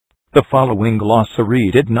The following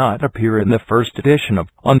glossary did not appear in the first edition of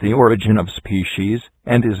On the Origin of Species,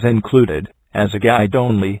 and is included as a guide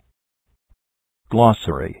only.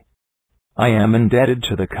 Glossary. I am indebted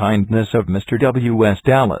to the kindness of Mr. W. S.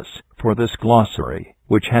 Dallas for this glossary,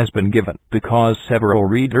 which has been given because several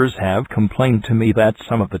readers have complained to me that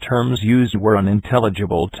some of the terms used were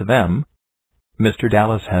unintelligible to them. Mr.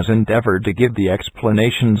 Dallas has endeavored to give the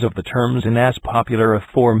explanations of the terms in as popular a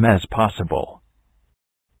form as possible.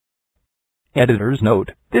 Editor's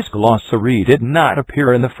note: this glossary did not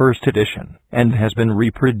appear in the first edition, and has been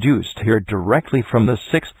reproduced here directly from the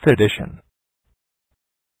 6th edition.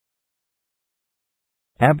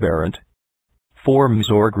 Aberrant.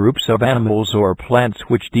 Forms or groups of animals or plants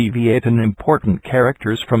which deviate in important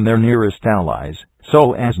characters from their nearest allies,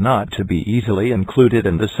 so as not to be easily included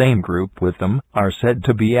in the same group with them, are said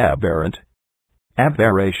to be aberrant.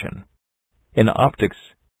 Aberration. In optics.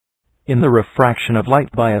 In the refraction of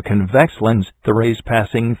light by a convex lens, the rays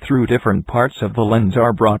passing through different parts of the lens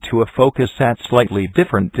are brought to a focus at slightly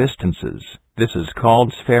different distances. This is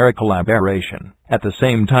called spherical aberration. At the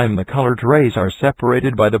same time, the colored rays are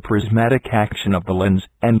separated by the prismatic action of the lens,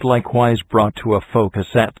 and likewise brought to a focus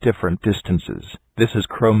at different distances. This is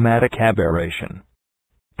chromatic aberration.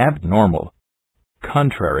 Abnormal.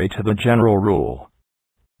 Contrary to the general rule.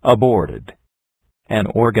 Aborted. An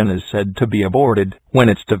organ is said to be aborted when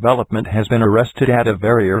its development has been arrested at a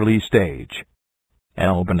very early stage.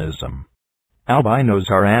 Albinism. Albinos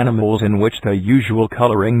are animals in which the usual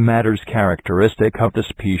coloring matters characteristic of the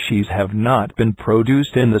species have not been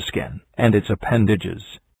produced in the skin and its appendages.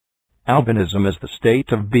 Albinism is the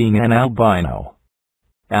state of being an albino.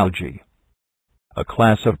 Algae. A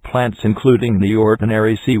class of plants including the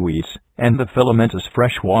ordinary seaweeds and the filamentous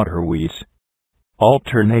freshwater weeds.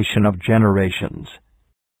 Alternation of generations.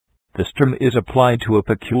 This term is applied to a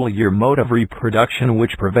peculiar mode of reproduction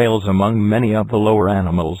which prevails among many of the lower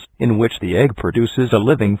animals, in which the egg produces a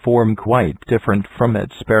living form quite different from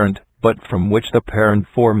its parent, but from which the parent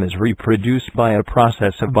form is reproduced by a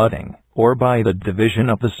process of budding, or by the division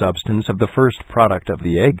of the substance of the first product of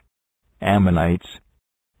the egg. Ammonites.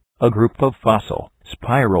 A group of fossil,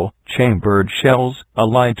 spiral, chambered shells,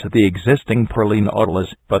 allied to the existing pearly nautilus,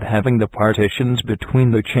 but having the partitions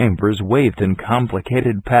between the chambers waved in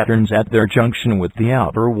complicated patterns at their junction with the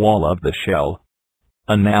outer wall of the shell.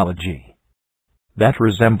 Analogy. That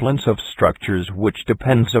resemblance of structures which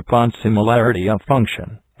depends upon similarity of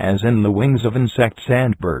function, as in the wings of insects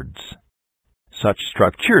and birds. Such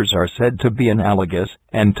structures are said to be analogous,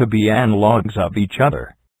 and to be analogues of each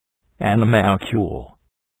other. Animalcule.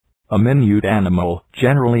 A minute animal,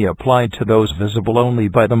 generally applied to those visible only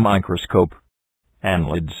by the microscope.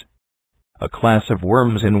 Annelids. A class of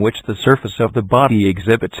worms in which the surface of the body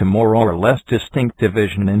exhibits a more or less distinct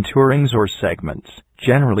division into rings or segments,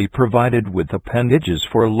 generally provided with appendages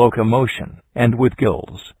for locomotion, and with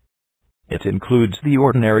gills. It includes the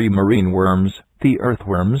ordinary marine worms, the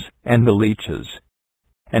earthworms, and the leeches.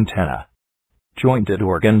 Antenna. Jointed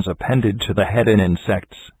organs appended to the head in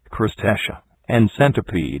insects, crustacea, and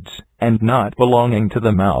centipedes, and not belonging to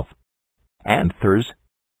the mouth. Anthers.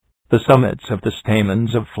 The summits of the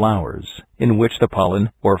stamens of flowers, in which the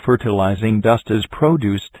pollen, or fertilizing dust is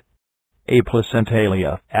produced.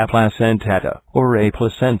 Aplacentalia, aplacentata, or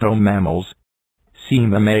aplacental mammals.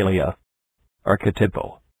 Mammalia.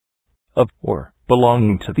 Archetypal. Of, or,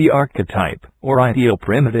 belonging to the archetype, or ideal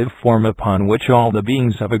primitive form upon which all the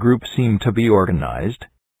beings of a group seem to be organized.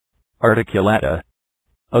 Articulata.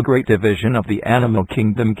 A great division of the animal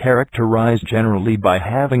kingdom characterized generally by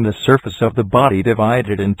having the surface of the body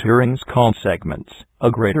divided into rings called segments, a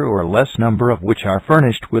greater or less number of which are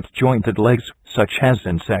furnished with jointed legs, such as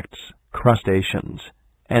insects, crustaceans,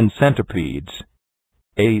 and centipedes.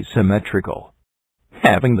 Asymmetrical.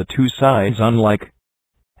 Having the two sides unlike.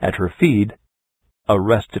 Atrophied.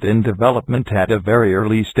 Arrested in development at a very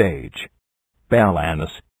early stage.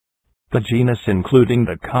 Balanus. The genus including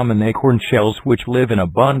the common acorn shells which live in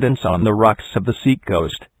abundance on the rocks of the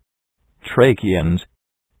seacoast. Tracheans.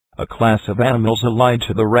 A class of animals allied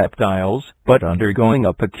to the reptiles, but undergoing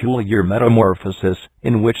a peculiar metamorphosis,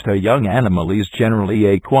 in which the young animal is generally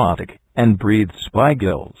aquatic, and breathes by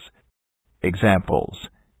gills. Examples: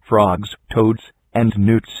 frogs, toads, and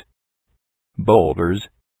newts. Boulders.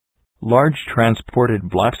 Large transported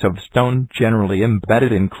blocks of stone generally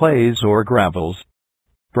embedded in clays or gravels.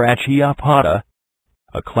 Brachiopoda.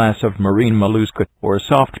 A class of marine mollusca, or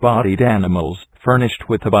soft-bodied animals, furnished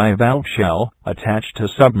with a bivalve shell, attached to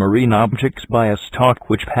submarine objects by a stalk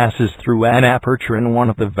which passes through an aperture in one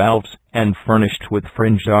of the valves, and furnished with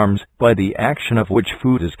fringed arms, by the action of which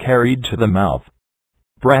food is carried to the mouth.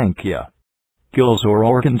 Branchia. gills or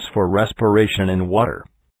organs for respiration in water.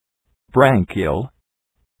 Branchial,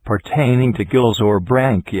 pertaining to gills or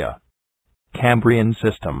branchia. Cambrian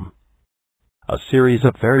system. A series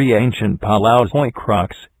of very ancient Paleozoic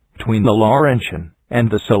rocks between the Laurentian and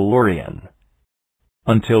the Silurian.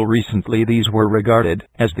 Until recently these were regarded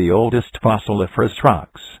as the oldest fossiliferous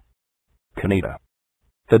rocks. Canida.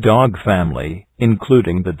 The dog family,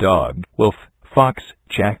 including the dog, wolf, fox,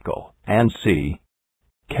 jackal, and sea.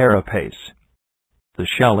 Carapace. The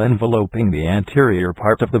shell enveloping the anterior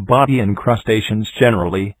part of the body in crustaceans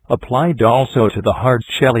generally, applied also to the hard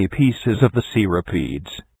shelly pieces of the cirripedes.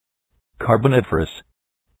 Carboniferous.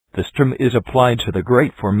 This term is applied to the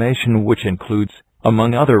Great Formation, which includes,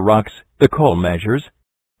 among other rocks, the coal measures.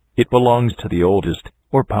 It belongs to the oldest,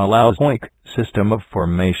 or Paleozoic, system of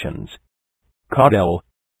formations. Caudal.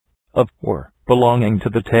 Of, or, belonging to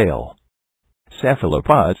the tail.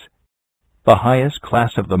 Cephalopods. The highest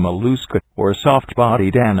class of the mollusca, or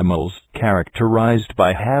soft-bodied animals, characterized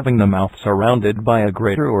by having the mouth surrounded by a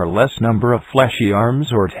greater or less number of fleshy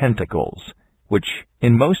arms or tentacles, which,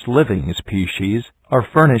 in most living species, are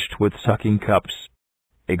furnished with sucking cups.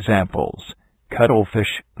 Examples: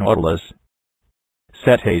 cuttlefish, nautilus.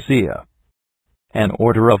 Cetacea. An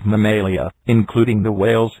order of Mammalia, including the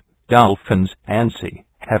whales, dolphins, and sea,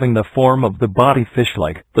 having the form of the body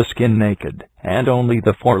fish-like, the skin naked, and only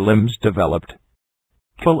the forelimbs developed.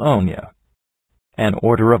 Chelonia. An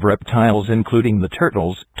order of reptiles including the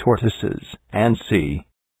turtles, tortoises, and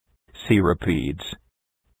cirripedes.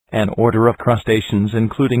 An order of crustaceans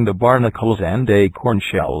including the barnacles and acorn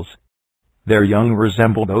shells. Their young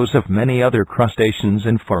resemble those of many other crustaceans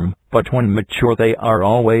in form, but when mature they are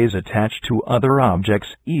always attached to other objects,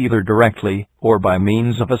 either directly or by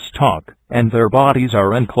means of a stalk, and their bodies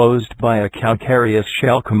are enclosed by a calcareous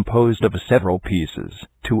shell composed of several pieces,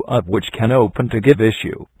 two of which can open to give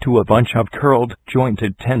issue to a bunch of curled,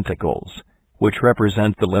 jointed tentacles, which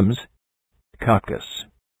represent the limbs. Coccus.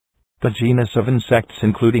 The genus of insects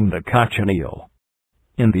including the cochineal.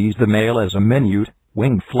 In these the male is a minute,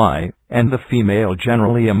 winged fly, and the female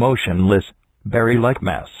generally a motionless, berry-like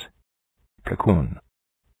mass. Cocoon.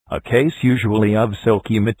 A case usually of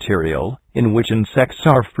silky material, in which insects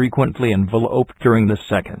are frequently enveloped during the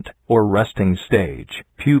second, or resting stage,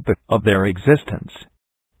 pupa, of their existence.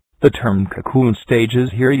 The term cocoon stage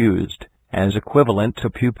is here used, as equivalent to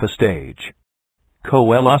pupa stage.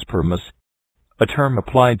 Coelospermous. A term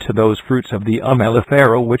applied to those fruits of the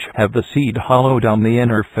umbellifera which have the seed hollowed on the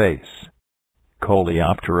inner face.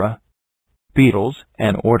 Coleoptera. Beetles,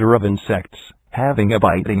 an order of insects, having a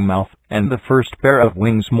biting mouth, and the first pair of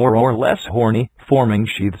wings more or less horny, forming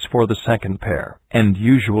sheaths for the second pair, and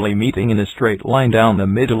usually meeting in a straight line down the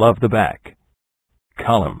middle of the back.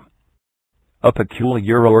 Column. A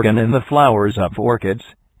peculiar organ in the flowers of orchids,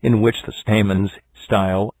 in which the stamens,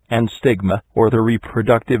 style, and stigma, or the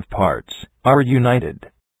reproductive parts, are united.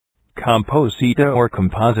 Composita or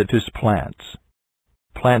compositous plants.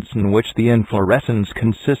 Plants in which the inflorescence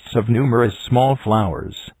consists of numerous small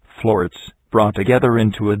flowers, florets, brought together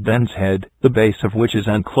into a dense head, the base of which is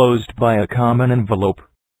enclosed by a common envelope.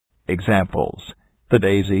 Examples: the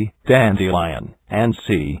daisy, dandelion, and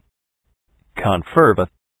Conferva.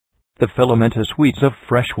 The filamentous weeds of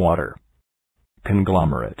fresh water.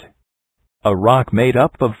 Conglomerate. A rock made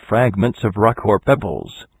up of fragments of rock or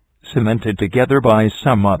pebbles, cemented together by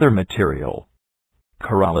some other material.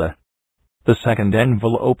 Corolla. The second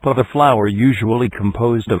envelope of a flower usually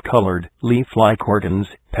composed of colored, leaf-like organs,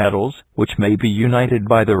 petals, which may be united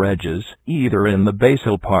by their edges, either in the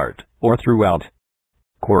basal part, or throughout.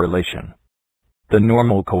 Correlation. The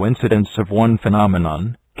normal coincidence of one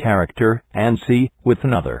phenomenon, character, and with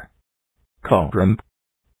another. Colrump.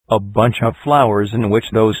 A bunch of flowers in which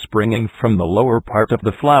those springing from the lower part of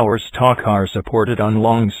the flower stalk are supported on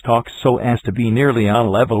long stalks so as to be nearly on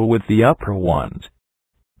level with the upper ones.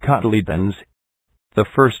 Cotyledons. The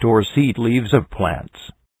first or seed leaves of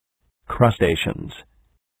plants. Crustaceans.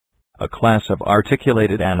 A class of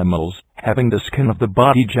articulated animals, having the skin of the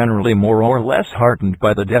body generally more or less hardened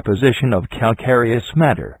by the deposition of calcareous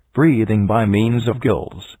matter, breathing by means of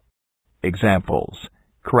gills. Examples: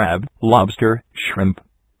 crab, lobster, shrimp,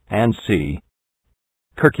 and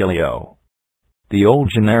Curculio. The old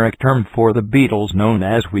generic term for the beetles known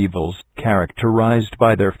as weevils, characterized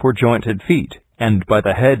by their four-jointed feet, and by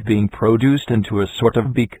the head being produced into a sort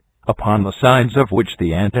of beak, upon the sides of which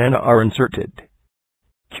the antennae are inserted.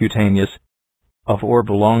 Cutaneous. Of or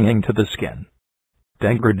belonging to the skin.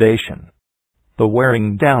 Degradation. The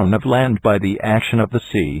wearing down of land by the action of the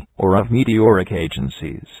sea, or of meteoric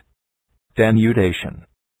agencies. Denudation.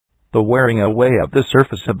 The wearing away of the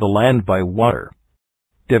surface of the land by water.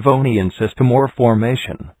 Devonian system or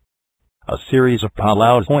formation. A series of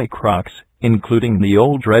Paleozoic rocks, including the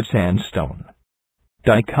Old Red Sandstone.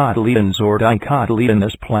 Dicotyledons or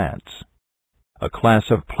dicotyledonous plants. A class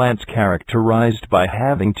of plants characterized by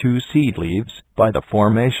having two seed leaves, by the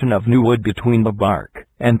formation of new wood between the bark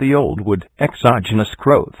and the old wood, exogenous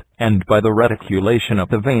growth, and by the reticulation of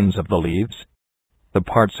the veins of the leaves. The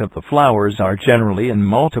parts of the flowers are generally in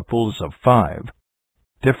multiples of 5.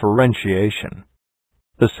 Differentiation.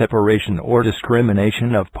 The separation or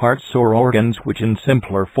discrimination of parts or organs which in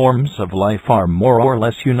simpler forms of life are more or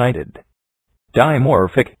less united.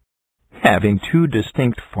 Dimorphic. Having two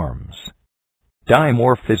distinct forms.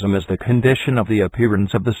 Dimorphism is the condition of the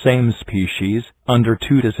appearance of the same species under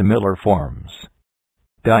two dissimilar forms.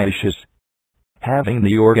 Dioecious. Having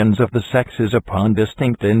the organs of the sexes upon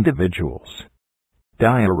distinct individuals.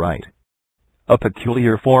 Diorite. A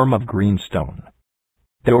peculiar form of greenstone.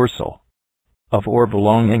 Dorsal. Of or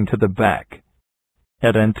belonging to the back.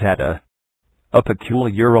 Edentata. A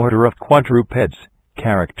peculiar order of quadrupeds,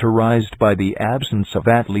 characterized by the absence of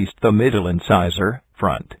at least the middle incisor,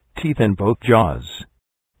 front, teeth in both jaws.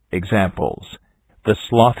 Examples: the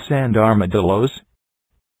sloths and armadillos.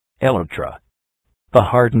 Elytra. The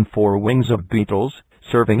hardened forewings of beetles,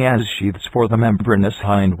 serving as sheaths for the membranous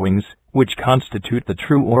hindwings, which constitute the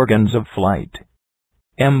true organs of flight.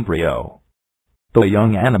 Embryo. The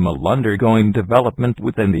young animal undergoing development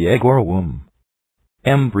within the egg or womb.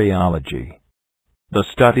 Embryology. The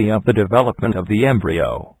study of the development of the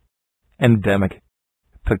embryo. Endemic.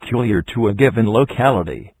 Peculiar to a given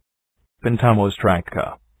locality.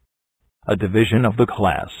 Pentomostraca. A division of the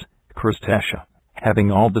class, Crustacea,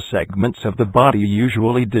 having all the segments of the body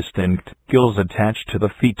usually distinct, gills attached to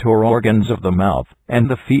the feet or organs of the mouth, and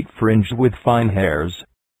the feet fringed with fine hairs.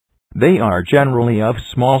 They are generally of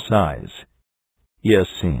small size.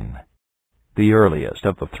 Eocene. The earliest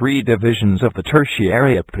of the 3 divisions of the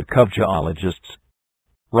tertiary epoch of geologists.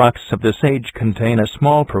 Rocks of this age contain a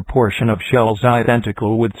small proportion of shells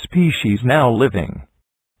identical with species now living.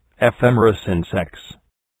 Ephemerous insects.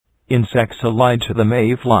 Insects allied to the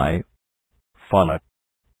mayfly. Fauna.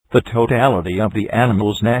 The totality of the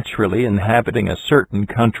animals naturally inhabiting a certain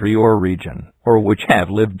country or region, or which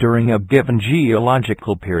have lived during a given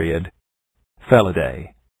geological period.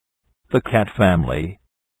 Felidae. The cat family.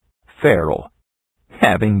 Feral.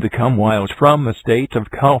 Having become wild from a state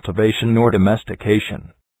of cultivation or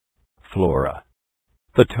domestication. Flora.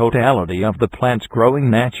 The totality of the plants growing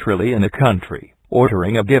naturally in a country, or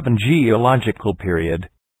during a given geological period.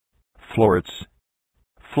 Florets.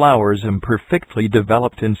 Flowers imperfectly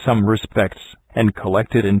developed in some respects, and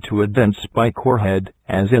collected into a dense spike-or head,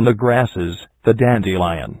 as in the grasses, the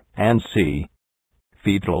dandelion, and C.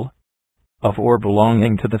 Fetal. Of or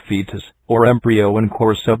belonging to the fetus, or embryo in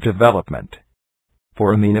course of development.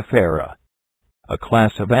 Foraminifera. A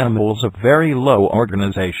class of animals of very low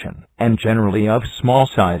organization, and generally of small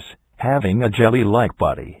size, having a jelly-like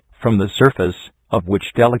body, from the surface of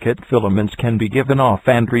which delicate filaments can be given off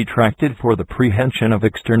and retracted for the prehension of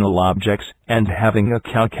external objects, and having a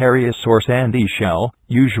calcareous or sandy shell,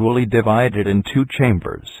 usually divided in 2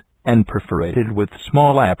 chambers, and perforated with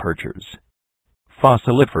small apertures.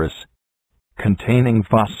 Fossiliferous. Containing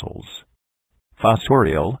fossils.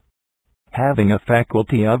 Fossorial. Having a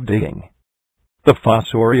faculty of digging. The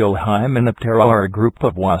fossorial Hymenoptera are a group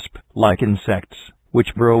of wasp-like insects,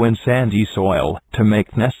 which burrow in sandy soil to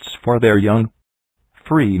make nests for their young.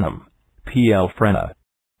 Phrenum. P.L. Frena.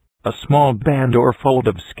 A small band or fold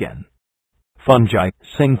of skin. Fungi.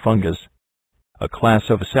 Sing fungus. A class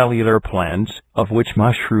of cellular plants, of which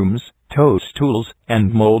mushrooms, toadstools,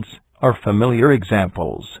 and molds are familiar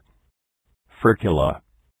examples. Furcula.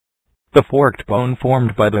 The forked bone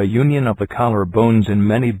formed by the union of the collar bones in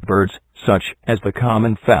many birds, such as the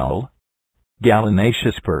common fowl.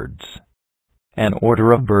 Gallinaceous birds. An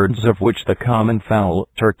order of birds of which the common fowl,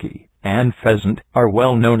 turkey, and pheasant are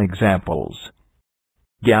well-known examples.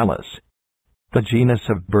 Gallus. The genus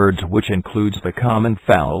of birds which includes the common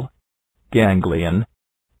fowl. Ganglion.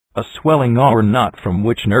 A swelling or knot from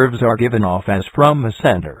which nerves are given off as from a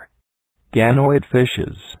center. Ganoid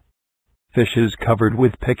fishes. Fishes covered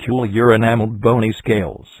with peculiar enameled bony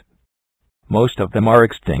scales. Most of them are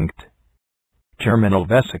extinct. Germinal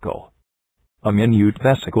vesicle. A minute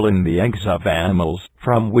vesicle in the eggs of animals,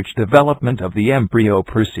 from which development of the embryo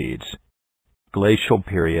proceeds. Glacial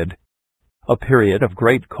period. A period of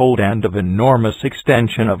great cold and of enormous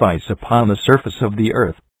extension of ice upon the surface of the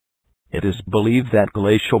earth. It is believed that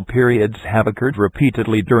glacial periods have occurred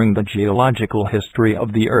repeatedly during the geological history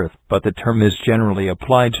of the Earth, but the term is generally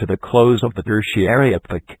applied to the close of the Tertiary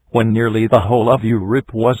epoch, when nearly the whole of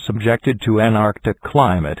Europe was subjected to an Arctic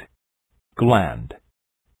climate. Gland.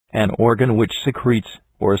 An organ which secretes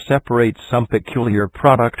or separates some peculiar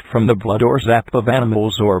product from the blood or sap of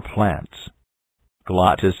animals or plants.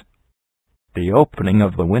 Glottis. The opening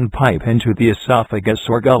of the windpipe into the esophagus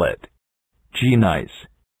or gullet. Gneiss.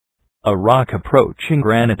 A rock approaching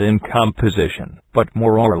granite in composition, but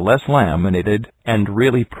more or less laminated, and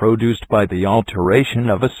really produced by the alteration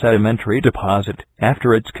of a sedimentary deposit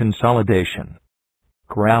after its consolidation.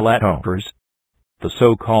 Grallatovers. The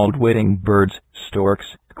so-called wading birds, storks,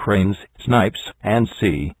 cranes, snipes, and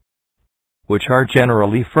sea, which are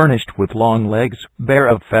generally furnished with long legs, bare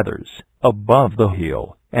of feathers, above the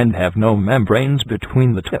heel, and have no membranes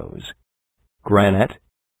between the toes. Granite.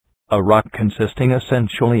 A rock consisting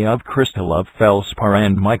essentially of crystal of feldspar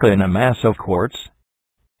and mica in a mass of quartz.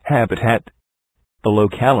 Habitat. The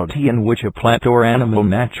locality in which a plant or animal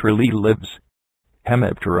naturally lives.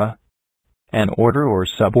 Hemiptera. An order or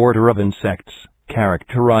suborder of insects,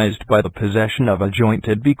 characterized by the possession of a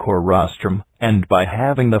jointed beak or rostrum, and by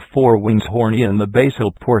having the forewings horny in the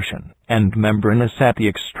basal portion, and membranous at the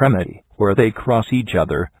extremity, where they cross each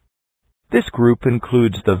other. This group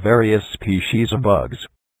includes the various species of bugs.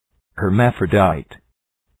 Hermaphrodite.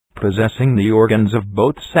 Possessing the organs of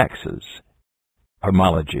both sexes.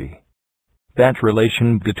 Homology. That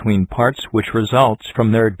relation between parts which results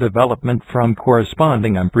from their development from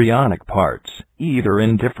corresponding embryonic parts, either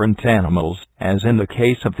in different animals, as in the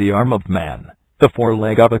case of the arm of man, the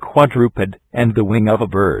foreleg of a quadruped, and the wing of a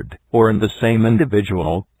bird, or in the same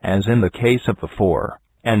individual, as in the case of the fore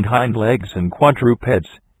and hind legs in quadrupeds,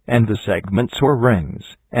 and the segments or rings,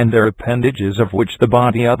 and their appendages of which the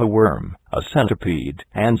body of a worm, a centipede,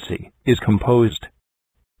 is composed.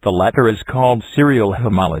 The latter is called serial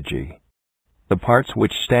homology. The parts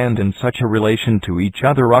which stand in such a relation to each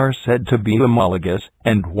other are said to be homologous,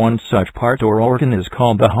 and one such part or organ is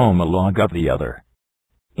called the homologue of the other.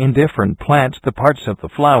 In different plants the parts of the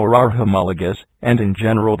flower are homologous, and in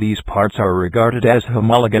general these parts are regarded as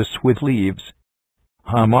homologous with leaves.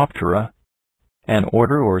 Homoptera. An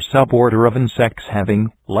order or suborder of insects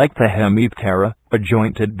having, like the Hemiptera, a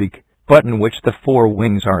jointed beak, but in which the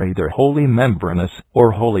forewings are either wholly membranous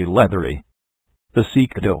or wholly leathery. The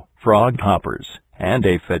cicado, froghoppers, and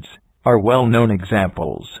aphids, are well-known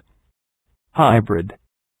examples. Hybrid.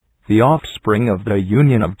 The offspring of the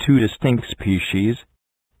union of two distinct species.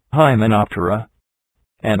 Hymenoptera.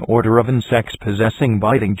 An order of insects possessing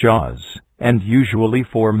biting jaws, and usually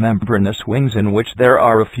four membranous wings in which there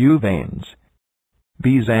are a few veins.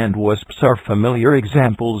 Bees and wasps are familiar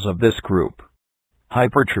examples of this group.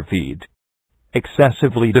 Hypertrophied.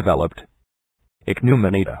 Excessively developed.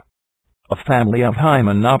 Ichneumonidae. A family of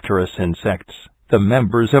hymenopterous insects, the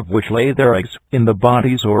members of which lay their eggs in the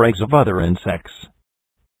bodies or eggs of other insects.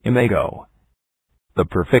 Imago. The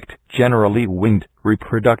perfect, generally winged,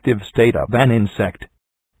 reproductive state of an insect.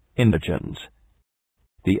 Indigens.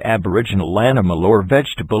 The aboriginal animal or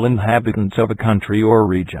vegetable inhabitants of a country or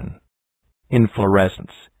region.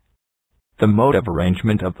 Inflorescence. The mode of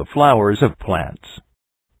arrangement of the flowers of plants.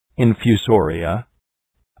 Infusoria.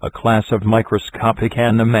 A class of microscopic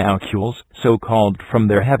animalcules, so called from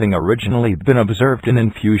their having originally been observed in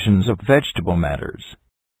infusions of vegetable matters.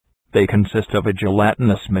 They consist of a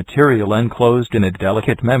gelatinous material enclosed in a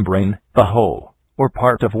delicate membrane, the whole, or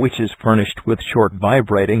part of which is furnished with short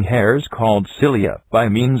vibrating hairs called cilia, by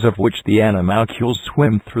means of which the animalcules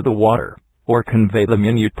swim through the water, or convey the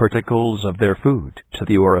minute particles of their food to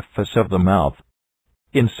the orifice of the mouth.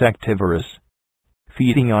 Insectivorous.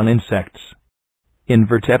 Feeding on insects.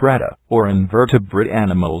 Invertebrata, or invertebrate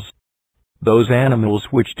animals. Those animals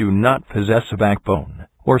which do not possess a backbone,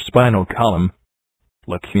 or spinal column.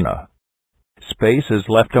 Lacuna. Space is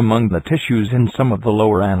left among the tissues in some of the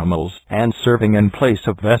lower animals, and serving in place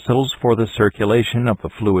of vessels for the circulation of the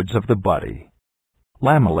fluids of the body.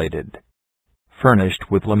 Lamellated. Furnished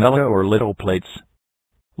with lamella or little plates.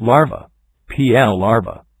 Larva.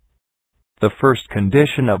 Larva. The first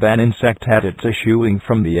condition of an insect at its issuing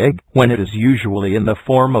from the egg, when it is usually in the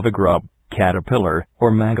form of a grub, caterpillar,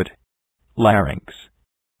 or maggot. Larynx.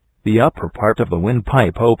 The upper part of the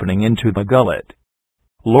windpipe opening into the gullet.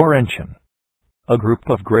 Laurentian. A group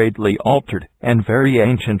of greatly altered and very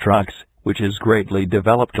ancient rocks, which is greatly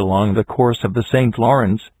developed along the course of the St.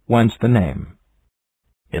 Lawrence, whence the name.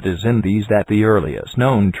 It is in these that the earliest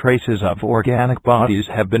known traces of organic bodies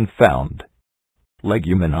have been found.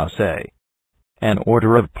 Leguminosae. An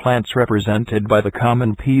order of plants represented by the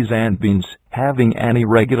common peas and beans, having an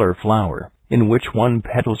irregular flower, in which one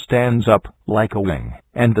petal stands up, like a wing,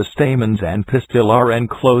 and the stamens and pistil are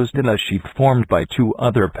enclosed in a sheath formed by two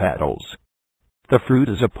other petals. The fruit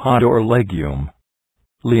is a pod or legume.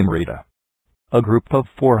 Lemurida. A group of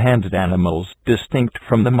four-handed animals, distinct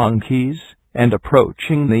from the monkeys, and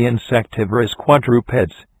approaching the insectivorous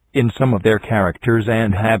quadrupeds, in some of their characters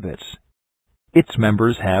and habits. Its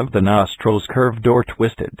members have the nostrils curved or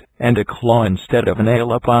twisted, and a claw instead of a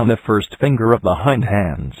nail upon the first finger of the hind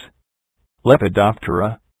hands.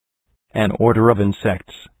 Lepidoptera. An order of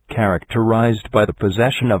insects, characterized by the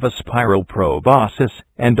possession of a spiral proboscis,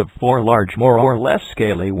 and of four large more or less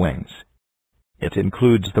scaly wings. It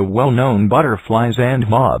includes the well-known butterflies and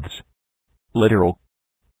moths. Littoral.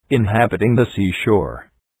 Inhabiting the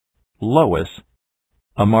seashore. Loess.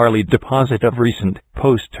 A marly deposit of recent,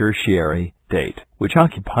 post-tertiary, date, which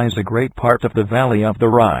occupies a great part of the valley of the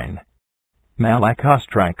Rhine.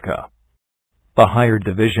 Malacostraca. The higher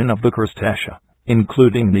division of the Crustacea,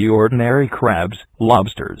 including the ordinary crabs,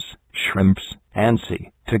 lobsters, shrimps, and sea,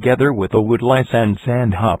 together with the woodlice and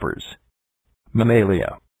sandhoppers.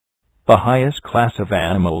 Mammalia. The highest class of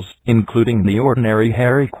animals, including the ordinary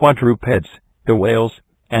hairy quadrupeds, the whales,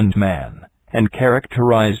 and man, and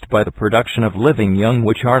characterized by the production of living young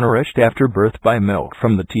which are nourished after birth by milk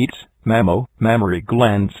from the teats, mammary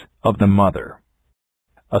glands, of the mother.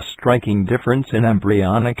 A striking difference in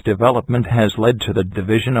embryonic development has led to the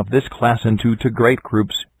division of this class into two great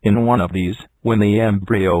groups. In one of these, when the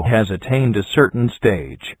embryo has attained a certain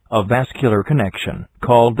stage, a vascular connection,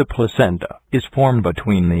 called the placenta, is formed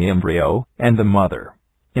between the embryo and the mother.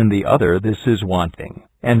 In the other this is wanting,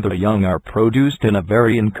 and the young are produced in a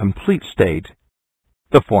very incomplete state.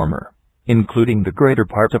 The former, including the greater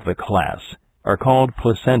part of the class, are called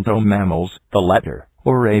placental mammals. The latter,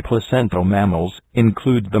 or aplacental mammals,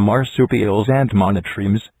 include the marsupials and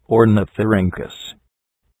monotremes, or Ornithorhynchus.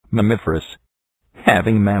 Mammiferous.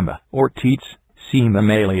 Having mamma, or teats, see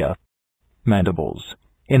mammalia. Mandibles.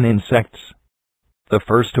 In insects, the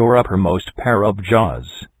first or uppermost pair of jaws,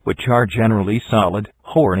 which are generally solid,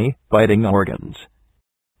 horny, biting organs.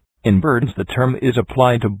 In birds the term is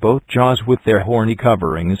applied to both jaws with their horny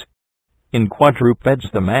coverings. In quadrupeds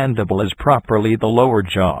the mandible is properly the lower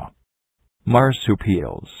jaw.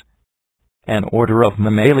 Marsupials. An order of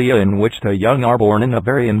mammalia in which the young are born in a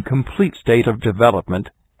very incomplete state of development,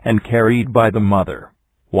 and carried by the mother,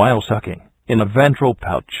 while sucking, in a ventral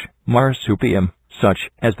pouch, marsupium, such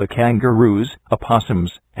as the kangaroos,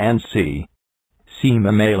 opossums, and sea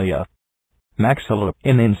mammalia. Maxilla.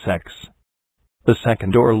 In insects, the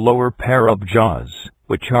second or lower pair of jaws,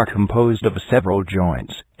 which are composed of several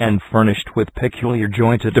joints, and furnished with peculiar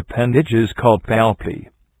jointed appendages called palpi,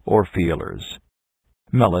 or feelers.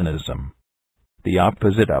 Melanism. The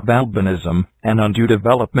opposite of albinism, an undue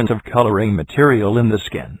development of coloring material in the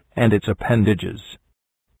skin, and its appendages.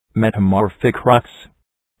 Metamorphic rocks.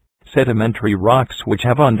 Sedimentary rocks which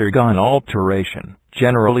have undergone alteration,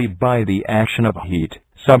 generally by the action of heat,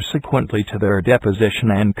 subsequently to their deposition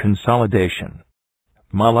and consolidation.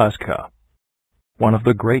 Mollusca. One of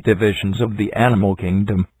the great divisions of the animal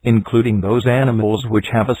kingdom, including those animals which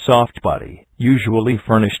have a soft body, usually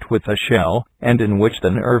furnished with a shell, and in which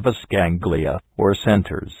the nervous ganglia, or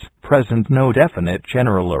centers, present no definite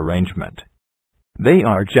general arrangement. They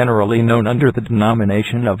are generally known under the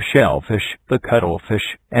denomination of shellfish, the cuttlefish,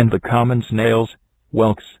 and the common snails.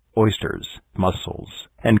 Whelks, oysters, mussels,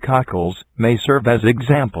 and cockles may serve as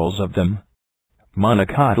examples of them.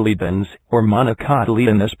 Monocotyledons, or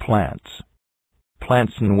monocotyledonous plants.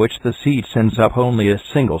 Plants in which the seed sends up only a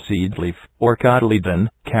single seed leaf, or cotyledon,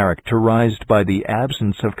 characterized by the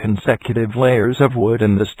absence of consecutive layers of wood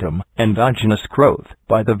in the stem, endogenous growth,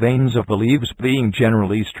 by the veins of the leaves being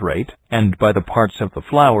generally straight, and by the parts of the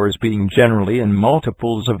flowers being generally in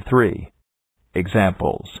multiples of 3.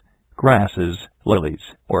 Examples: grasses, lilies,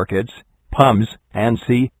 orchids, palms, and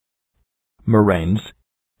sea moraines.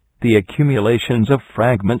 The accumulations of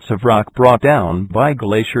fragments of rock brought down by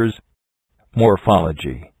glaciers.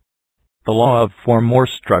 Morphology. The law of form or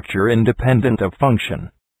structure independent of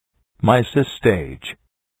function. Mysis stage.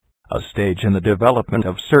 A stage in the development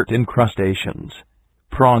of certain crustaceans.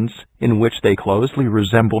 Prawns, in which they closely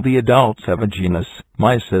resemble the adults of a genus,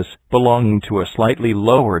 Mysis, belonging to a slightly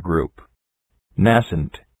lower group.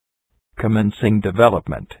 Nascent. Commencing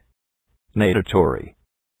development. Natatory.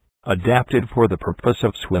 Adapted for the purpose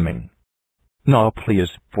of swimming. Nauplius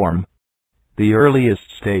form. The earliest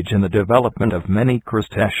stage in the development of many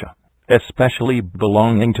crustacea, especially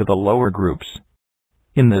belonging to the lower groups.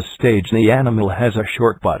 In this stage the animal has a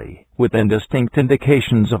short body, with indistinct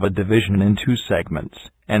indications of a division in 2 segments,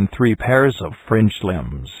 and 3 pairs of fringed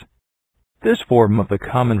limbs. This form of the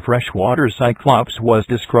common freshwater cyclops was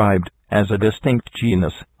described as a distinct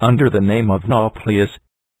genus under the name of Nauplius.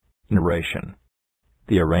 Narration: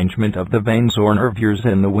 the arrangement of the veins or nervures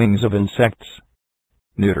in the wings of insects.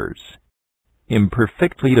 Neuters: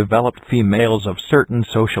 imperfectly developed females of certain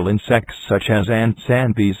social insects such as ants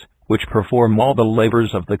and bees, which perform all the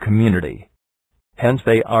labors of the community. Hence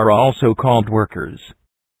they are also called workers.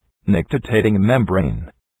 Nictitating membrane: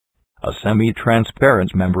 a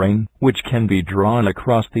semi-transparent membrane which can be drawn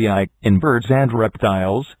across the eye in birds and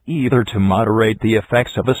reptiles, either to moderate the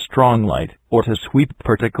effects of a strong light or to sweep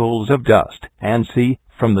particles of dust and sea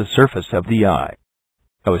from the surface of the eye.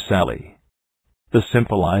 Ocelli: the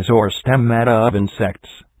simple eyes or stemmata of insects,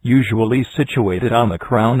 usually situated on the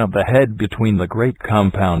crown of the head between the great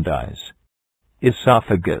compound eyes.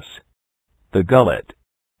 Esophagus: the gullet.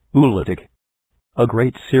 Oolitic: a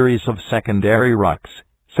great series of secondary rocks,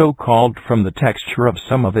 so called from the texture of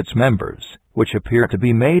some of its members, which appear to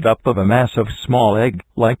be made up of a mass of small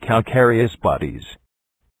egg-like calcareous bodies.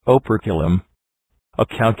 Operculum: a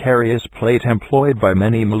calcareous plate employed by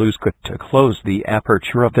many mollusca to close the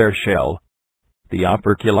aperture of their shell. The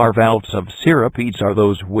opercular valves of cirripedes are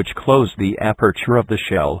those which close the aperture of the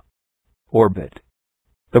shell. Orbit: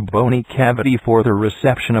 the bony cavity for the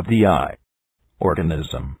reception of the eye.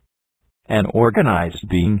 Organism: an organized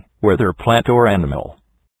being, whether plant or animal.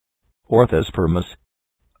 Orthospermous: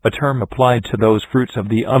 a term applied to those fruits of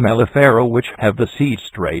the umbellifera which have the seed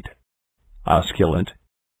straight. Osculant: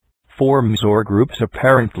 forms or groups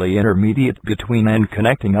apparently intermediate between and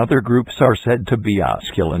connecting other groups are said to be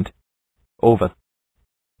osculant. Ova: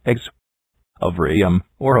 eggs. Ovarium,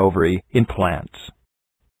 or ovary, in plants: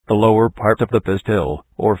 the lower part of the pistil,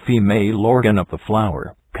 or female organ of the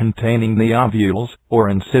flower, containing the ovules, or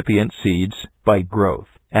incipient seeds. By growth,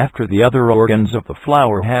 after the other organs of the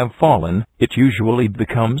flower have fallen, it usually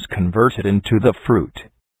becomes converted into the fruit.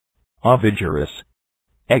 Ovigerous: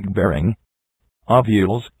 egg-bearing.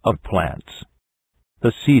 Ovules, of plants: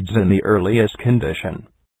 the seeds in the earliest condition.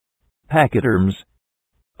 Pachyderms: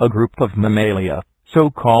 a group of mammalia, so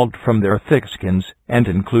called from their thick skins, and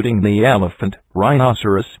including the elephant,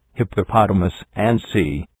 rhinoceros, hippopotamus, and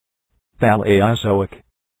sea. Paleozoic: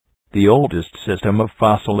 the oldest system of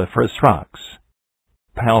fossiliferous rocks.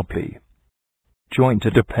 Palpi: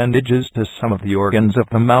 jointed appendages to some of the organs of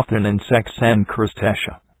the mouth in insects and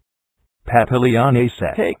crustacea.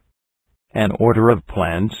 Papilionaceae: an order of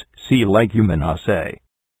plants, see Leguminosae.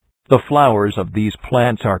 The flowers of these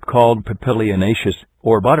plants are called papilionaceous,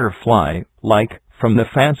 or butterfly-like, from the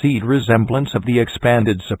fancied resemblance of the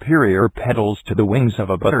expanded superior petals to the wings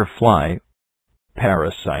of a butterfly.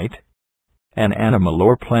 Parasite: an animal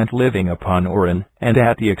or plant living upon or in and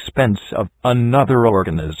at the expense of another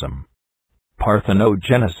organism.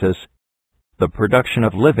 Parthenogenesis: the production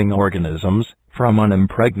of living organisms from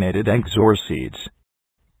unimpregnated eggs or seeds.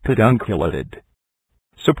 Pedunculated: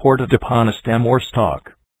 supported upon a stem or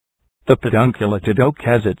stalk. The pedunculated oak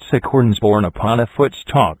has its acorns borne upon a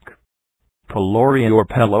footstalk. Peloria or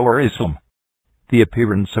pelorism: the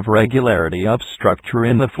appearance of regularity of structure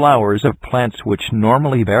in the flowers of plants which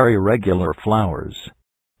normally bear irregular flowers.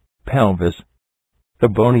 Pelvis: the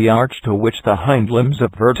bony arch to which the hind limbs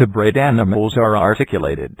of vertebrate animals are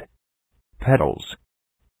articulated. Petals: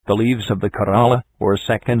 the leaves of the corolla, or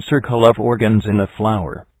second circle of organs in a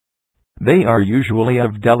flower. They are usually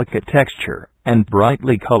of delicate texture, and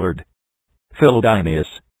brightly colored.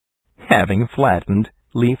 Philodinius: having flattened,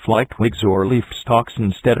 leaf-like twigs or leaf stalks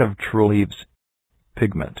instead of true leaves.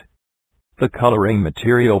 Pigment: the coloring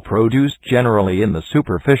material produced generally in the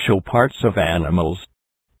superficial parts of animals.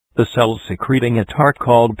 The cells secreting it are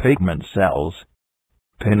called pigment cells.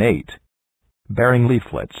 Pinnate: bearing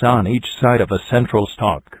leaflets on each side of a central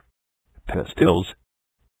stalk. Pistils: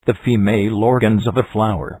 the female organs of a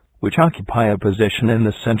flower, which occupy a position in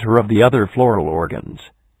the center of the other floral organs.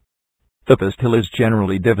 The pistil is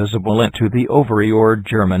generally divisible into the ovary or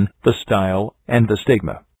germen, the style, and the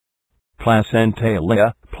stigma.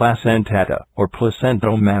 Placentalia, placentata, or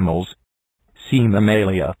placental mammals. See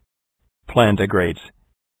Mammalia. Plantigrades: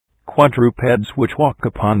 quadrupeds which walk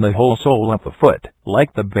upon the whole sole of the foot,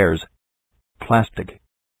 like the bears. Plastic: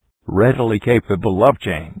 readily capable of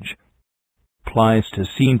change.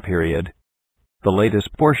 Pleistocene period: the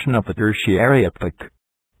latest portion of the tertiary epoch.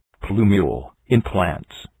 Plumule, in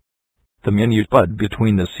plants: the minute bud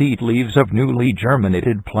between the seed leaves of newly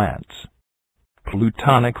germinated plants.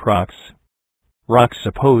 Plutonic rocks: rocks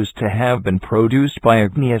supposed to have been produced by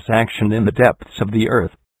igneous action in the depths of the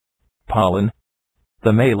earth. Pollen: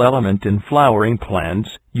 The male element in flowering plants,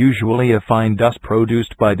 usually a fine dust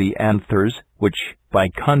produced by the anthers, which, by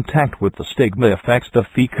contact with the stigma, affects the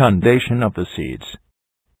fecundation of the seeds.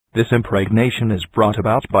 This impregnation is brought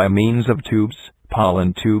about by means of tubes,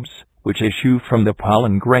 pollen tubes, which issue from the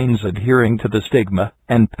pollen grains adhering to the stigma,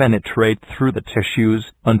 and penetrate through the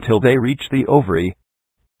tissues, until they reach the ovary.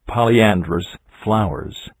 Polyandrous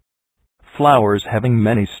flowers. Flowers having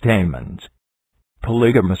many stamens.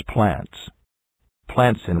 Polygamous plants.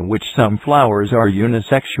 Plants in which some flowers are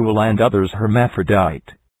unisexual and others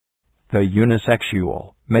hermaphrodite. The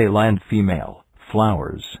unisexual, male and female,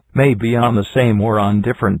 flowers may be on the same or on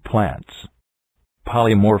different plants.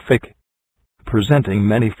 Polymorphic. Presenting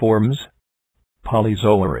many forms.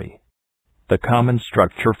 Polyzoary. The common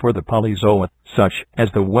structure for the polyzoa, such as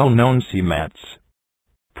the well-known sea mats.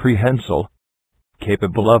 Prehensile.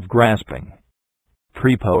 Capable of grasping.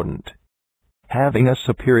 Prepotent. Having a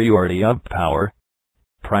superiority of power.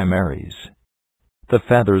 Primaries. The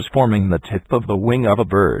feathers forming the tip of the wing of a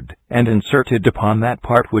bird, and inserted upon that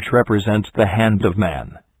part which represents the hand of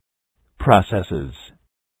man. Processes.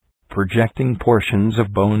 Projecting portions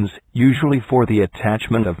of bones, usually for the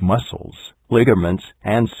attachment of muscles, ligaments,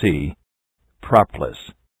 and c. Propolis.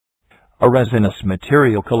 A resinous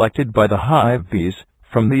material collected by the hive bees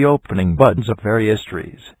from the opening buds of various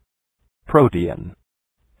trees. Protean.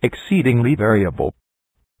 Exceedingly variable.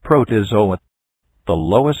 Protozoa. The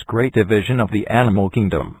lowest great division of the animal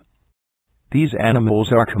kingdom. These animals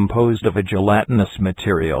are composed of a gelatinous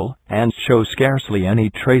material, and show scarcely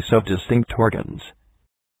any trace of distinct organs.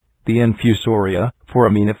 The infusoria,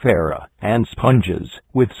 foraminifera, and sponges,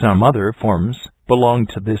 with some other forms, belong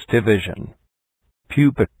to this division.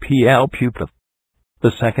 Pupa, pupa.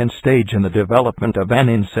 The second stage in the development of an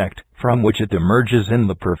insect, from which it emerges in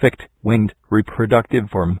the perfect, winged,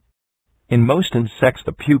 reproductive form. In most insects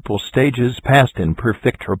the pupal stage is passed in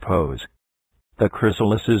perfect repose. The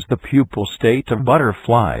chrysalis is the pupal state of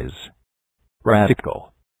butterflies.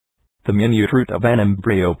 Radicle. The minute root of an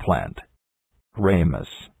embryo plant. Ramus.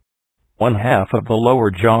 One half of the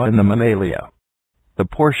lower jaw in the mammalia. The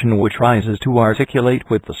portion which rises to articulate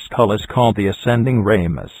with the skull is called the ascending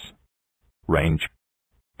ramus. Range.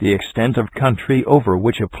 The extent of country over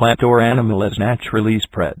which a plant or animal is naturally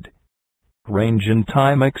spread. Range in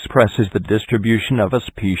time expresses the distribution of a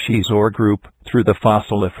species or group through the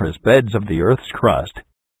fossiliferous beds of the Earth's crust.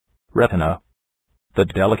 Retina. The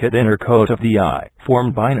delicate inner coat of the eye,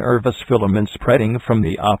 formed by nervous filaments spreading from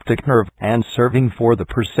the optic nerve and serving for the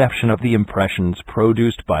perception of the impressions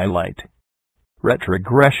produced by light.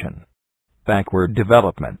 Retrogression. Backward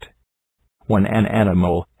development. When an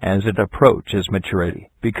animal, as it approaches maturity,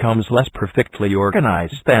 becomes less perfectly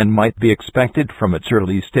organized than might be expected from its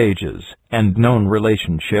early stages and known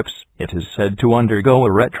relationships, it is said to undergo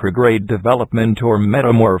a retrograde development or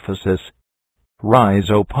metamorphosis.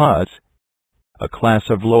 Rhizopods. A class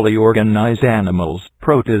of lowly organized animals,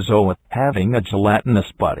 protozoa, having a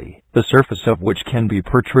gelatinous body, the surface of which can be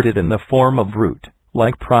protruded in the form of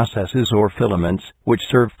root-like processes or filaments, which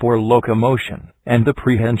serve for locomotion and the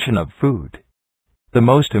prehension of food. The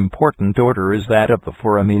most important order is that of the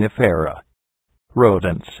foraminifera.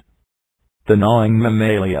 Rodents. The gnawing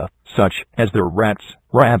mammalia, such as the rats,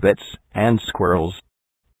 rabbits, and squirrels.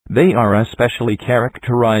 They are especially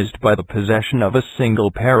characterized by the possession of a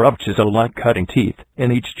single pair of chisel-like cutting teeth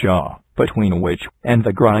in each jaw, between which and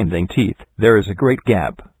the grinding teeth there is a great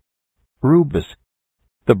gap. Rubus.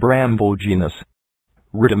 The bramble genus.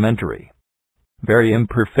 Rudimentary. Very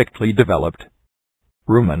imperfectly developed.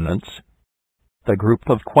 Ruminants. The group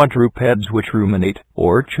of quadrupeds which ruminate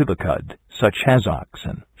or chew the cud, such as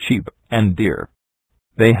oxen, sheep, and deer.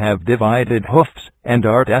 They have divided hoofs and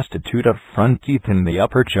are destitute of front teeth in the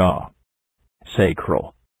upper jaw.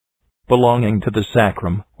 Sacral. Belonging to the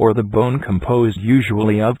sacrum, or the bone composed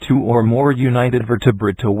usually of two or more united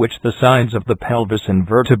vertebrae to which the sides of the pelvis in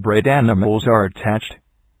vertebrate animals are attached.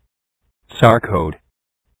 Sarcode.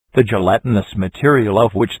 The gelatinous material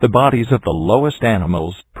of which the bodies of the lowest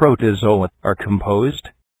animals, protozoa, are composed.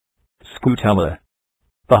 Scutella.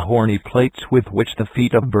 The horny plates with which the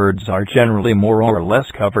feet of birds are generally more or less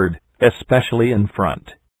covered, especially in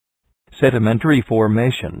front. Sedimentary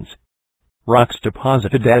formations. Rocks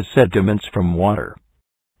deposited as sediments from water.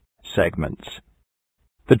 Segments.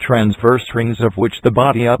 The transverse rings of which the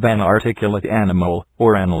body of an articulate animal,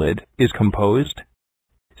 or annelid, is composed.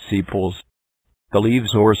 Sepals. The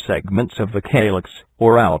leaves or segments of the calyx,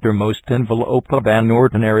 or outermost envelope of an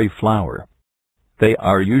ordinary flower. They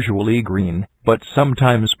are usually green, but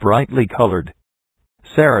sometimes brightly colored.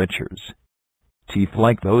 Serratures. Teeth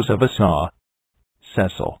like those of a saw.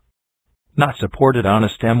 Sessile. Not supported on a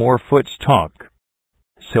stem or footstalk.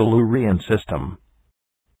 Silurian system.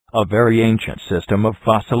 A very ancient system of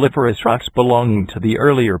fossiliferous rocks belonging to the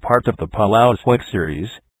earlier part of the Paleozoic series.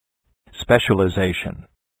 Specialization.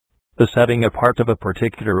 The setting apart of a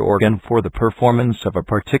particular organ for the performance of a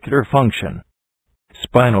particular function.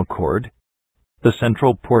 Spinal cord. The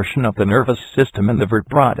central portion of the nervous system in the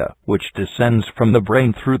vertebrata, which descends from the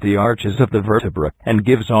brain through the arches of the vertebra and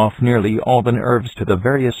gives off nearly all the nerves to the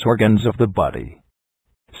various organs of the body.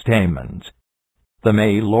 Stamens. The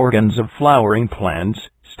male organs of flowering plants,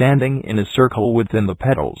 standing in a circle within the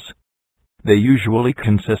petals. They usually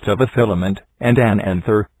consist of a filament and an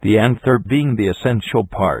anther, the anther being the essential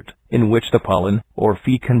part, in which the pollen, or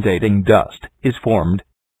fecundating dust, is formed.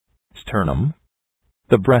 Sternum.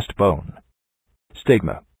 The breastbone.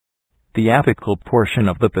 Stigma. The apical portion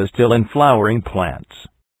of the pistil in flowering plants.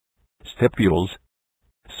 Stipules.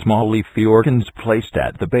 Small leafy organs placed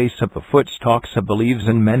at the base of the footstalks of the leaves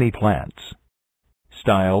in many plants.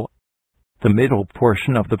 Style. The middle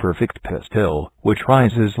portion of the perfect pistil, which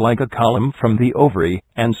rises like a column from the ovary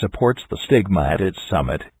and supports the stigma at its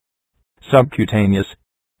summit. Subcutaneous.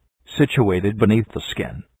 Situated beneath the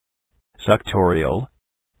skin. Suctorial.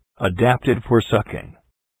 Adapted for sucking.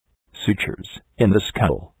 Sutures, in the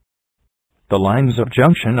skull. The lines of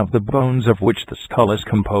junction of the bones of which the skull is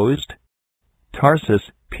composed. Tarsus,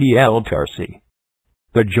 pl tarsi.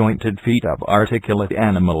 The jointed feet of articulate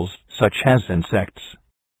animals, such as insects.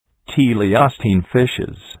 Teleostine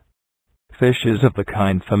fishes. Fishes of the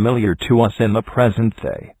kind familiar to us in the present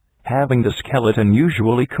day, having the skeleton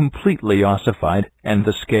usually completely ossified and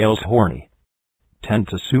the scales horny.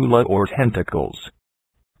 Tentasula or tentacles.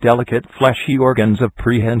 Delicate fleshy organs of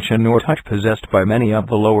prehension or touch possessed by many of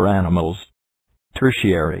the lower animals.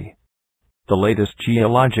 Tertiary. The latest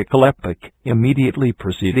geological epoch, immediately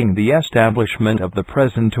preceding the establishment of the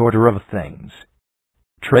present order of things.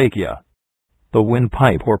 Trachea. The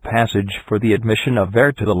windpipe or passage for the admission of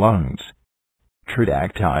air to the lungs.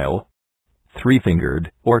 Tridactyle.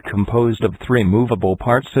 Three-fingered, or composed of three movable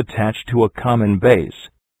parts attached to a common base.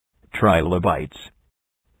 Trilobites.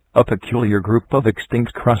 A peculiar group of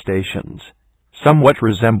extinct crustaceans, somewhat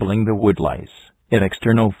resembling the woodlice in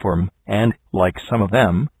external form, and, like some of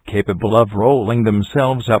them, capable of rolling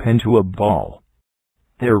themselves up into a ball.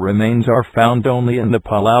 Their remains are found only in the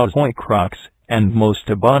Paleozoic rocks, and most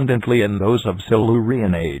abundantly in those of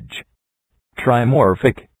Silurian age.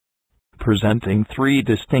 Trimorphic. Presenting three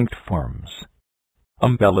distinct forms.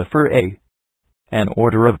 Umbelliferae. An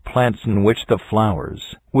order of plants in which the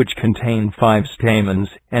flowers, which contain 5 stamens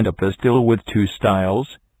and a pistil with 2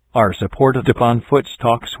 styles, are supported upon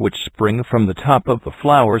footstalks which spring from the top of the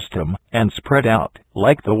flower stem and spread out,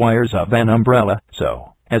 like the wires of an umbrella,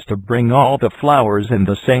 so as to bring all the flowers in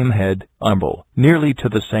the same head, umbel, nearly to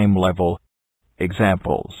the same level.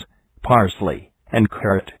 Examples: parsley and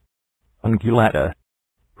carrot. Ungulata.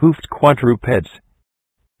 Hoofed quadrupeds.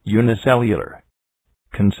 Unicellular.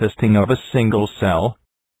 Consisting of a single cell.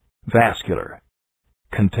 Vascular.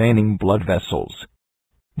 Containing blood vessels.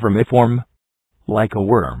 Vermiform. Like a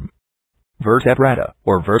worm. Vertebrata,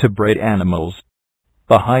 or vertebrate animals.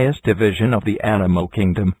 The highest division of the animal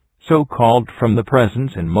kingdom, so called from the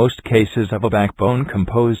presence in most cases of a backbone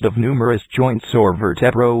composed of numerous joints or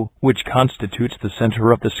vertebrae, which constitutes the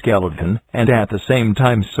center of the skeleton, and at the same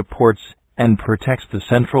time supports and protects the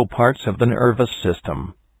central parts of the nervous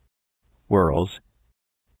system. Whorls.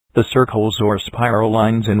 The circles or spiral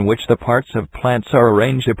lines in which the parts of plants are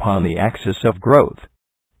arranged upon the axis of growth.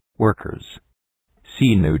 Workers.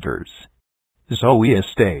 Sea neuters. Zoea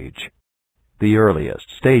stage. The earliest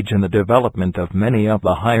stage in the development of many of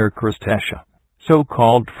the higher crustacea, so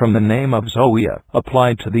called from the name of zoea,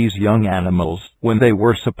 applied to these young animals when they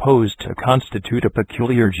were supposed to constitute a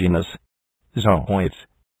peculiar genus. Zooids.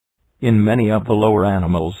 In many of the lower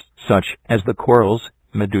animals, such as the corals,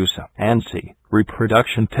 medusa, and sea,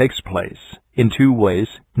 reproduction takes place in 2 ways,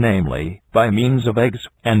 namely, by means of eggs,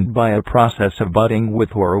 and by a process of budding with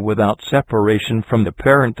or without separation from the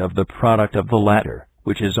parent of the product of the latter,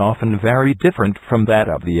 which is often very different from that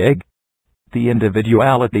of the egg. The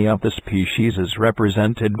individuality of the species is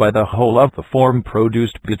represented by the whole of the form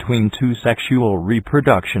produced between 2 sexual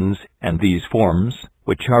reproductions, and these forms,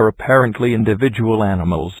 which are apparently individual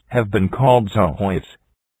animals, have been called zooids.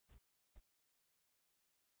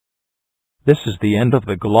 This is the end of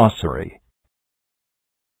the glossary.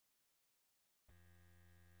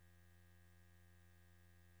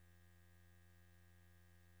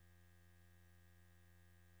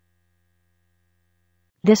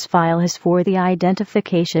 This file is for the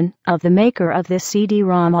identification of the maker of this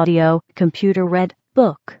CD-ROM audio, computer-read,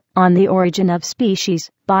 book, On the Origin of Species,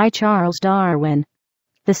 by Charles Darwin.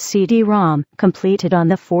 The CD-ROM, completed on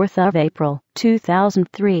the 4th of April,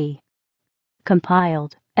 2003.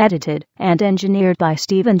 Compiled, edited, and engineered by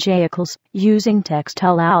Stephen J. Eccles, using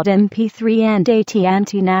text-allowed MP3 and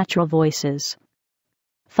AT&T Natural Voices.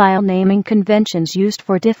 File naming conventions used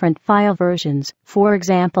for different file versions, for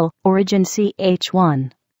example, origin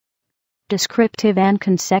ch1. Descriptive and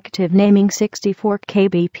consecutive naming 64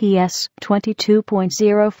 kbps,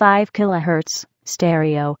 22.05 kHz,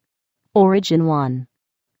 stereo. Origin 1.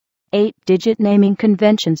 8-digit naming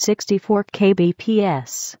convention 64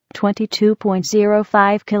 kbps,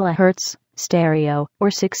 22.05 kHz, stereo, or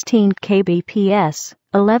 16 kbps,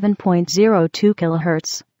 11.02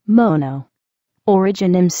 kHz, mono.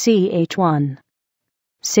 Origin MCH1.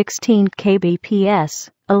 16 kbps,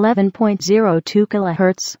 11.02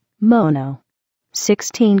 kHz, mono.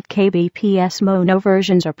 16 kbps mono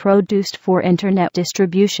versions are produced for internet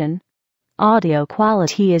distribution. Audio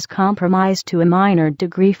quality is compromised to a minor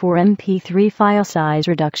degree for MP3 file size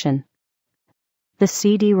reduction. The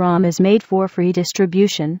CD-ROM is made for free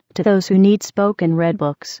distribution to those who need spoken read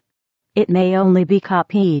books. It may only be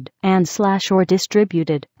copied and/or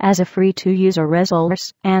distributed as a free-to-use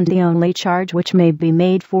resource, and the only charge which may be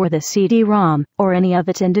made for the CD-ROM or any of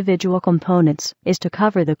its individual components is to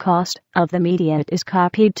cover the cost of the media it is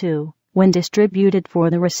copied to when distributed for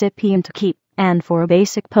the recipient to keep, and for a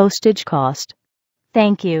basic postage cost.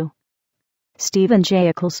 Thank you. Stephen J.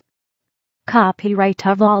 Eccles. Copyright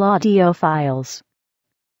of all audio files.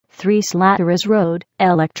 3 Slatteras Road,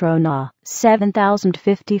 Electrona,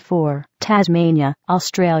 7054, Tasmania,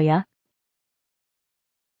 Australia.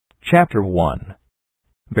 Chapter 1.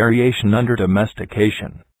 Variation under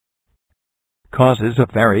domestication. Causes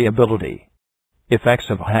of variability. Effects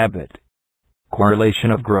of habit.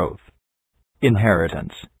 Correlation of growth.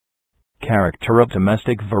 Inheritance. Character of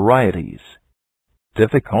domestic varieties.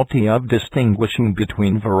 Difficulty of distinguishing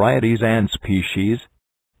between varieties and species.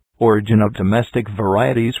 Origin of domestic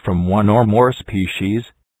varieties from one or more species.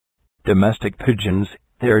 Domestic pigeons,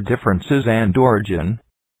 their differences and origin.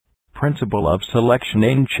 Principle of selection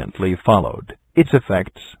anciently followed, its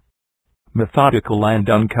effects. Methodical and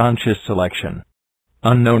unconscious selection.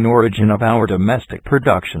 Unknown origin of our domestic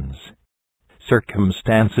productions.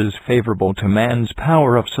 Circumstances favorable to man's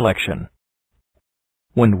power of selection.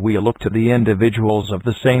 When we look to the individuals of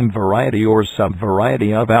the same variety or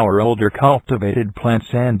sub-variety of our older cultivated plants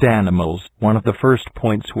and animals, one of the first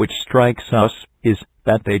points which strikes us is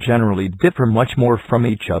that they generally differ much more from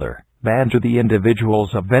each other than do the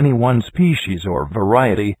individuals of any one species or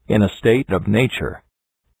variety in a state of nature.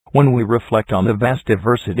 When we reflect on the vast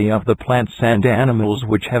diversity of the plants and animals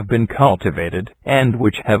which have been cultivated, and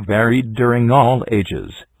which have varied during all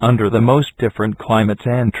ages, under the most different climates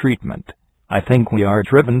and treatment, I think we are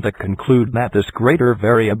driven to conclude that this greater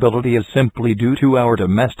variability is simply due to our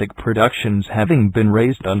domestic productions having been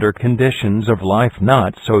raised under conditions of life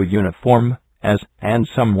not so uniform as, and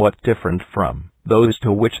somewhat different from, those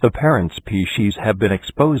to which the parent species have been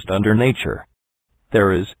exposed under nature.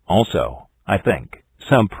 There is, also, I think,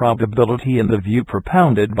 some probability in the view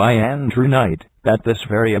propounded by Andrew Knight, that this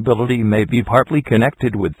variability may be partly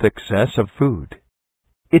connected with excess of food.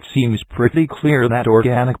 It seems pretty clear that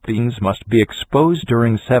organic beings must be exposed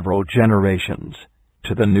during several generations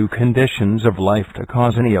to the new conditions of life to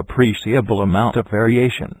cause any appreciable amount of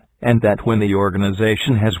variation, and that when the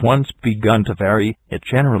organization has once begun to vary, it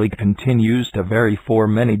generally continues to vary for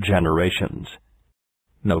many generations.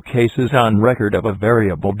 No case is on record of a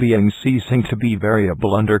variable being ceasing to be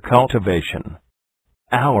variable under cultivation.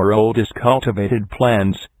 Our oldest cultivated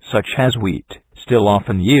plants, such as wheat, still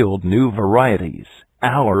often yield new varieties.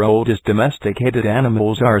 Our oldest domesticated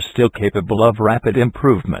animals are still capable of rapid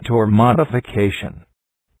improvement or modification.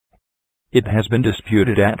 It has been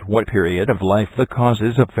disputed at what period of life the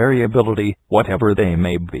causes of variability, whatever they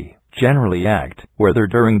may be, generally act, whether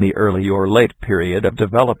during the early or late period of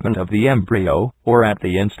development of the embryo, or at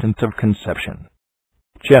the instant of conception.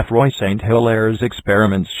 Geoffroy St. Hilaire's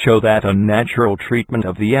experiments show that unnatural treatment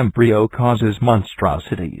of the embryo causes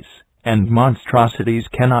monstrosities, and monstrosities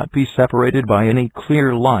cannot be separated by any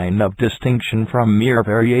clear line of distinction from mere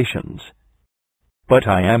variations. But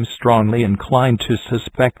I am strongly inclined to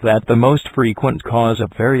suspect that the most frequent cause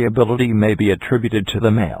of variability may be attributed to the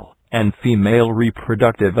male and female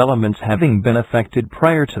reproductive elements having been affected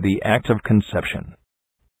prior to the act of conception.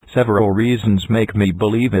 Several reasons make me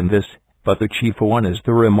believe in this, but the chief one is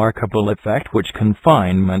the remarkable effect which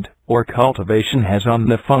confinement or cultivation has on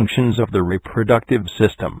the functions of the reproductive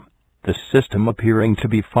system, the system appearing to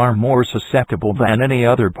be far more susceptible than any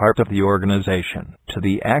other part of the organization to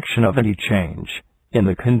the action of any change in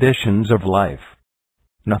the conditions of life.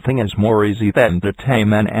 Nothing is more easy than to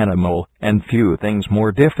tame an animal, and few things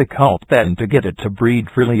more difficult than to get it to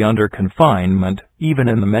breed freely under confinement, even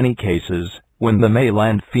in the many cases when the male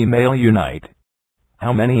and female unite.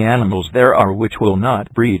 How many animals there are which will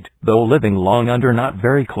not breed, though living long under not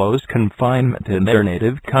very close confinement in their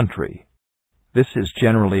native country. This is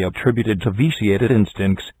generally attributed to vitiated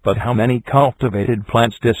instincts, but how many cultivated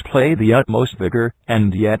plants display the utmost vigor,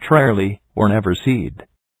 and yet rarely, or never seed?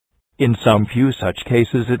 In some few such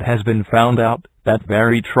cases it has been found out that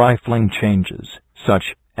very trifling changes,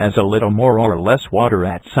 such as a little more or less water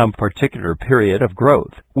at some particular period of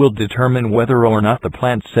growth, will determine whether or not the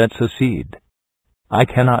plant sets a seed. I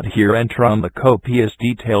cannot here enter on the copious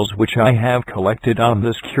details which I have collected on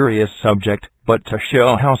this curious subject, but to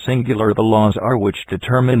show how singular the laws are which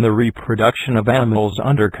determine the reproduction of animals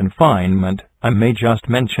under confinement, I may just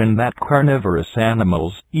mention that carnivorous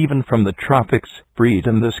animals, even from the tropics, breed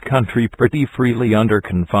in this country pretty freely under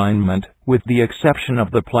confinement, with the exception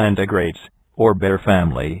of the plantigrades, or bear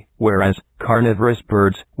family, whereas carnivorous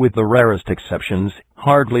birds, with the rarest exceptions,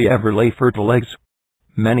 hardly ever lay fertile eggs.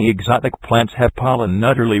 Many exotic plants have pollen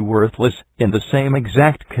utterly worthless, in the same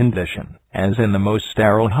exact condition as in the most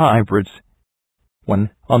sterile hybrids.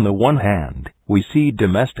 When, on the one hand, we see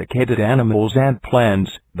domesticated animals and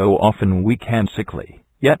plants, though often weak and sickly,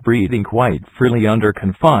 yet breeding quite freely under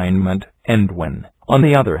confinement, and when, on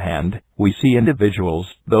the other hand, we see individuals,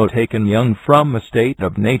 though taken young from a state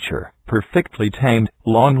of nature, perfectly tamed,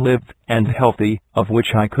 long-lived, and healthy, of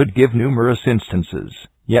which I could give numerous instances,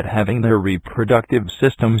 yet having their reproductive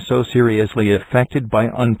system so seriously affected by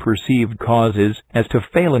unperceived causes as to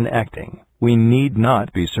fail in acting, we need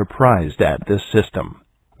not be surprised at this system,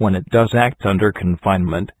 when it does act under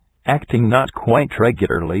confinement, acting not quite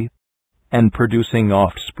regularly, and producing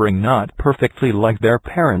offspring not perfectly like their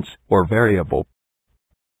parents, or variable.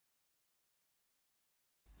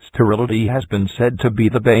 Sterility has been said to be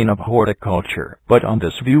the bane of horticulture, but on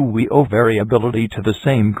this view we owe variability to the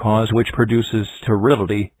same cause which produces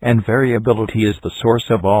sterility, and variability is the source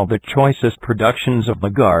of all the choicest productions of the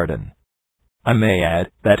garden. I may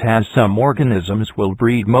add that as some organisms will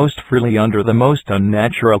breed most freely under the most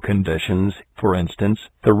unnatural conditions, for instance,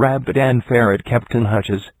 the rabbit and ferret kept in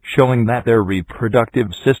hutches, showing that their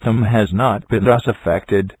reproductive system has not been thus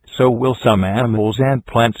affected, so will some animals and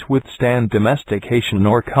plants withstand domestication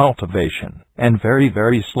or cultivation, and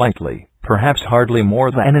very slightly, perhaps hardly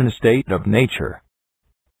more than in a state of nature.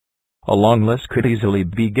 A long list could easily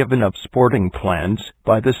be given of sporting plants.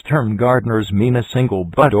 By this term gardeners mean a single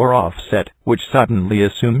bud or offset, which suddenly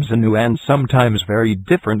assumes a new and sometimes very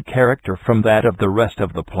different character from that of the rest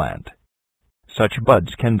of the plant. Such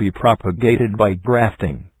buds can be propagated by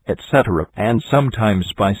grafting, etc., and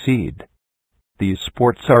sometimes by seed. These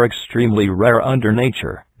sports are extremely rare under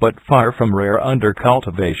nature, but far from rare under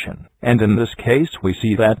cultivation, and in this case we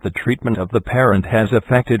see that the treatment of the parent has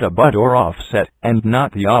affected a bud or offset, and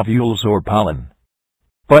not the ovules or pollen.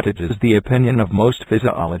 But it is the opinion of most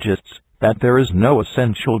physiologists that there is no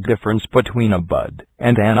essential difference between a bud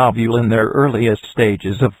and an ovule in their earliest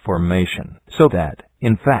stages of formation, so that,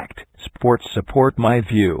 in fact, sports support my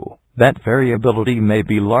view that variability may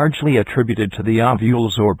be largely attributed to the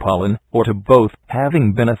ovules or pollen, or to both,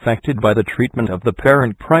 having been affected by the treatment of the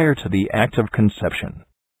parent prior to the act of conception.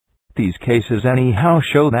 These cases anyhow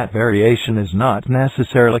show that variation is not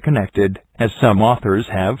necessarily connected, as some authors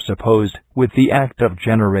have supposed, with the act of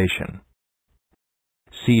generation.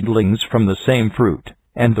 Seedlings from the same fruit,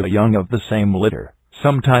 and the young of the same litter,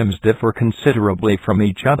 sometimes differ considerably from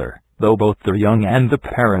each other, though both the young and the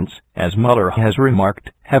parents, as Muller has remarked,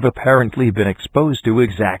 have apparently been exposed to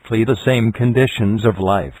exactly the same conditions of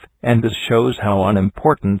life, and this shows how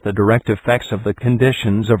unimportant the direct effects of the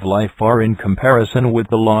conditions of life are in comparison with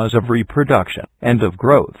the laws of reproduction, and of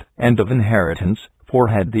growth, and of inheritance, for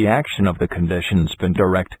had the action of the conditions been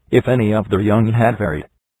direct, if any of the young had varied,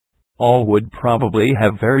 all would probably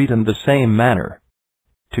have varied in the same manner.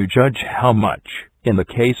 To judge how much, in the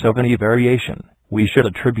case of any variation, we should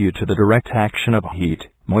attribute to the direct action of heat,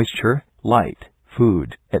 moisture, light,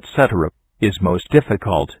 food, etc., is most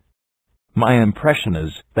difficult. My impression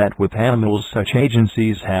is that with animals such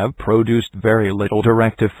agencies have produced very little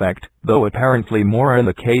direct effect, though apparently more in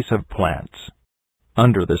the case of plants.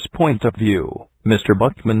 Under this point of view, Mr.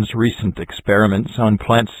 Buckman's recent experiments on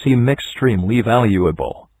plants seem extremely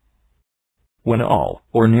valuable. When all,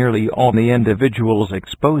 or nearly all the individuals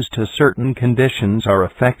exposed to certain conditions are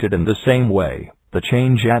affected in the same way, the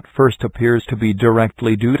change at first appears to be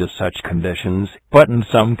directly due to such conditions, but in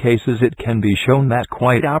some cases it can be shown that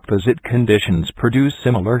quite opposite conditions produce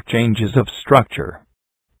similar changes of structure.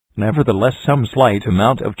 Nevertheless, some slight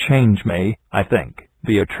amount of change may, I think,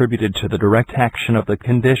 be attributed to the direct action of the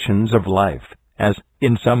conditions of life, as,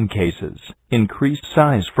 in some cases, increased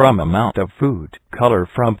size from amount of food, color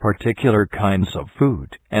from particular kinds of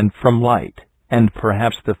food, and from light, and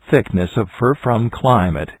perhaps the thickness of fur from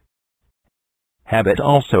climate. Habit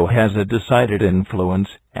also has a decided influence,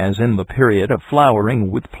 as in the period of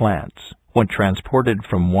flowering with plants, when transported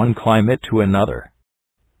from one climate to another.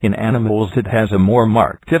 In animals it has a more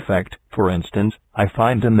marked effect. For instance, I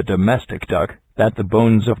find in the domestic duck that the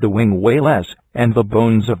bones of the wing weigh less, and the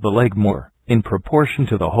bones of the leg more, in proportion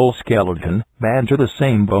to the whole skeleton, than to the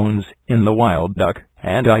same bones in the wild duck,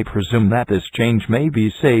 and I presume that this change may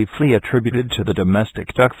be safely attributed to the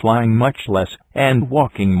domestic duck flying much less, and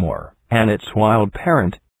walking more, than its wild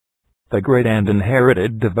parent. The great and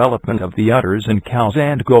inherited development of the udders in cows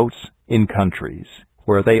and goats, in countries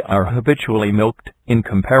where they are habitually milked, in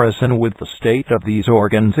comparison with the state of these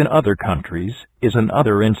organs in other countries, is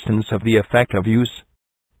another instance of the effect of use.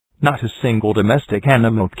 Not a single domestic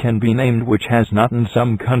animal can be named which has not in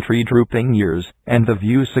some country drooping ears, and the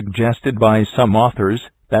view suggested by some authors,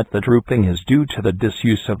 that the drooping is due to the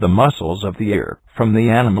disuse of the muscles of the ear, from the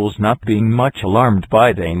animals not being much alarmed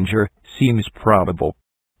by danger, seems probable.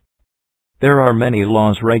 There are many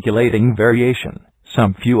laws regulating variation,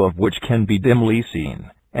 some few of which can be dimly seen,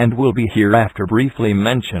 and will be hereafter briefly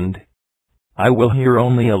mentioned. I will here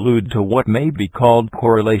only allude to what may be called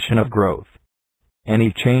correlation of growth.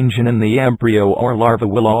 Any change in the embryo or larva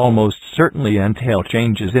will almost certainly entail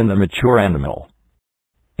changes in the mature animal.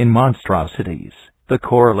 In monstrosities, the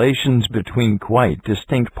correlations between quite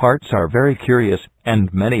distinct parts are very curious,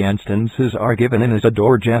 and many instances are given in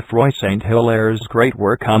Isidore Geoffroy St. Hilaire's great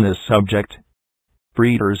work on this subject.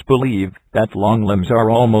 Breeders believe that long limbs are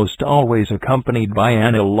almost always accompanied by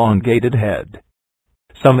an elongated head.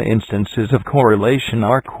 Some instances of correlation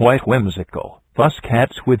are quite whimsical. Thus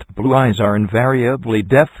cats with blue eyes are invariably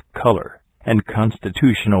deaf. Color and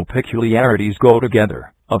constitutional peculiarities go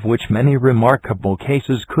together, of which many remarkable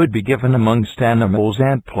cases could be given amongst animals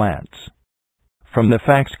and plants. From the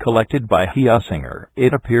facts collected by Hiesinger,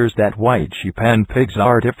 it appears that white sheep and pigs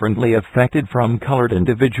are differently affected from colored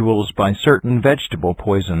individuals by certain vegetable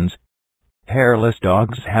poisons. Hairless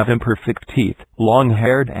dogs have imperfect teeth.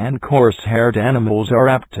 Long-haired and coarse-haired animals are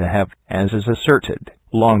apt to have, as is asserted,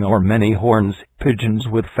 long or many horns. Pigeons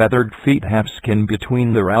with feathered feet have skin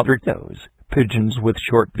between their outer toes. Pigeons with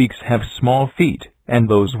short beaks have small feet, and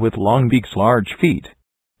those with long beaks large feet.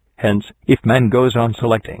 Hence, if man goes on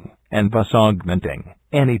selecting, and thus augmenting,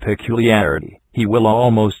 any peculiarity, he will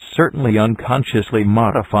almost certainly unconsciously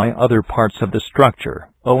modify other parts of the structure,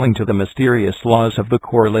 owing to the mysterious laws of the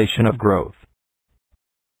correlation of growth.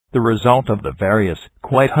 The result of the various,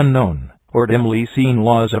 quite unknown, or dimly seen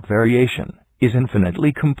laws of variation, is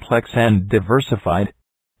infinitely complex and diversified.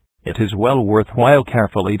 It is well worthwhile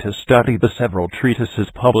carefully to study the several treatises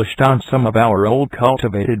published on some of our old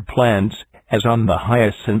cultivated plants, as on the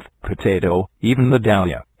hyacinth, potato, even the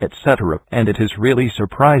dahlia, etc., and it is really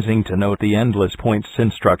surprising to note the endless points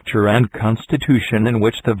in structure and constitution in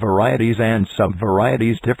which the varieties and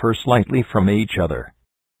sub-varieties differ slightly from each other.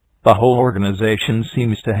 The whole organization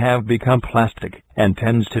seems to have become plastic, and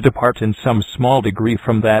tends to depart in some small degree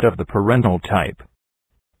from that of the parental type.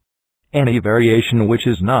 Any variation which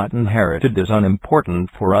is not inherited is unimportant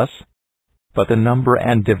for us, but the number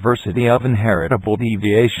and diversity of inheritable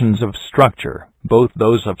deviations of structure, both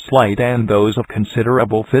those of slight and those of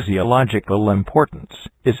considerable physiological importance,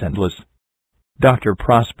 is endless. Dr.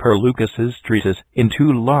 Prosper Lucas's treatise, in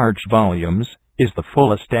 2 large volumes, is the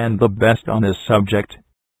fullest and the best on this subject.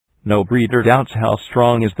 No breeder doubts how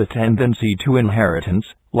strong is the tendency to inheritance,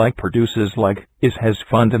 like produces like, is has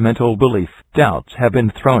fundamental belief. Doubts have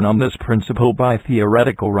been thrown on this principle by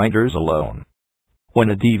theoretical writers alone. When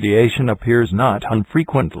a deviation appears not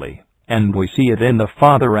unfrequently, and we see it in the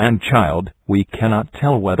father and child, we cannot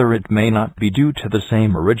tell whether it may not be due to the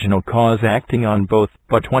same original cause acting on both,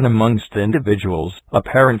 but when amongst individuals,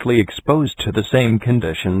 apparently exposed to the same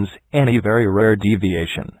conditions, any very rare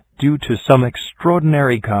deviation, due to some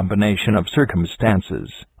extraordinary combination of circumstances,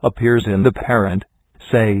 appears in the parent,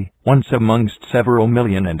 say, once amongst several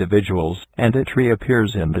million individuals, and it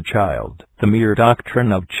reappears in the child, the mere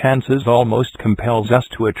doctrine of chances almost compels us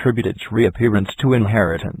to attribute its reappearance to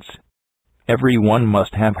inheritance. Every one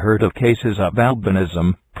must have heard of cases of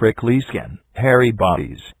albinism, prickly skin, hairy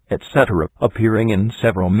bodies, etc., appearing in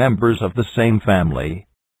several members of the same family.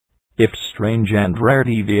 If strange and rare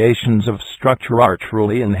deviations of structure are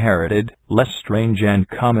truly inherited, less strange and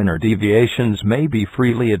commoner deviations may be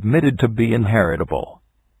freely admitted to be inheritable.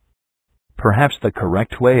 Perhaps the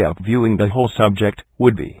correct way of viewing the whole subject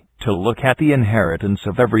would be to look at the inheritance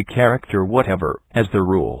of every character whatever as the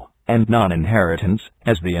rule, and non-inheritance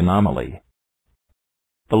as the anomaly.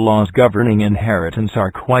 The laws governing inheritance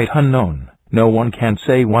are quite unknown. No one can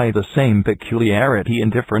say why the same peculiarity in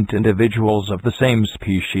different individuals of the same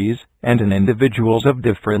species, and in individuals of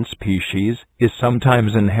different species, is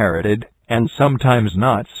sometimes inherited, and sometimes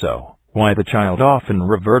not so. Why the child often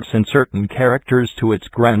reverts in certain characters to its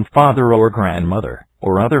grandfather or grandmother,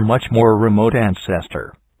 or other much more remote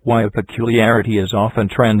ancestor. Why a peculiarity is often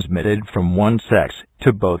transmitted from one sex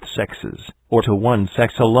to both sexes, or to one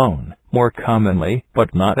sex alone, more commonly,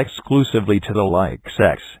 but not exclusively to the like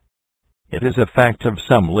sex. It is a fact of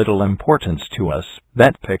some little importance to us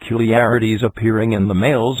that peculiarities appearing in the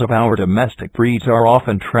males of our domestic breeds are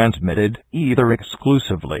often transmitted, either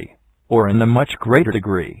exclusively, or in a much greater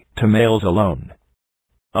degree, to males alone.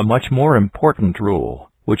 A much more important rule,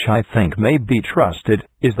 which I think may be trusted,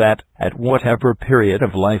 is that, at whatever period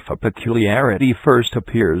of life a peculiarity first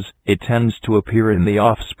appears, it tends to appear in the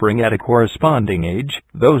offspring at a corresponding age,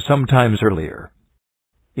 though sometimes earlier.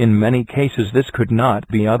 In many cases this could not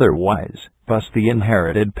be otherwise, thus the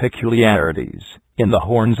inherited peculiarities in the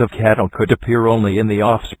horns of cattle could appear only in the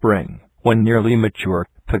offspring. When nearly mature,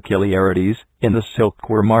 peculiarities in the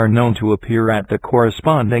silkworm are known to appear at the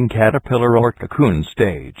corresponding caterpillar or cocoon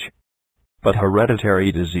stage. But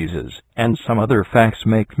hereditary diseases and some other facts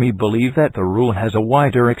make me believe that the rule has a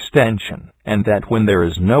wider extension, and that when there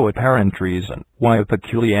is no apparent reason why a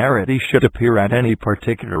peculiarity should appear at any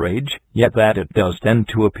particular age, yet that it does tend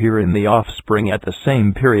to appear in the offspring at the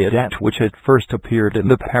same period at which it first appeared in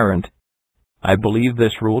the parent. I believe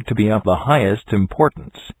this rule to be of the highest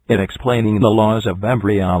importance in explaining the laws of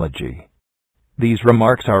embryology. These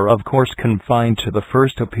remarks are of course confined to the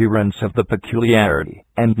first appearance of the peculiarity,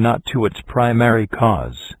 and not to its primary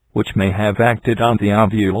cause, which may have acted on the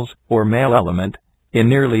ovules, or male element, in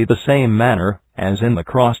nearly the same manner as in the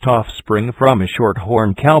crossed offspring from a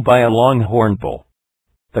short-horn cow by a long-horn bull.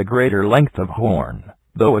 The greater length of horn,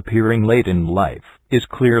 though appearing late in life, is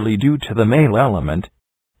clearly due to the male element.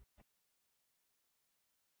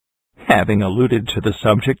 Having alluded to the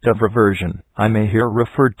subject of reversion, I may here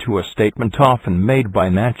refer to a statement often made by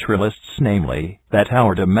naturalists, namely, that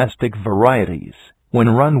our domestic varieties, when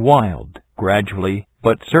run wild, gradually,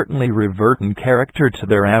 but certainly revert in character to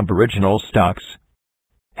their aboriginal stocks.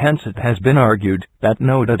 Hence it has been argued that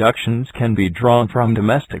no deductions can be drawn from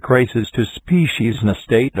domestic races to species in a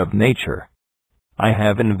state of nature. I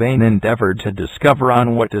have in vain endeavored to discover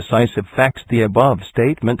on what decisive facts the above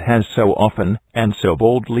statement has so often and so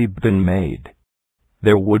boldly been made.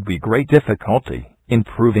 There would be great difficulty in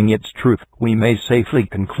proving its truth. We may safely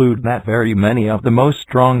conclude that very many of the most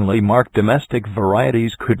strongly marked domestic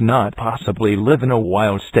varieties could not possibly live in a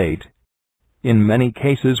wild state. In many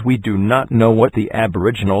cases we do not know what the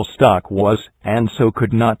aboriginal stock was, and so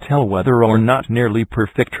could not tell whether or not nearly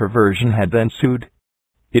perfect reversion had ensued.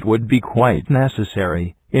 It would be quite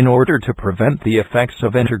necessary, in order to prevent the effects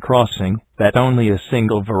of intercrossing, that only a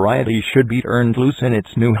single variety should be turned loose in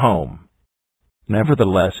its new home.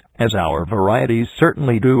 Nevertheless, as our varieties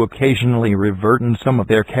certainly do occasionally revert in some of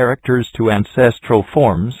their characters to ancestral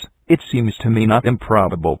forms, it seems to me not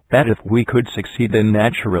improbable that if we could succeed in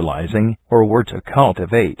naturalizing, or were to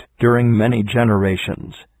cultivate, during many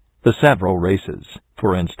generations, the several races,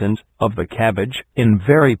 for instance, of the cabbage, in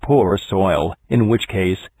very poor soil, in which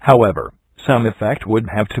case, however, some effect would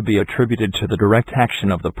have to be attributed to the direct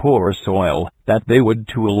action of the poor soil, that they would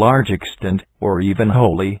to a large extent, or even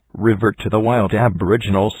wholly, revert to the wild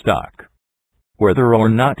aboriginal stock. Whether or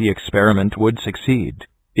not the experiment would succeed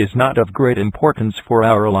is not of great importance for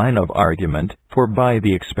our line of argument, for by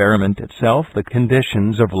the experiment itself the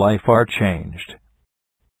conditions of life are changed.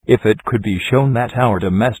 If it could be shown that our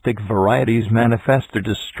domestic varieties manifested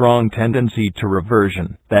a strong tendency to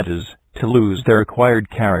reversion, that is, to lose their acquired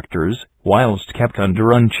characters, whilst kept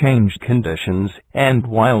under unchanged conditions, and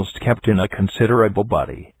whilst kept in a considerable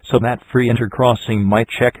body, so that free intercrossing might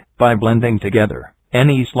check, by blending together,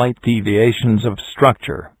 any slight deviations of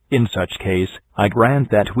structure, in such case, I grant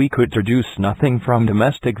that we could deduce nothing from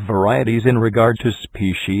domestic varieties in regard to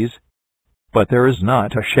species. But there is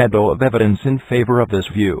not a shadow of evidence in favor of this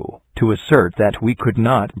view, to assert that we could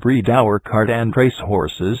not breed our cart and race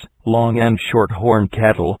horses, long and short-horn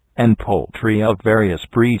cattle, and poultry of various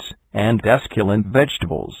breeds, and esculent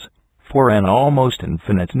vegetables, for an almost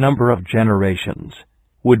infinite number of generations,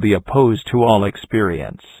 would be opposed to all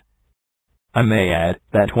experience. I may add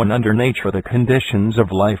that when under nature the conditions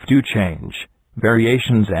of life do change,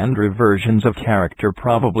 variations and reversions of character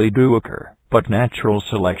probably do occur, but natural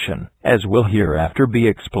selection, as will hereafter be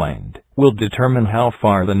explained, will determine how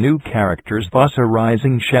far the new characters thus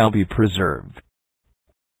arising shall be preserved.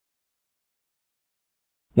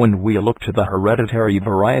 When we look to the hereditary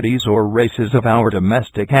varieties or races of our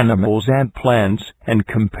domestic animals and plants, and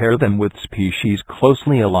compare them with species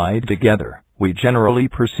closely allied together, we generally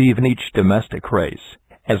perceive in each domestic race,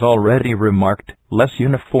 as already remarked, less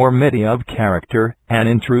uniformity of character, and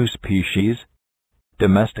in true species.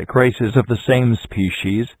 Domestic races of the same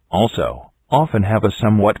species, also, often have a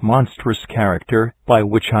somewhat monstrous character, by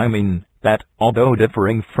which I mean that, although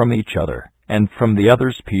differing from each other, and from the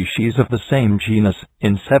other species of the same genus,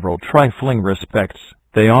 in several trifling respects,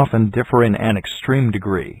 they often differ in an extreme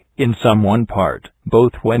degree, in some one part,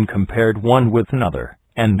 both when compared one with another,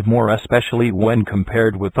 and more especially when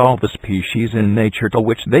compared with all the species in nature to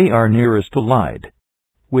which they are nearest allied.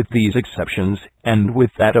 With these exceptions, and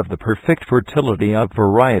with that of the perfect fertility of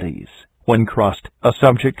varieties, when crossed, a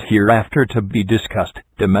subject hereafter to be discussed,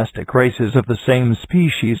 domestic races of the same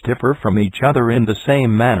species differ from each other in the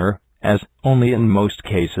same manner, as, only in most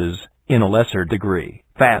cases, in a lesser degree,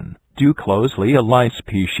 than do closely allied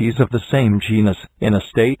species of the same genus, in a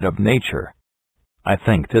state of nature. I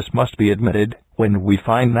think this must be admitted, when we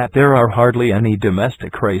find that there are hardly any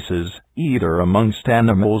domestic races, either amongst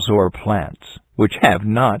animals or plants, which have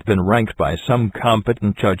not been ranked by some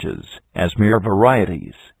competent judges as mere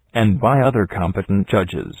varieties, and by other competent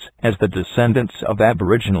judges as the descendants of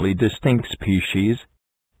aboriginally distinct species.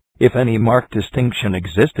 If any marked distinction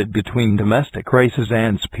existed between domestic races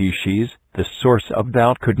and species, the source of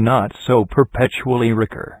doubt could not so perpetually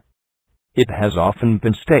recur. It has often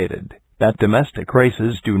been stated that domestic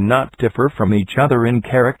races do not differ from each other in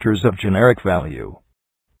characters of generic value.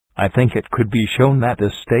 I think it could be shown that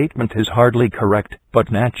this statement is hardly correct,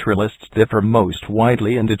 but naturalists differ most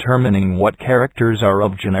widely in determining what characters are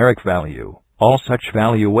of generic value, all such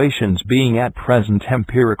valuations being at present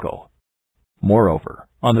empirical. Moreover,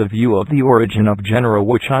 on the view of the origin of genera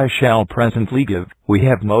which I shall presently give, we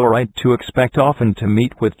have no right to expect often to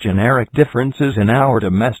meet with generic differences in our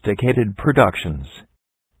domesticated productions.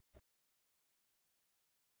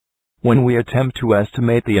 When we attempt to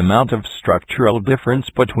estimate the amount of structural difference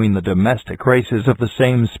between the domestic races of the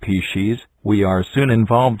same species, we are soon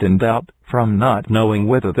involved in doubt, from not knowing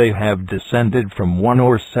whether they have descended from one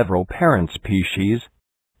or several parent species.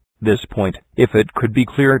 This point, if it could be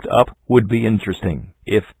cleared up, would be interesting,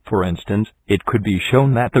 if, for instance, it could be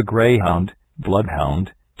shown that the greyhound,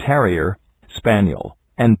 bloodhound, terrier, spaniel,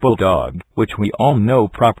 and bulldog, which we all know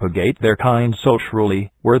propagate their kind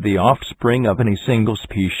socially, were the offspring of any single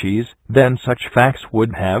species, then such facts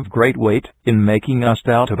would have great weight in making us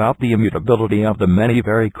doubt about the immutability of the many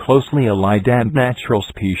very closely allied and natural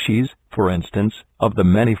species, for instance, of the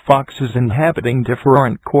many foxes inhabiting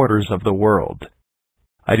different quarters of the world.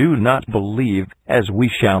 I do not believe, as we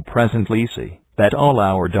shall presently see, that all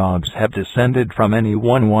our dogs have descended from any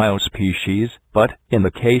one wild species, but, in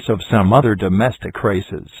the case of some other domestic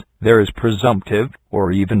races, there is presumptive,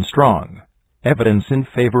 or even strong, evidence in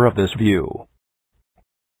favor of this view.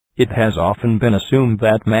 It has often been assumed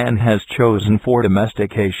that man has chosen for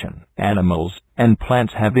domestication animals and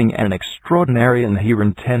plants having an extraordinary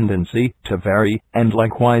inherent tendency to vary, and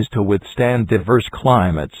likewise to withstand diverse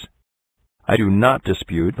climates. I do not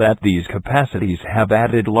dispute that these capacities have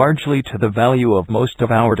added largely to the value of most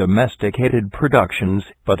of our domesticated productions,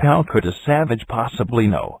 but how could a savage possibly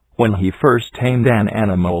know, when he first tamed an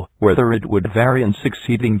animal, whether it would vary in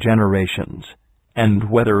succeeding generations, and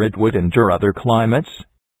whether it would endure other climates?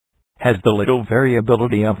 Has the little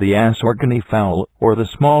variability of the ass or guinea fowl, or the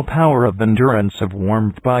small power of endurance of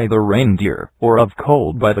warmth by the reindeer, or of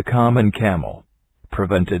cold by the common camel,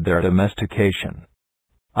 prevented their domestication?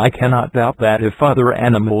 I cannot doubt that if other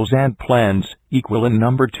animals and plants, equal in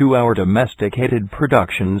number to our domesticated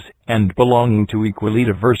productions, and belonging to equally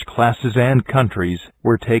diverse classes and countries,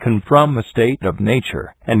 were taken from a state of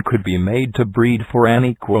nature, and could be made to breed for an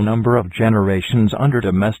equal number of generations under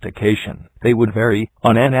domestication, they would vary,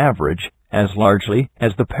 on an average, as largely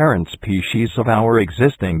as the parent species of our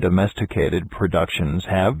existing domesticated productions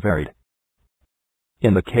have varied.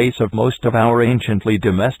 In the case of most of our anciently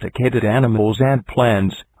domesticated animals and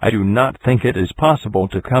plants, I do not think it is possible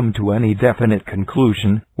to come to any definite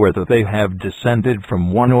conclusion whether they have descended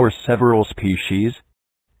from one or several species.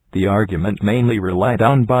 The argument mainly relied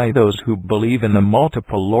on by those who believe in the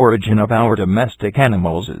multiple origin of our domestic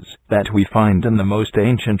animals is that we find in the most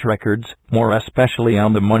ancient records, more especially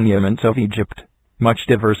on the monuments of Egypt, much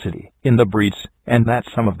diversity in the breeds, and that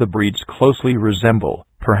some of the breeds closely resemble,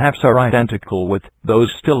 perhaps are identical with,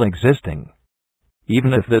 those still existing.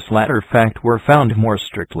 even if this latter fact were found more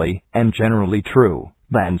strictly and generally true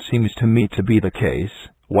than seems to me to be the case,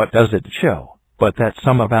 what does it show but that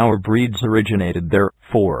some of our breeds originated there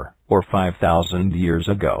 4,000 or 5,000 years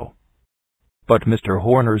ago? But Mr.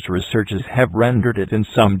 Horner's researches have rendered it in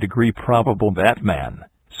some degree probable that man,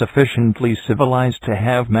 sufficiently civilized to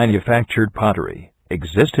have manufactured pottery,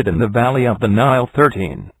 existed in the valley of the Nile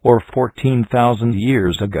 13 or 14,000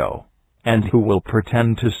 years ago. And who will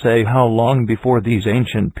pretend to say how long before these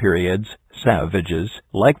ancient periods, savages,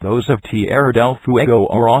 like those of Tierra del Fuego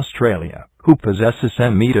or Australia, who possess a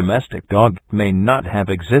semi-domestic dog, may not have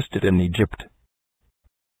existed in Egypt?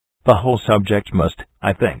 The whole subject must,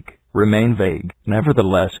 I think, remain vague.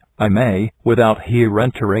 Nevertheless, I may, without here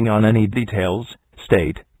entering on any details,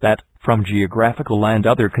 state that, from geographical and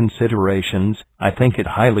other considerations, I think it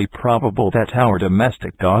highly probable that our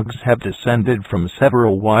domestic dogs have descended from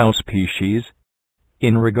several wild species.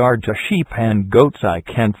 In regard to sheep and goats I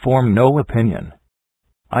can form no opinion.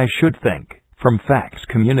 I should think, from facts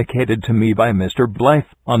communicated to me by Mr. Blyth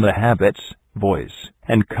on the habits, voice,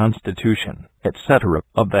 and constitution, etc.,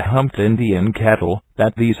 of the humped Indian cattle,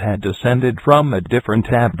 that these had descended from a different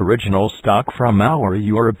aboriginal stock from our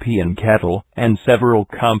European cattle, and several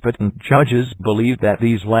competent judges believe that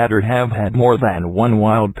these latter have had more than one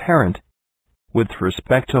wild parent. With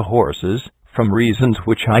respect to horses, from reasons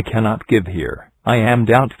which I cannot give here, I am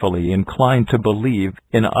doubtfully inclined to believe,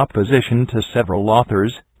 in opposition to several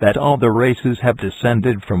authors, that all the races have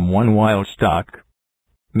descended from one wild stock.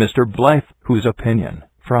 Mr. Blyth, whose opinion,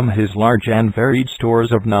 from his large and varied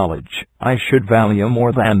stores of knowledge, I should value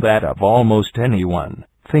more than that of almost anyone,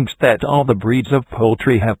 thinks that all the breeds of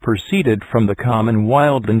poultry have proceeded from the common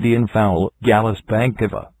wild Indian fowl, Gallus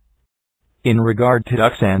banctiva. In regard to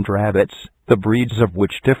ducks and rabbits, the breeds of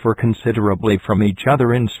which differ considerably from each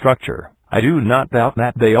other in structure, I do not doubt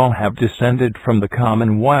that they all have descended from the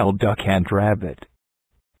common wild duck and rabbit.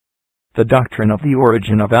 The doctrine of the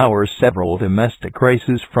origin of our several domestic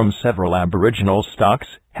races from several aboriginal stocks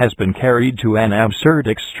has been carried to an absurd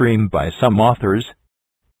extreme by some authors.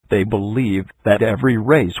 They believe that every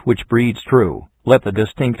race which breeds true, let the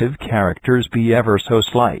distinctive characters be ever so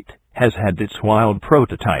slight, has had its wild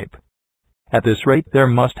prototype. At this rate there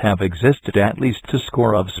must have existed at least a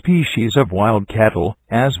score of species of wild cattle,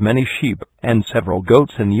 as many sheep, and several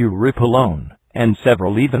goats in Europe alone, and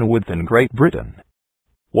several even within Great Britain.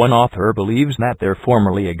 One author believes that there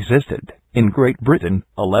formerly existed, in Great Britain,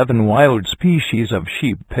 11 wild species of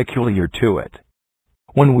sheep peculiar to it.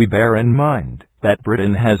 When we bear in mind that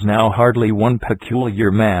Britain has now hardly one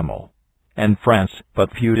peculiar mammal, and France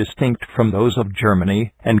but few distinct from those of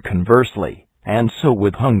Germany, and conversely, and so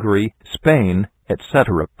with Hungary, Spain,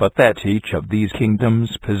 etc., but that each of these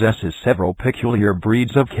kingdoms possesses several peculiar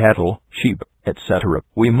breeds of cattle, sheep, etc.,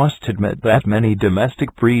 we must admit that many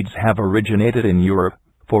domestic breeds have originated in Europe.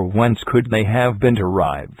 For whence could they have been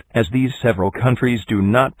derived, as these several countries do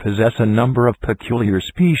not possess a number of peculiar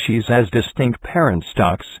species as distinct parent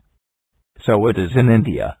stocks? So it is in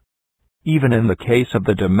India. Even in the case of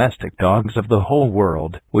the domestic dogs of the whole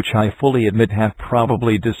world, which I fully admit have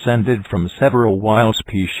probably descended from several wild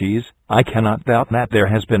species, I cannot doubt that there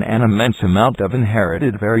has been an immense amount of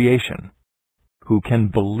inherited variation. Who can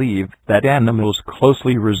believe that animals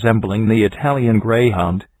closely resembling the Italian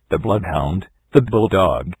greyhound, the bloodhound, the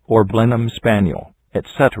bulldog, or Blenheim spaniel,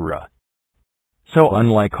 etc., so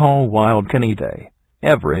unlike all wild canidae,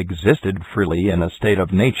 ever existed freely in a state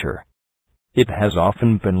of nature? It has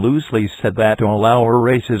often been loosely said that all our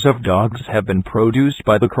races of dogs have been produced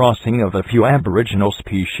by the crossing of a few aboriginal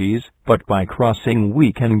species, but by crossing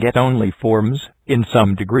we can get only forms, in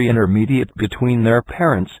some degree intermediate between their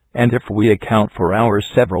parents, and if we account for our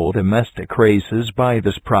several domestic races by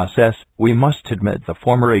this process, we must admit the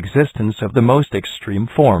former existence of the most extreme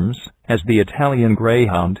forms, as the Italian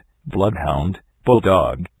greyhound, bloodhound,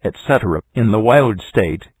 bulldog, etc., in the wild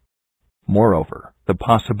state. Moreover, the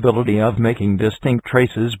possibility of making distinct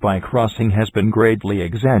traces by crossing has been greatly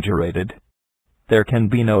exaggerated. There can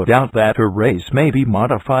be no doubt that a race may be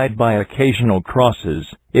modified by occasional crosses,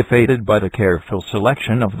 if aided by the careful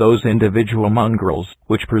selection of those individual mongrels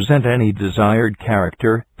which present any desired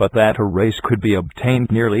character, but that a race could be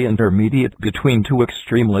obtained nearly intermediate between two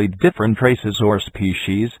extremely different races or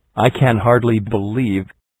species, I can hardly believe.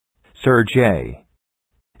 Sir J.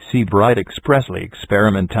 C. Bright expressly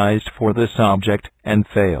experimentized for this object, and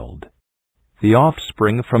failed. The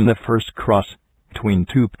offspring from the first cross between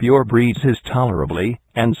two pure breeds is tolerably,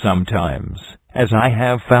 and sometimes, as I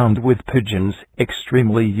have found with pigeons,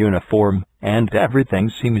 extremely uniform, and everything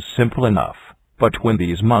seems simple enough. But when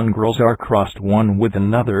these mongrels are crossed one with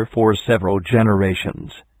another for several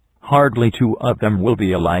generations, hardly two of them will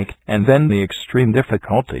be alike, and then the extreme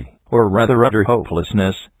difficulty, or rather utter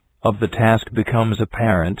hopelessness, of the task becomes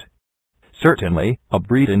apparent. Certainly, a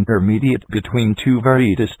breed intermediate between two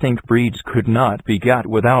very distinct breeds could not be got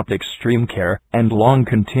without extreme care and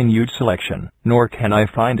long-continued selection, nor can I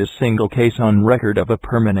find a single case on record of a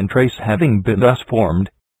permanent race having been thus formed.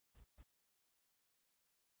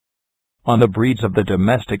 On the breeds of the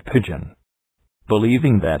domestic pigeon.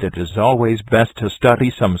 Believing that it is always best to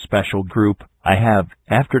study some special group, I have,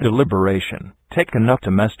 after deliberation, taken up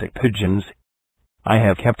domestic pigeons. I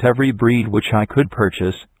have kept every breed which I could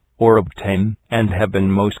purchase or obtain, and have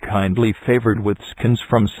been most kindly favored with skins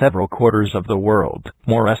from several quarters of the world,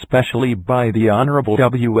 more especially by the Honorable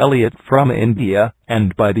W. Elliot from India,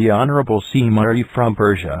 and by the Honorable C. Murray from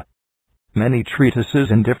Persia. Many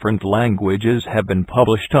treatises in different languages have been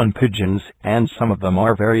published on pigeons, and some of them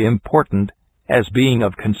are very important, as being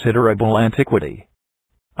of considerable antiquity.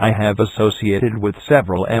 I have associated with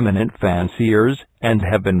several eminent fanciers, and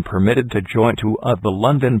have been permitted to join two of the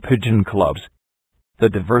London pigeon clubs. The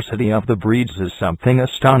diversity of the breeds is something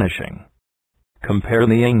astonishing. Compare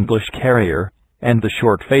the English carrier and the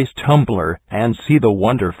short-faced tumbler, and see the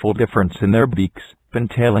wonderful difference in their beaks,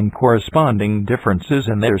 entailing corresponding differences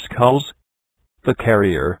in their skulls. The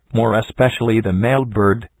carrier, more especially the male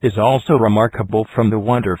bird, is also remarkable from the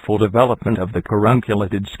wonderful development of the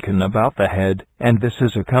carunculated skin about the head, and this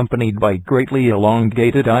is accompanied by greatly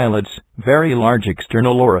elongated eyelids, very large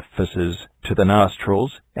external orifices to the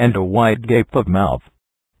nostrils, and a wide gape of mouth.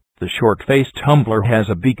 The short-faced tumbler has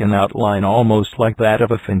a beak in outline almost like that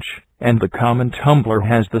of a finch, and the common tumbler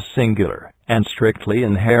has the singular and strictly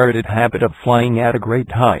inherited habit of flying at a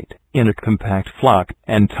great height, in a compact flock,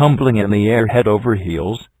 and tumbling in the air head over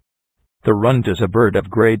heels. The runt is a bird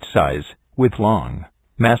of great size, with long,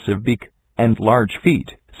 massive beak, and large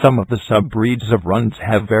feet. Some of the sub-breeds of runts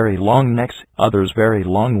have very long necks, others very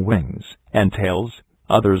long wings and tails,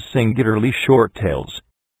 others singularly short tails.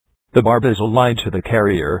 The barb is allied to the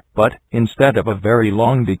carrier, but, instead of a very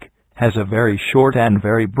long beak, has a very short and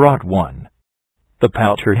very broad one. The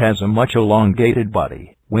pouter has a much elongated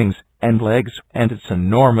body, wings, and legs, and its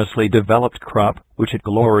enormously developed crop, which it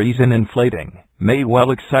glories in inflating, may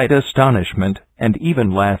well excite astonishment, and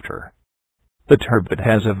even laughter. The turbot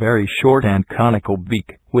has a very short and conical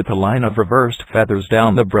beak, with a line of reversed feathers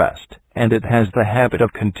down the breast, and it has the habit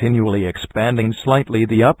of continually expanding slightly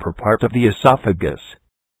the upper part of the esophagus.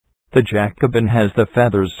 The Jacobin has the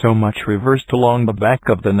feathers so much reversed along the back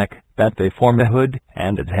of the neck that they form a hood,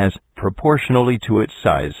 and it has, proportionally to its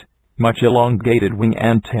size, much elongated wing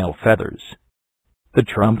and tail feathers. The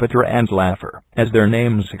trumpeter and laugher, as their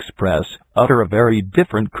names express, utter a very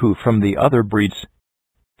different coo from the other breeds.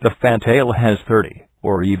 The fantail has 30,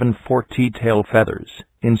 or even 40 tail feathers,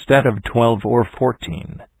 instead of 12 or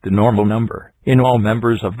 14, the normal number, in all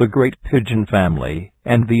members of the great pigeon family,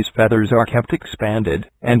 and these feathers are kept expanded,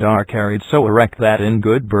 and are carried so erect that in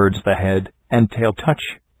good birds the head and tail touch,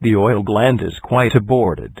 the oil gland is quite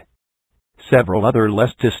aborted. Several other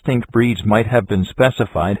less distinct breeds might have been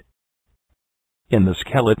specified. In the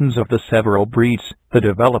skeletons of the several breeds, the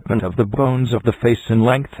development of the bones of the face in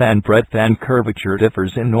length and breadth and curvature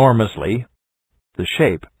differs enormously. The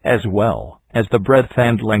shape, as well as the breadth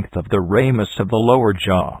and length of the ramus of the lower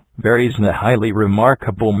jaw, varies in a highly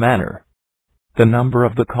remarkable manner. The number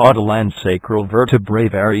of the caudal and sacral vertebrae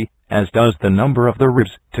vary, as does the number of the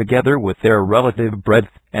ribs, together with their relative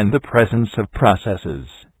breadth and the presence of processes.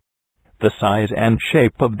 The size and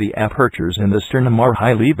shape of the apertures in the sternum are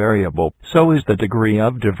highly variable, so is the degree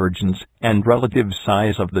of divergence and relative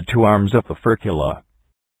size of the two arms of the furcula.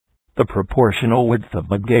 The proportional width of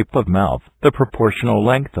the gape of mouth, the proportional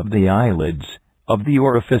length of the eyelids, of the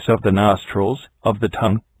orifice of the nostrils, of the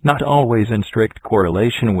tongue, not always in strict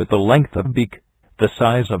correlation with the length of beak, the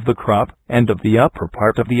size of the crop, and of the upper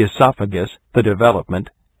part of the esophagus, the development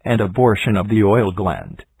and abortion of the oil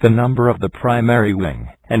gland, the number of the primary wing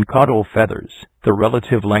and caudal feathers, the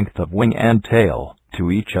relative length of wing and tail to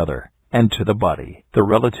each other, and to the body, the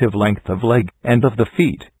relative length of leg and of the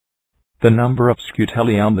feet, the number of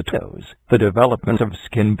scutelli on the toes, the development of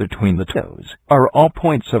skin between the toes, are all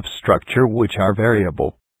points of structure which are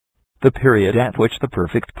variable. The period at which the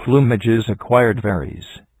perfect plumage is acquired varies,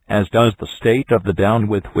 as does the state of the down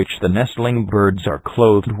with which the nestling birds are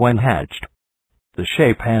clothed when hatched. The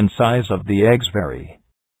shape and size of the eggs vary.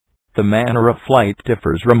 The manner of flight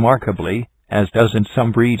differs remarkably, as does in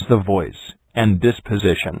some breeds the voice and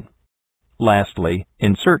disposition. Lastly,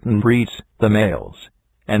 in certain breeds, the males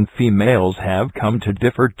and females have come to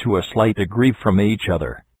differ to a slight degree from each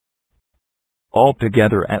other.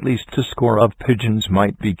 Altogether at least a score of pigeons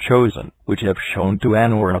might be chosen, which if shown to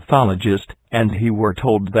an ornithologist, and he were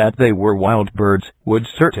told that they were wild birds, would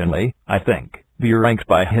certainly, I think, be ranked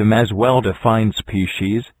by him as well-defined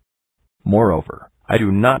species. Moreover, I do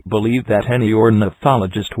not believe that any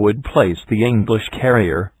ornithologist would place the English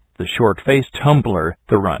carrier, the short-faced tumbler,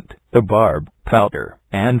 the runt, the barb, pouter,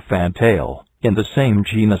 and fantail in the same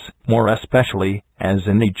genus, more especially, as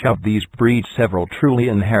in each of these breeds several truly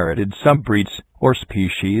inherited subbreeds, or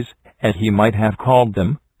species, as he might have called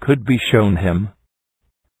them, could be shown him.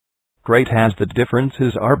 Great as the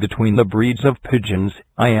differences are between the breeds of pigeons,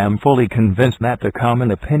 I am fully convinced that the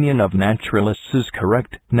common opinion of naturalists is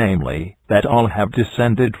correct, namely, that all have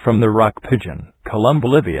descended from the rock pigeon,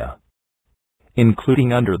 Columbolivia,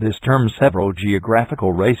 including under this term several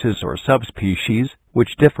geographical races or subspecies,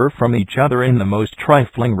 which differ from each other in the most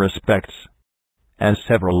trifling respects. As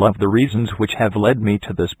several of the reasons which have led me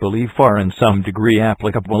to this belief are in some degree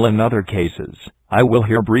applicable in other cases, I will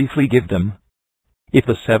here briefly give them. If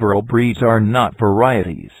the several breeds are not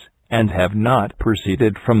varieties, and have not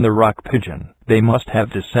proceeded from the rock pigeon, they must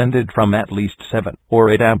have descended from at least 7 or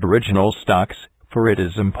 8 aboriginal stocks, for it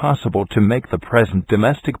is impossible to make the present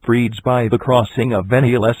domestic breeds by the crossing of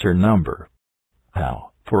any lesser number.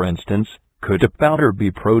 How, for instance, could a pouter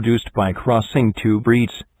be produced by crossing 2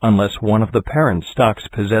 breeds, unless one of the parent stocks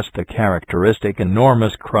possessed the characteristic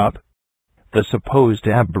enormous crop? The supposed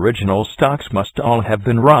aboriginal stocks must all have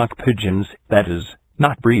been rock pigeons, that is,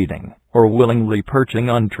 not breeding, or willingly perching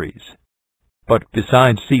on trees. But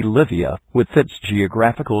besides C. livia, with its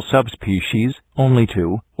geographical subspecies, only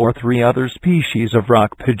 2 or 3 other species of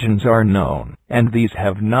rock pigeons are known, and these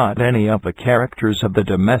have not any of the characters of the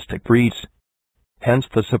domestic breeds. Hence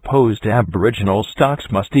the supposed aboriginal stocks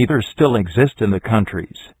must either still exist in the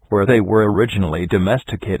countries where they were originally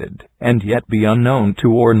domesticated, and yet be unknown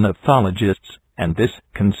to ornithologists, and this,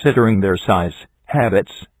 considering their size,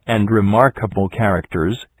 habits, and remarkable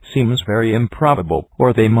characters, seems very improbable,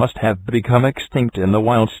 or they must have become extinct in the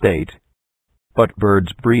wild state. But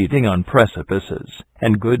birds breeding on precipices,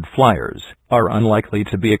 and good flyers, are unlikely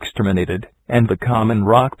to be exterminated, and the common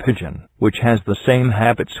rock pigeon, which has the same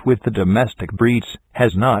habits with the domestic breeds,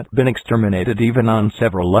 has not been exterminated even on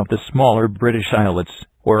several of the smaller British islets,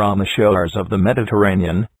 or on the shores of the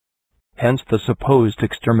Mediterranean. Hence the supposed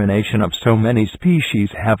extermination of so many species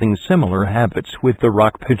having similar habits with the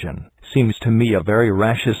rock pigeon seems to me a very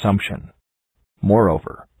rash assumption.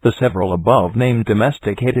 Moreover, the several above-named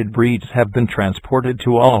domesticated breeds have been transported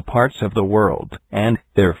to all parts of the world, and,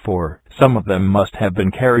 therefore, some of them must have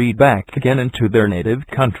been carried back again into their native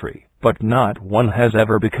country, but not one has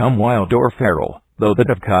ever become wild or feral, though the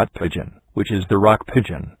dovecot pigeon, which is the rock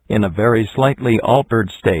pigeon, in a very slightly altered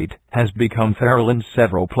state, has become feral in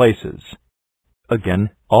several places. Again,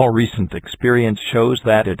 all recent experience shows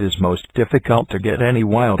that it is most difficult to get any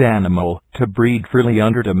wild animal to breed freely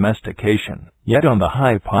under domestication. Yet on the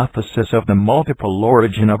hypothesis of the multiple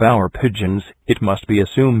origin of our pigeons, it must be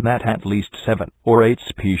assumed that at least 7 or 8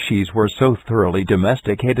 species were so thoroughly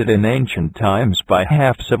domesticated in ancient times by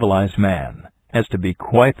half-civilized man as to be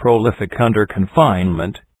quite prolific under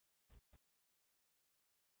confinement.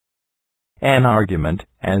 An argument,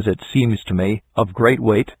 as it seems to me, of great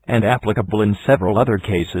weight, and applicable in several other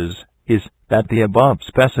cases, is, that the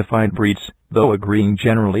above-specified breeds, though agreeing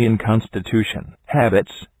generally in constitution,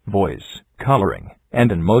 habits, voice, coloring,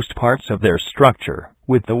 and in most parts of their structure,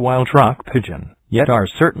 with the wild rock pigeon, yet are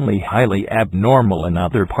certainly highly abnormal in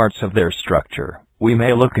other parts of their structure. We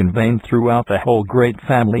may look in vain throughout the whole great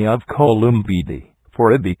family of Columbidae,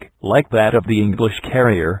 for a beak, like that of the English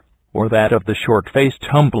carrier, or that of the short-faced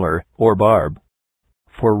tumbler, or barb;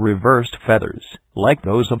 for reversed feathers, like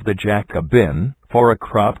those of the Jacobin; for a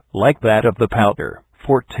crop, like that of the pouter;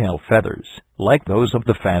 for tail feathers, like those of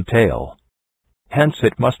the fantail. Hence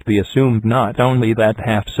it must be assumed not only that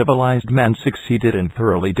half-civilized man succeeded in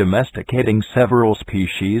thoroughly domesticating several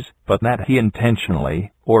species, but that he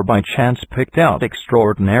intentionally, or by chance, picked out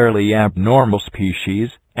extraordinarily abnormal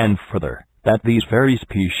species, and further, that these very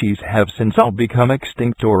species have since all become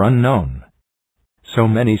extinct or unknown. So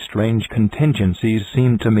many strange contingencies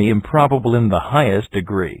seem to me improbable in the highest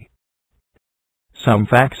degree. Some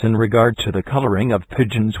facts in regard to the coloring of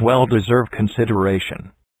pigeons well deserve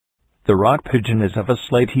consideration. The rock pigeon is of a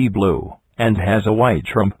slaty blue, and has a white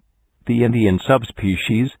trump. The Indian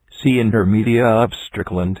subspecies, C. intermedia of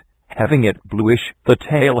Strickland, having it bluish, the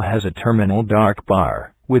tail has a terminal dark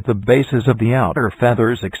bar, with the bases of the outer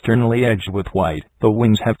feathers externally edged with white. The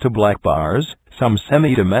wings have 2 black bars. Some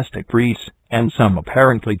semi-domestic breeds, and some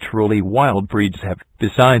apparently truly wild breeds have,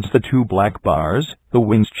 besides the 2 black bars, the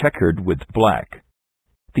wings checkered with black.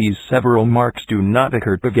 These several marks do not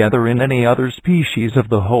occur together in any other species of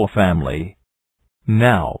the whole family.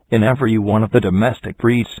 Now, in every one of the domestic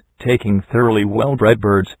breeds, taking thoroughly well-bred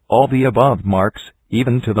birds, all the above marks,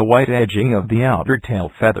 even to the white edging of the outer tail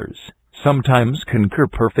feathers, sometimes concur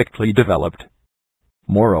perfectly developed.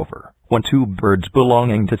 Moreover, when two birds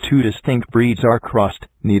belonging to two distinct breeds are crossed,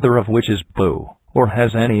 neither of which is blue, or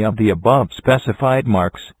has any of the above specified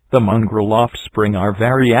marks, the mongrel offspring are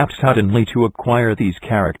very apt suddenly to acquire these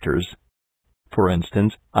characters. For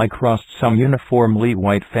instance, I crossed some uniformly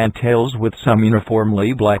white fantails with some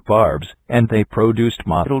uniformly black barbs, and they produced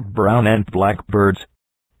mottled brown and black birds.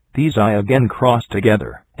 These I again crossed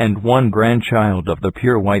together, and one grandchild of the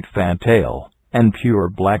pure white fantail and pure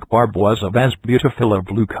black barb was of as beautiful a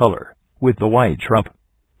blue color, with the white trump,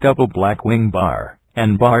 double black wing bar,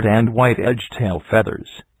 and barred and white edge tail feathers,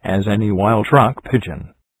 as any wild rock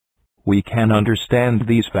pigeon. We can understand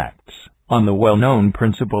these facts on the well-known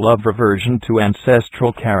principle of reversion to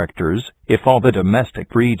ancestral characters, if all the domestic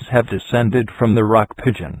breeds have descended from the rock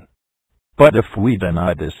pigeon. But if we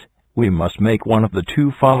deny this, we must make one of the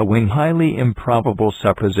two following highly improbable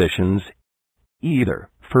suppositions. Either,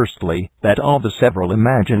 firstly, that all the several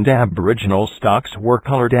imagined aboriginal stocks were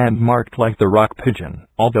colored and marked like the rock pigeon,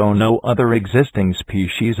 although no other existing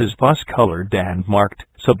species is thus colored and marked,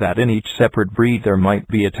 so that in each separate breed there might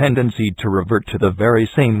be a tendency to revert to the very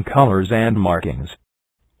same colors and markings.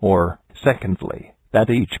 Or, secondly, that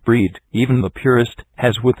each breed, even the purest,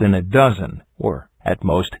 has within a dozen, or, at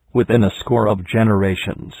most, within a score of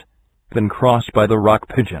generations, been crossed by the rock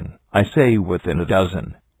pigeon. I say within a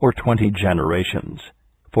dozen, or 20 generations,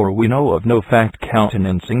 for we know of no fact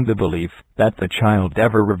countenancing the belief that the child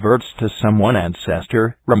ever reverts to some one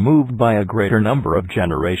ancestor removed by a greater number of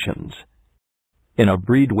generations. In a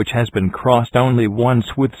breed which has been crossed only once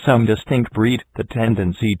with some distinct breed, the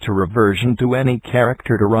tendency to reversion to any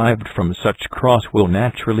character derived from such cross will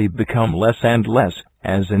naturally become less and less,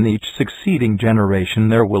 as in each succeeding generation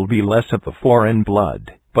there will be less of the foreign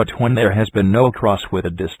blood. But when there has been no cross with a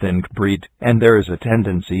distinct breed, and there is a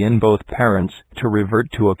tendency in both parents to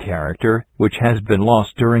revert to a character which has been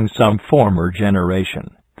lost during some former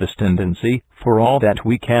generation, this tendency, for all that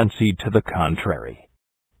we can see to the contrary,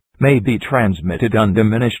 may be transmitted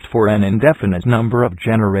undiminished for an indefinite number of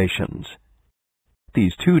generations.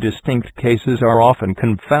 These two distinct cases are often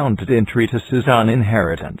confounded in treatises on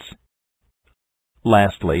inheritance.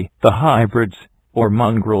 Lastly, the hybrids, or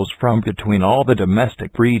mongrels from between all the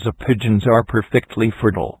domestic breeds of pigeons are perfectly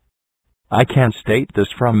fertile. I can state this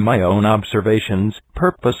from my own observations,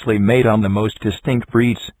 purposely made on the most distinct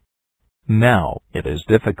breeds. Now, it is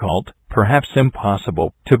difficult, perhaps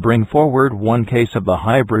impossible, to bring forward one case of the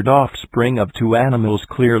hybrid offspring of two animals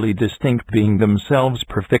clearly distinct being themselves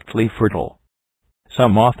perfectly fertile.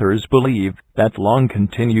 Some authors believe that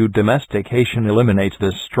long-continued domestication eliminates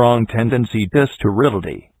this strong tendency to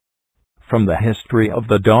sterility. From the history of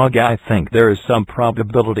the dog, I think there is some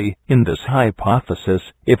probability in this hypothesis,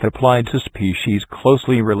 if applied to species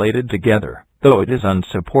closely related together, though it is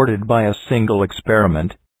unsupported by a single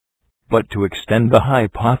experiment. But to extend the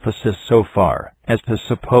hypothesis so far as to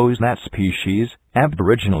suppose that species,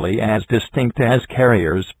 aboriginally as distinct as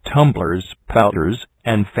carriers, tumblers, pouters,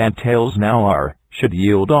 and fantails now are, should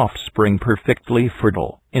yield offspring perfectly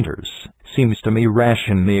fertile, seems to me rash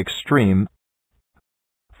in the extreme.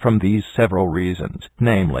 From these several reasons,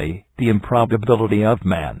 namely, the improbability of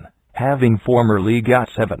man having formerly got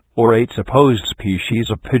 7 or 8 supposed species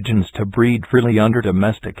of pigeons to breed freely under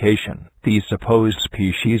domestication, these supposed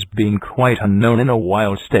species being quite unknown in a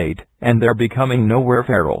wild state, and there becoming nowhere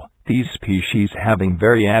feral, these species having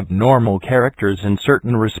very abnormal characters in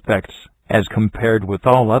certain respects, as compared with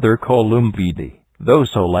all other columbidi, though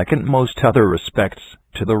so like in most other respects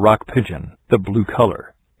to the rock pigeon, the blue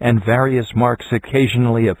color, and various marks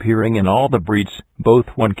occasionally appearing in all the breeds, both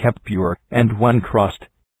when kept pure and when crossed.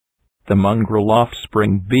 The mongrel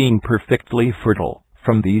offspring being perfectly fertile,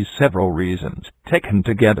 from these several reasons, taken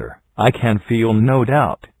together, I can feel no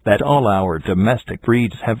doubt that all our domestic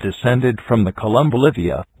breeds have descended from the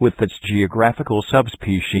Columbolivia, with its geographical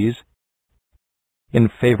subspecies. In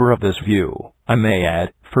favor of this view, I may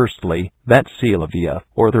add, firstly, that Coelevia,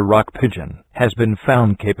 or the rock pigeon, has been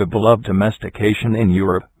found capable of domestication in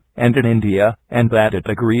Europe and in India, and that it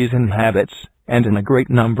agrees in habits and in a great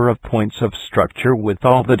number of points of structure with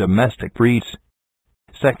all the domestic breeds.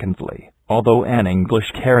 Secondly, although an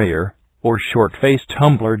English carrier, or short-faced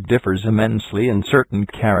tumbler, differs immensely in certain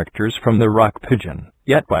characters from the rock pigeon,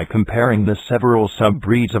 yet by comparing the several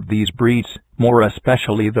sub-breeds of these breeds, more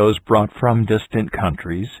especially those brought from distant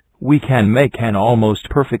countries, we can make an almost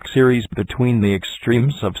perfect series between the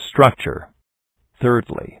extremes of structure.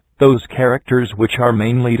 Thirdly, those characters which are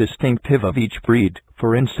mainly distinctive of each breed,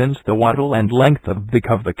 for instance the wattle and length of beak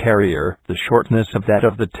of the carrier, the shortness of that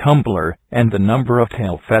of the tumbler, and the number of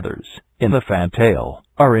tail feathers in the fantail,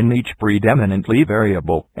 are in each breed eminently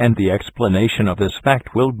variable, and the explanation of this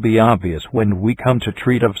fact will be obvious when we come to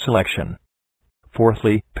treat of selection.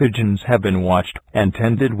 Fourthly, pigeons have been watched and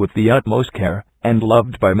tended with the utmost care, and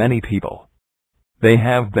loved by many people. They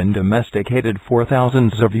have been domesticated for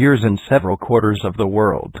thousands of years in several quarters of the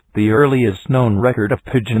world. The earliest known record of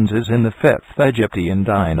pigeons is in the 5th Egyptian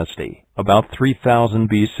dynasty, about 3000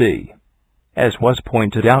 BC. As was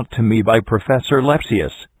pointed out to me by Professor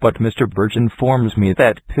Lepsius, but Mr. Burge informs me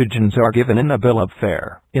that pigeons are given in a bill of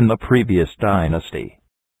fare in the previous dynasty.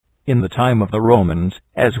 In the time of the Romans,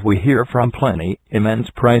 as we hear from Pliny, immense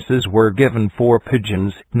prices were given for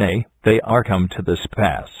pigeons, nay, they are come to this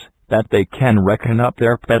pass, that they can reckon up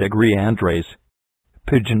their pedigree and race.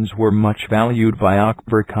 Pigeons were much valued by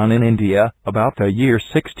Akbar Khan in India, about the year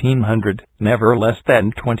 1600, never less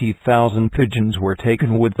than 20,000 pigeons were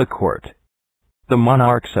taken with the court. The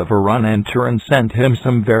monarchs of Iran and Turan sent him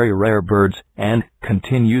some very rare birds, and,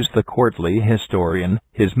 continues the courtly historian,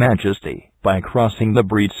 His Majesty, by crossing the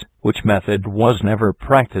breeds, which method was never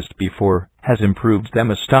practiced before, has improved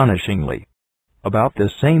them astonishingly. About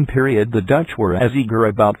this same period the Dutch were as eager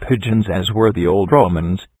about pigeons as were the old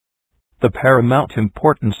Romans. The paramount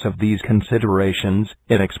importance of these considerations,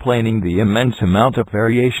 in explaining the immense amount of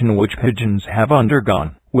variation which pigeons have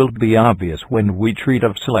undergone, will be obvious when we treat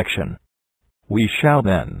of selection. We shall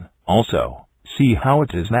then, also, see how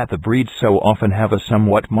it is that the breeds so often have a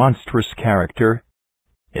somewhat monstrous character.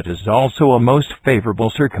 It is also a most favorable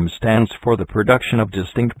circumstance for the production of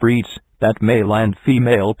distinct breeds, that male and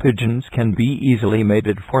female pigeons can be easily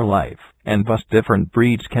mated for life, and thus different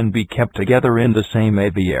breeds can be kept together in the same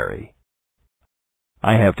aviary.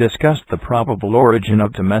 I have discussed the probable origin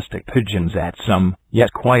of domestic pigeons at some,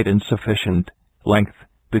 yet quite insufficient, length,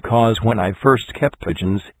 because when I first kept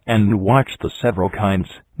pigeons, and watched the several kinds,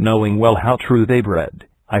 knowing well how true they bred,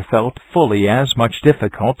 I felt fully as much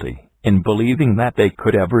difficulty in believing that they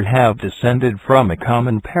could ever have descended from a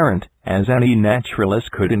common parent, as any naturalist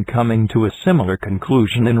could in coming to a similar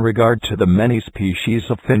conclusion in regard to the many species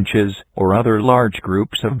of finches, or other large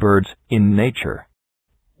groups of birds, in nature.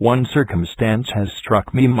 One circumstance has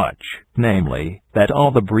struck me much, namely, that all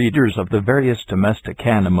the breeders of the various domestic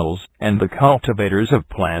animals, and the cultivators of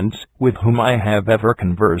plants, with whom I have ever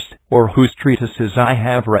conversed, or whose treatises I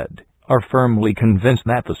have read, are firmly convinced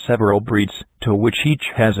that the several breeds, to which each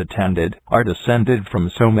has attended, are descended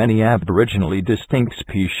from so many aboriginally distinct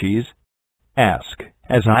species. Ask,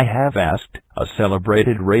 as I have asked, a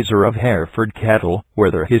celebrated raiser of Hereford cattle,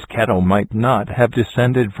 whether his cattle might not have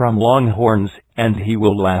descended from longhorns, and he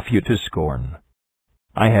will laugh you to scorn.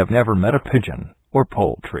 I have never met a pigeon, or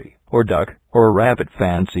poultry, or duck, or rabbit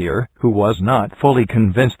fancier, who was not fully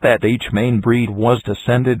convinced that each main breed was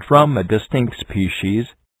descended from a distinct species.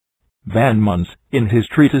 Van Mons, in his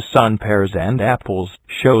treatise on pears and apples,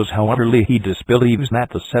 shows how utterly he disbelieves that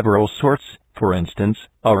the several sorts, for instance,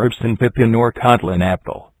 Arbston pippin or Codlin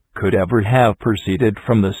apple, could ever have proceeded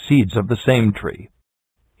from the seeds of the same tree.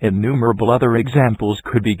 Innumerable other examples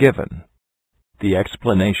could be given. The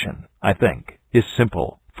explanation, I think, is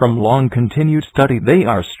simple. From long continued study they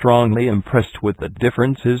are strongly impressed with the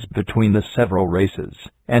differences between the several races,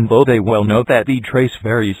 and though they well know that each race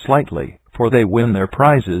varies slightly, for they win their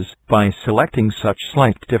prizes by selecting such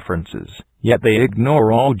slight differences, yet they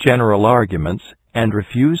ignore all general arguments, and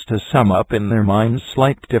refuse to sum up in their minds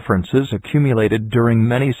slight differences accumulated during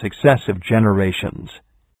many successive generations.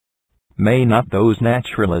 May not those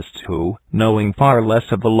naturalists who, knowing far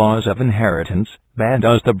less of the laws of inheritance than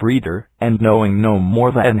does the breeder, and knowing no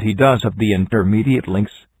more than he does of the intermediate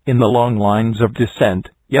links in the long lines of descent,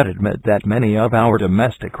 yet admit that many of our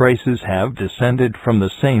domestic races have descended from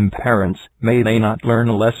the same parents, may they not learn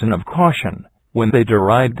a lesson of caution when they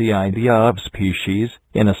deride the idea of species,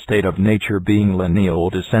 in a state of nature, being lineal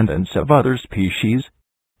descendants of other species?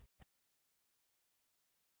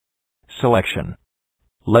 Selection.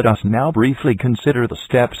 Let us now briefly consider the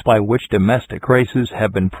steps by which domestic races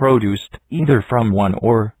have been produced, either from one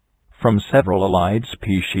or from several allied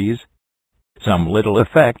species. Some little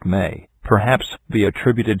effect may, perhaps, be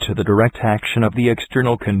attributed to the direct action of the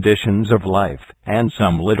external conditions of life, and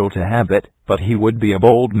some little to habit, but he would be a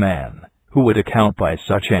bold man who would account by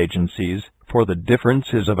such agencies for the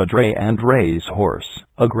differences of a dray and race horse,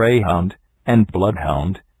 a greyhound and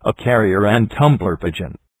bloodhound, a carrier and tumbler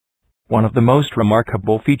pigeon. One of the most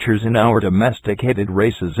remarkable features in our domesticated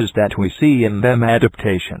races is that we see in them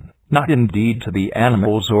adaptation, not indeed to the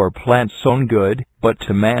animal's or plant's own good, but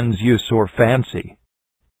to man's use or fancy.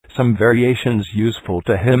 Some variations useful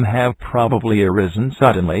to him have probably arisen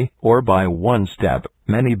suddenly, or by one step.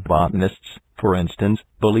 Many botanists, for instance,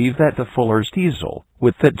 believe that the fuller's easel,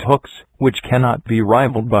 with its hooks, which cannot be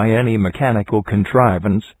rivaled by any mechanical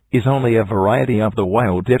contrivance, is only a variety of the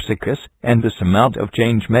wild dipsacus, and this amount of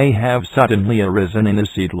change may have suddenly arisen in a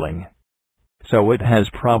seedling. So it has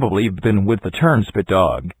probably been with the turnspit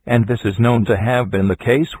dog, and this is known to have been the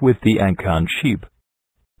case with the Ancon sheep.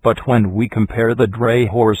 But when we compare the dray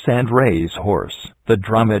horse and race horse, the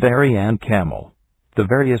dromedary and camel, the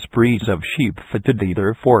various breeds of sheep fitted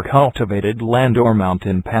either for cultivated land or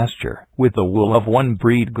mountain pasture, with the wool of one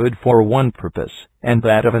breed good for one purpose, and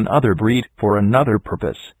that of another breed for another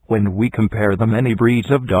purpose, when we compare the many breeds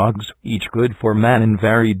of dogs, each good for man in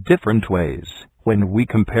very different ways, when we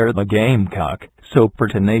compare the gamecock, so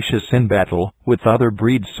pertinacious in battle, with other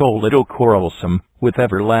breeds so little quarrelsome, with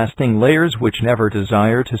everlasting layers which never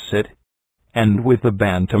desire to sit, and with the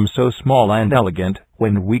bantam so small and elegant,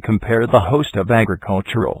 when we compare the host of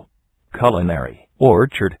agricultural, culinary,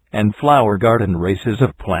 orchard, and flower garden races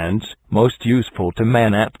of plants, most useful to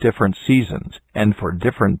man at different seasons, and for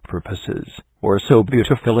different purposes, or so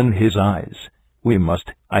beautiful in his eyes, we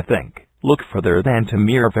must, I think, look further than to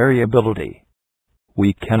mere variability.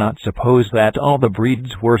 We cannot suppose that all the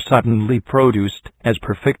breeds were suddenly produced as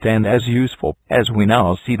perfect and as useful as we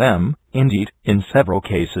now see them. Indeed, in several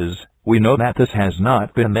cases, we know that this has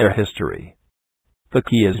not been their history. The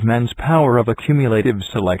key is man's power of accumulative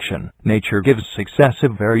selection. Nature gives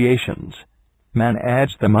successive variations. Man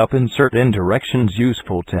adds them up in certain directions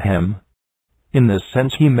useful to him. In this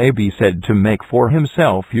sense he may be said to make for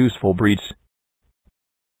himself useful breeds.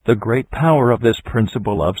 The great power of this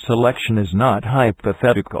principle of selection is not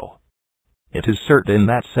hypothetical. It is certain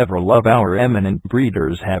that several of our eminent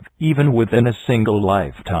breeders have, even within a single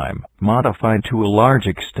lifetime, modified to a large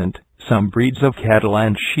extent some breeds of cattle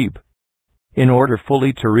and sheep. In order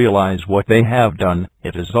fully to realize what they have done,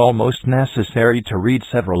 it is almost necessary to read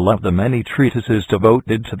several of the many treatises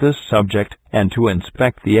devoted to this subject, and to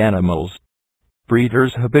inspect the animals.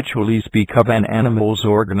 Breeders habitually speak of an animal's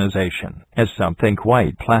organization as something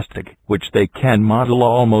quite plastic, which they can model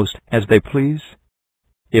almost as they please.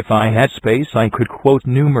 If I had space I could quote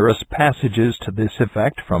numerous passages to this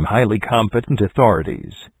effect from highly competent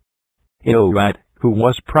authorities. Wright, who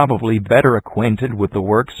was probably better acquainted with the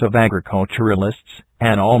works of agriculturalists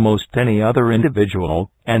than almost any other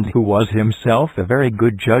individual, and who was himself a very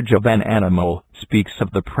good judge of an animal, speaks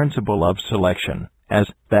of the principle of selection as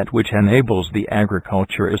that which enables the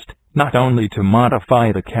agriculturist not only to modify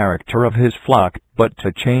the character of his flock, but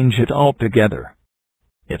to change it altogether.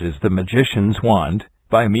 It is the magician's wand,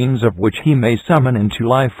 by means of which he may summon into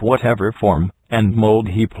life whatever form and mold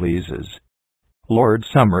he pleases. Lord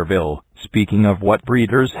Somerville, speaking of what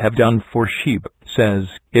breeders have done for sheep, says,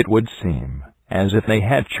 "It would seem as if they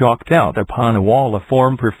had chalked out upon a wall a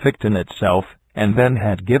form perfect in itself, and then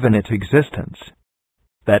had given it existence."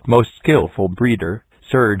 That most skillful breeder,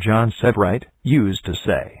 Sir John Sebright, used to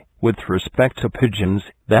say, with respect to pigeons,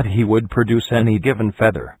 that he would produce any given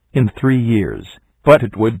feather in 3 years, but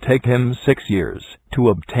it would take him 6 years to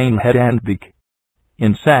obtain head and beak.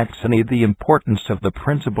 In Saxony the importance of the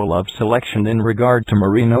principle of selection in regard to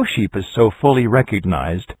merino sheep is so fully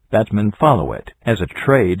recognized that men follow it as a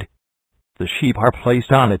trade. The sheep are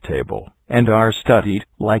placed on a table, and are studied,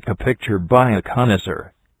 like a picture by a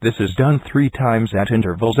connoisseur. This is done 3 times at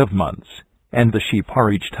intervals of months, and the sheep are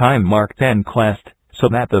each time marked and classed, so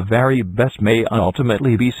that the very best may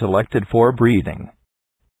ultimately be selected for breeding.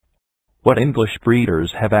 What English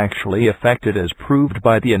breeders have actually effected is proved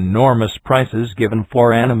by the enormous prices given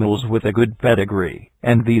for animals with a good pedigree,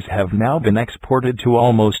 and these have now been exported to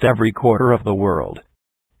almost every quarter of the world.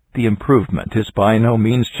 The improvement is by no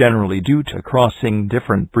means generally due to crossing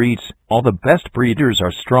different breeds. All the best breeders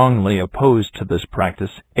are strongly opposed to this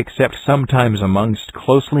practice, except sometimes amongst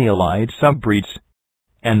closely allied subbreeds.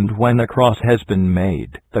 And when a cross has been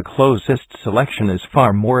made, the closest selection is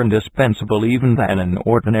far more indispensable even than in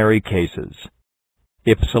ordinary cases.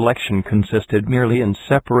 If selection consisted merely in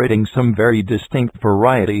separating some very distinct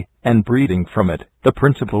variety and breeding from it, the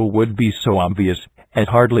principle would be so obvious as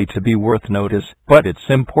hardly to be worth notice, but its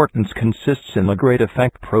importance consists in the great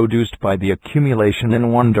effect produced by the accumulation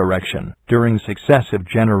in one direction, during successive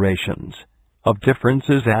generations, of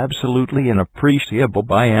differences absolutely inappreciable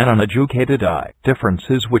by an uneducated eye,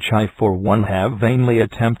 differences which I for one have vainly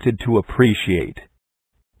attempted to appreciate.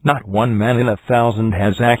 Not one man in 1,000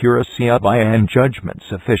 has accuracy of eye and judgment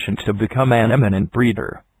sufficient to become an eminent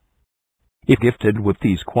breeder. If gifted with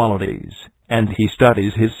these qualities, and he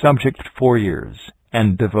studies his subject for years,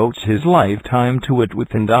 and devotes his lifetime to it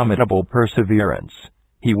with indomitable perseverance,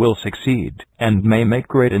 he will succeed, and may make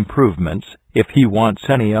great improvements. If he wants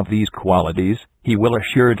any of these qualities, he will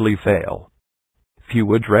assuredly fail. Few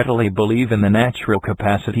would readily believe in the natural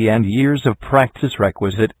capacity and years of practice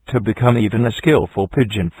requisite to become even a skillful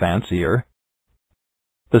pigeon fancier.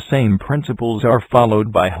 The same principles are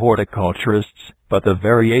followed by horticulturists, but the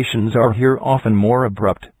variations are here often more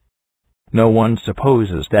abrupt. No one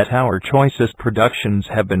supposes that our choicest productions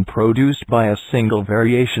have been produced by a single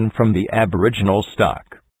variation from the aboriginal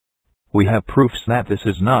stock. We have proofs that this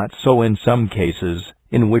is not so in some cases,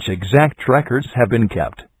 in which exact records have been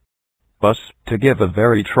kept. Thus, to give a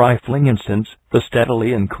very trifling instance, the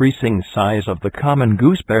steadily increasing size of the common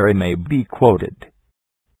gooseberry may be quoted.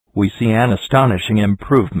 We see an astonishing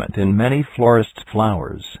improvement in many florists'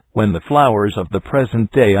 flowers, when the flowers of the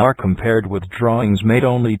present day are compared with drawings made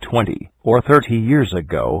only 20 or 30 years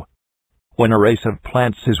ago. When a race of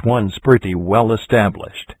plants is once pretty well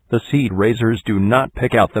established, the seed raisers do not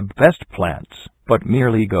pick out the best plants, but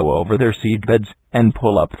merely go over their seed beds, and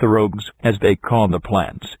pull up the rogues, as they call the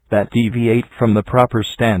plants, that deviate from the proper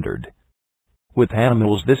standard. With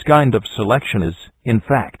animals this kind of selection is, in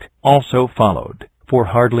fact, also followed, for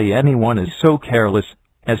hardly anyone is so careless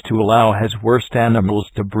as to allow his worst animals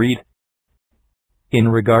to breed. In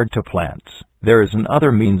regard to plants, there is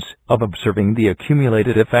another means of observing the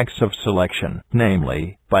accumulated effects of selection,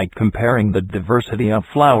 namely, by comparing the diversity of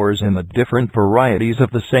flowers in the different varieties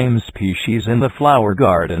of the same species in the flower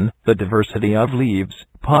garden, the diversity of leaves,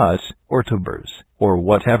 pods, or tubers, or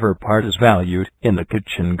whatever part is valued, in the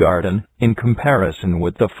kitchen garden, in comparison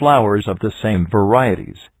with the flowers of the same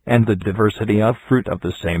varieties, and the diversity of fruit of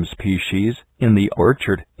the same species, in the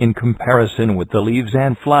orchard, in comparison with the leaves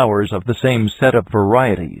and flowers of the same set of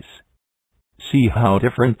varieties. See how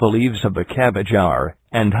different the leaves of the cabbage are,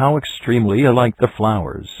 and how extremely alike the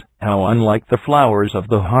flowers, how unlike the flowers of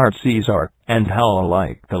the heartsease are, and how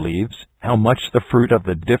alike the leaves, how much the fruit of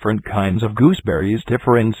the different kinds of gooseberries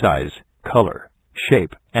differ in size, color,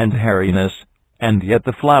 shape, and hairiness, and yet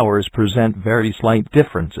the flowers present very slight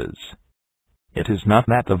differences. It is not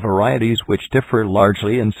that the varieties which differ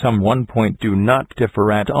largely in some one point do not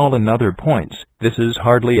differ at all in other points. This is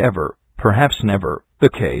hardly ever, perhaps never, the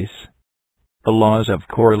case. The laws of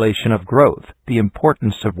correlation of growth, the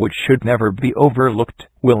importance of which should never be overlooked,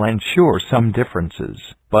 will ensure some differences,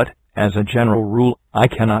 but, as a general rule, I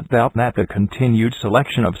cannot doubt that the continued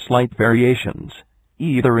selection of slight variations,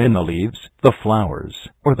 either in the leaves, the flowers,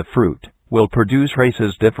 or the fruit, will produce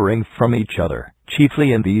races differing from each other,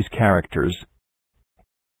 chiefly in these characters.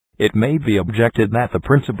 It may be objected that the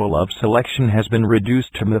principle of selection has been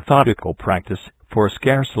reduced to methodical practice for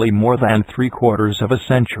scarcely more than 3/4 of a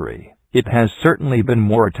century. It has certainly been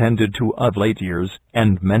more attended to of late years,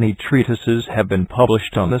 and many treatises have been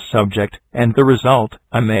published on the subject, and the result,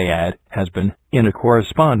 I may add, has been, in a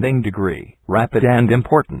corresponding degree, rapid and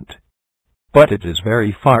important. But it is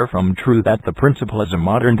very far from true that the principle is a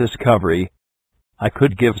modern discovery. I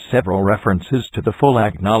could give several references to the full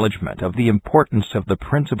acknowledgment of the importance of the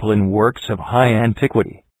principle in works of high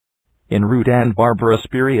antiquity. In rude and barbarous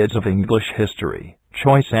periods of English history,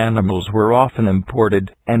 choice animals were often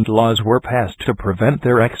imported, and laws were passed to prevent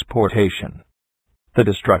their exportation. The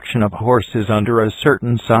destruction of horses under a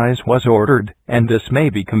certain size was ordered, and this may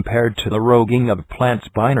be compared to the roguing of plants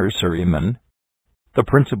by nurserymen. The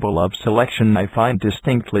principle of selection I find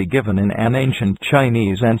distinctly given in an ancient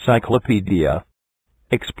Chinese encyclopedia.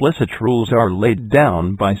 Explicit rules are laid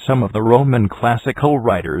down by some of the Roman classical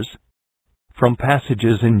writers. From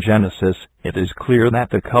passages in Genesis, it is clear that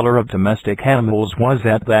the color of domestic animals was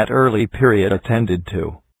at that early period attended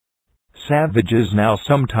to. Savages now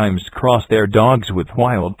sometimes cross their dogs with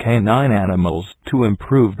wild canine animals to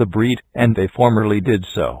improve the breed, and they formerly did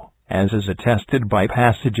so, as is attested by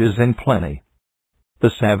passages in Pliny.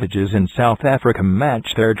 The savages in South Africa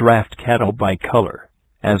match their draft cattle by color,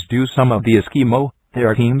 as do some of the Eskimo,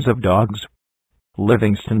 their teams of dogs.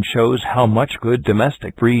 Livingston shows how much good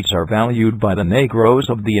domestic breeds are valued by the Negroes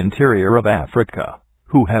of the interior of Africa,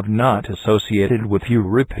 who have not associated with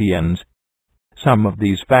Europeans. Some of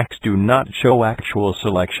these facts do not show actual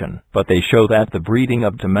selection, but they show that the breeding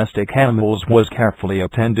of domestic animals was carefully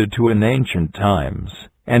attended to in ancient times,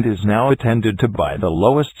 and is now attended to by the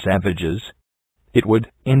lowest savages. It would,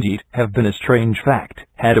 indeed, have been a strange fact,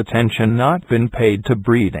 had attention not been paid to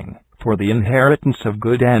breeding, for the inheritance of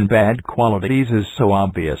good and bad qualities is so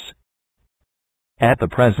obvious. At the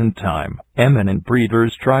present time, eminent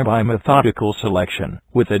breeders try by methodical selection,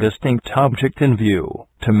 with a distinct object in view,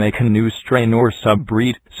 to make a new strain or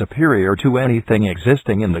sub-breed superior to anything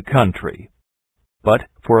existing in the country. but,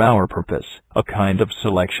 for our purpose, a kind of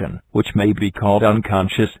selection, which may be called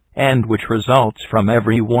unconscious, and which results from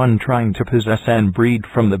everyone trying to possess and breed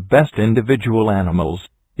from the best individual animals,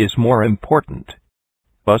 is more important.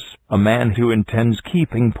 Thus, a man who intends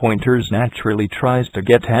keeping pointers naturally tries to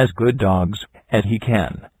get as good dogs as he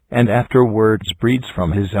can, and afterwards breeds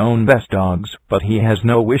from his own best dogs, but he has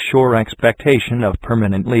no wish or expectation of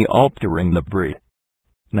permanently altering the breed.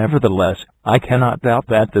 Nevertheless, I cannot doubt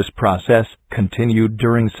that this process, continued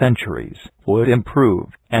during centuries, would improve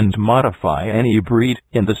and modify any breed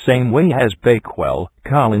in the same way as Bakewell,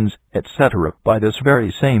 Collins, etc., by this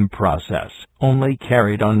very same process, only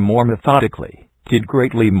carried on more methodically, did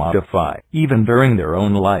greatly modify, even during their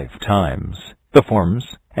own lifetimes, the forms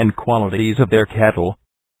and qualities of their cattle.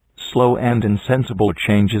 Slow and insensible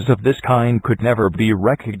changes of this kind could never be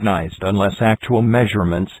recognized unless actual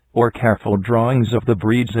measurements or careful drawings of the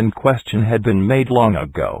breeds in question had been made long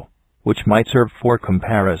ago, which might serve for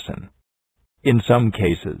comparison. In some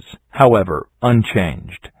cases, however,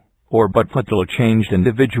 unchanged, or but little changed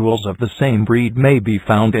individuals of the same breed may be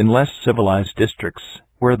found in less civilized districts,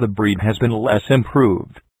 where the breed has been less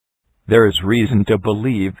improved. There is reason to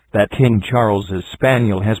believe that King Charles's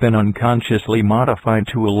Spaniel has been unconsciously modified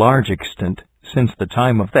to a large extent since the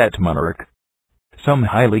time of that monarch. Some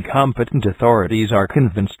highly competent authorities are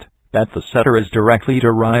convinced that the setter is directly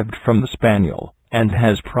derived from the Spaniel, and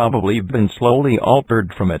has probably been slowly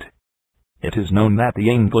altered from it. It is known that the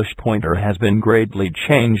English Pointer has been greatly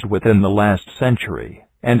changed within the last century,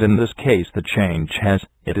 and in this case the change has,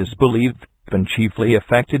 it is believed, been chiefly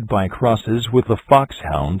effected by crosses with the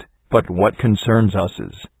Foxhound. But what concerns us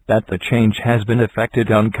is that the change has been effected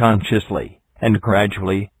unconsciously, and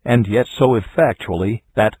gradually, and yet so effectually,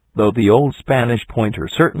 that, though the old Spanish Pointer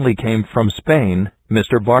certainly came from Spain,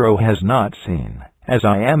 Mr. Barrow has not seen, as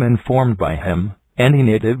I am informed by him, any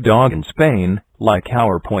native dog in Spain, like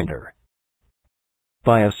our Pointer.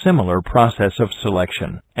 By a similar process of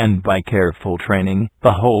selection, and by careful training,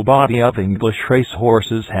 the whole body of English race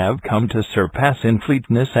horses have come to surpass in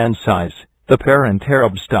fleetness and size the parent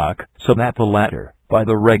Arab stock, so that the latter, by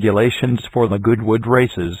the regulations for the Goodwood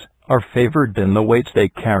races, are favored in the weights they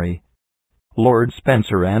carry. Lord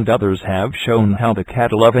Spencer and others have shown how the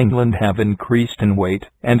cattle of England have increased in weight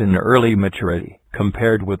and in early maturity,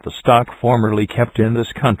 compared with the stock formerly kept in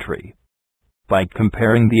this country. By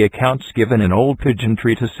comparing the accounts given in old pigeon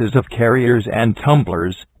treatises of carriers and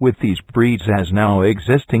tumblers with these breeds as now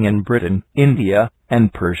existing in Britain, India,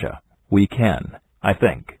 and Persia, we can, I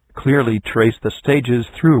think, clearly trace the stages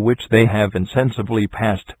through which they have insensibly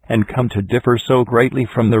passed, and come to differ so greatly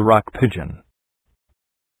from the rock pigeon.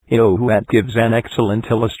 Ouhat gives an excellent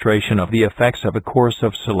illustration of the effects of a course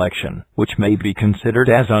of selection, which may be considered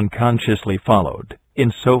as unconsciously followed,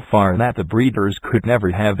 in so far that the breeders could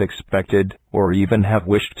never have expected, or even have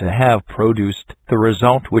wished to have produced, the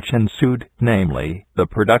result which ensued, namely, the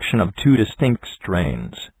production of two distinct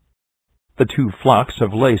strains. The two flocks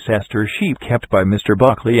of Leicester sheep kept by Mr.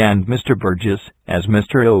 Buckley and Mr. Burgess, as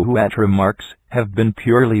Mr. Ouhat remarks, have been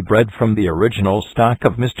purely bred from the original stock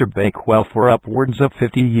of Mr. Bakewell for upwards of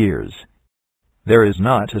 50 years. There is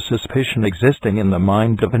not a suspicion existing in the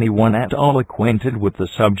mind of anyone at all acquainted with the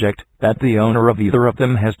subject, that the owner of either of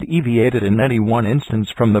them has deviated in any one instance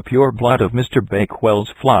from the pure blood of Mr. Bakewell's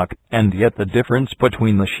flock, and yet the difference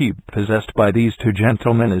between the sheep possessed by these two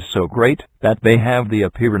gentlemen is so great, that they have the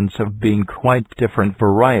appearance of being quite different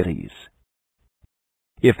varieties.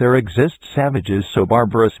 If there exist savages so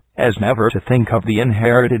barbarous as never to think of the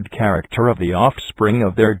inherited character of the offspring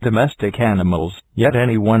of their domestic animals, yet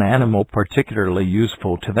any one animal particularly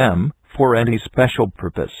useful to them, for any special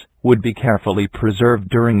purpose, would be carefully preserved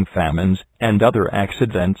during famines and other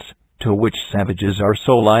accidents, to which savages are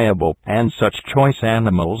so liable, and such choice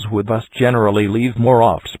animals would thus generally leave more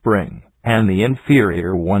offspring, and the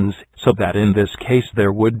inferior ones, so that in this case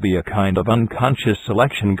there would be a kind of unconscious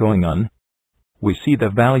selection going on. We see the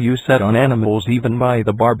value set on animals even by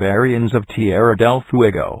the barbarians of Tierra del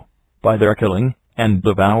Fuego, by their killing and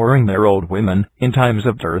devouring their old women in times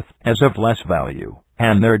of dearth as of less value,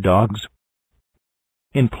 and their dogs.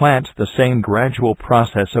 In plants the same gradual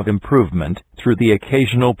process of improvement, through the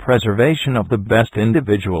occasional preservation of the best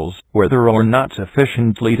individuals, whether or not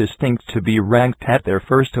sufficiently distinct to be ranked at their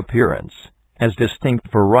first appearance as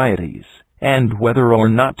distinct varieties, and whether or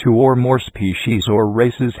not two or more species or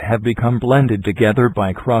races have become blended together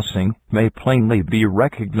by crossing, may plainly be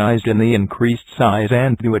recognized in the increased size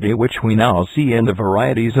and beauty which we now see in the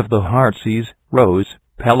varieties of the heartsease, rose,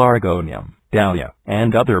 pelargonium, dahlia,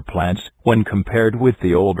 and other plants, when compared with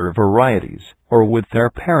the older varieties, or with their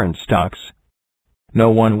parent stocks. No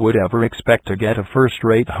one would ever expect to get a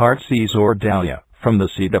first-rate heartsease or dahlia, from the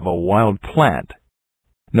seed of a wild plant.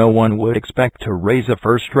 No one would expect to raise a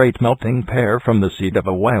first-rate melting pear from the seed of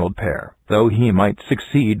a wild pear, though he might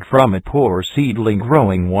succeed from a poor seedling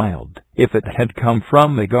growing wild, if it had come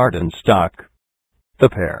from a garden stock. The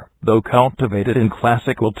pear, though cultivated in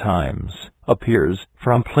classical times, appears,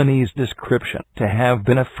 from Pliny's description, to have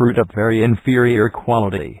been a fruit of very inferior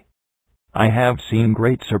quality. I have seen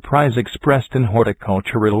great surprise expressed in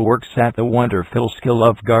horticultural works at the wonderful skill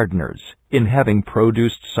of gardeners, in having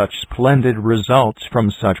produced such splendid results from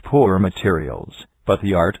such poor materials, but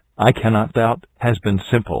the art, I cannot doubt, has been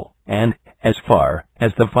simple, and, as far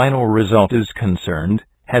as the final result is concerned,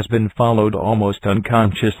 has been followed almost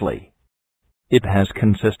unconsciously. It has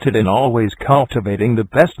consisted in always cultivating the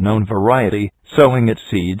best-known variety, sowing its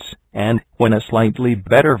seeds, and, when a slightly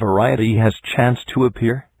better variety has chanced to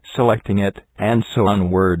appear, selecting it, and so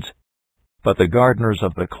onwards. But the gardeners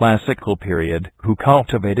of the classical period, who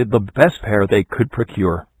cultivated the best pear they could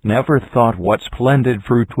procure, never thought what splendid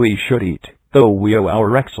fruit we should eat, though we owe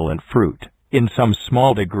our excellent fruit, in some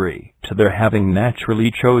small degree, to their having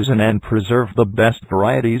naturally chosen and preserved the best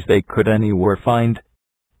varieties they could anywhere find.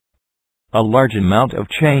 A large amount of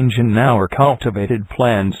change in our cultivated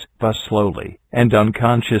plants, thus slowly and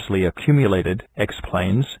unconsciously accumulated,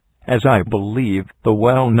 explains, as I believe, the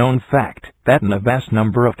well-known fact that in a vast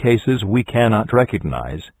number of cases we cannot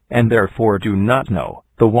recognize, and therefore do not know,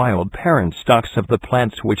 the wild parent stocks of the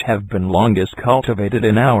plants which have been longest cultivated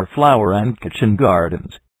in our flower and kitchen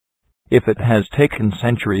gardens. If it has taken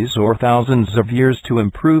centuries or thousands of years to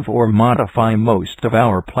improve or modify most of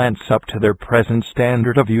our plants up to their present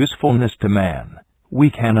standard of usefulness to man, we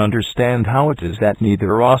can understand how it is that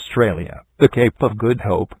neither Australia, the Cape of Good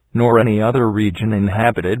Hope, nor any other region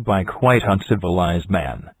inhabited by quite uncivilized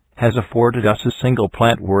man, has afforded us a single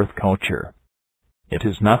plant worth culture. It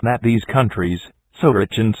is not that these countries, so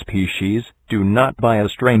rich in species, do not by a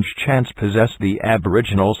strange chance possess the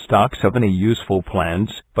aboriginal stocks of any useful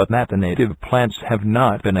plants, but that the native plants have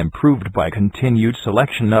not been improved by continued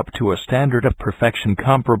selection up to a standard of perfection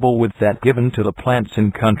comparable with that given to the plants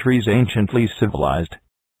in countries anciently civilized.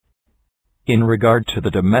 In regard to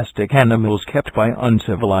the domestic animals kept by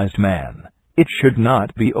uncivilized man, it should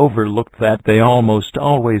not be overlooked that they almost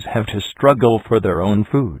always have to struggle for their own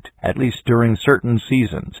food, at least during certain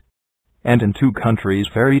seasons. And in two countries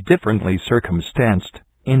very differently circumstanced,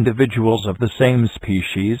 individuals of the same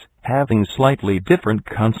species, having slightly different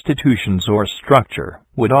constitutions or structure,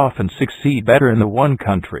 would often succeed better in the one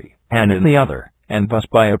country and in the other, and thus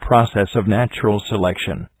by a process of natural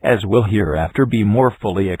selection, as will hereafter be more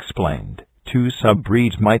fully explained, two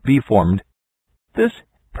sub-breeds might be formed. This,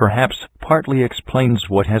 perhaps, partly explains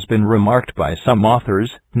what has been remarked by some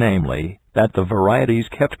authors, namely, that the varieties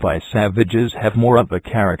kept by savages have more of the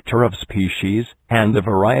character of species, and the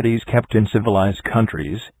varieties kept in civilized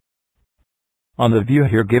countries. On the view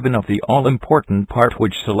here given of the all-important part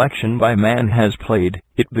which selection by man has played,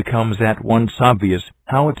 it becomes at once obvious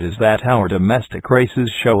how it is that our domestic races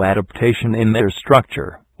show adaptation in their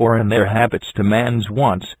structure, or in their habits to man's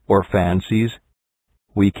wants or fancies.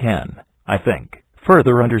 We can, I think,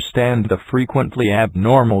 further understand the frequently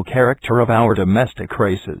abnormal character of our domestic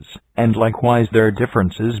races, and likewise their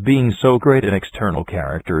differences being so great in external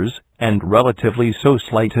characters, and relatively so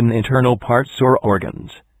slight in internal parts or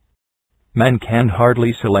organs. Man can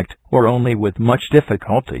hardly select, or only with much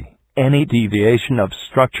difficulty, any deviation of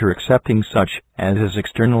structure excepting such as is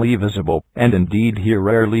externally visible, and indeed he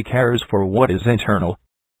rarely cares for what is internal.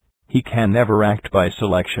 He can never act by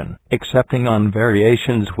selection, excepting on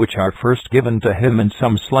variations which are first given to him in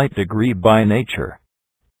some slight degree by nature.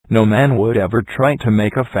 No man would ever try to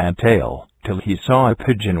make a fantail, till he saw a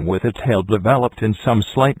pigeon with a tail developed in some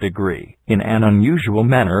slight degree, in an unusual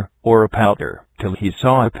manner, or a pouter, till he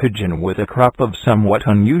saw a pigeon with a crop of somewhat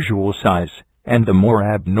unusual size, and the more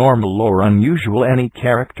abnormal or unusual any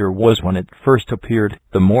character was when it first appeared,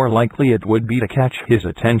 the more likely it would be to catch his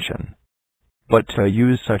attention. But to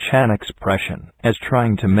use such an expression as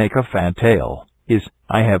trying to make a fantail is,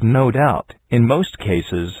 I have no doubt, in most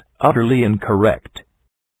cases, utterly incorrect.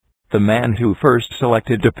 The man who first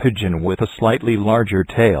selected a pigeon with a slightly larger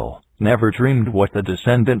tail never dreamed what the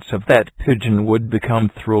descendants of that pigeon would become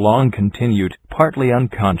through long-continued, partly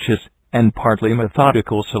unconscious, and partly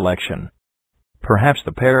methodical selection. Perhaps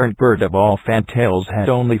the parent bird of all fantails had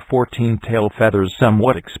only 14 tail feathers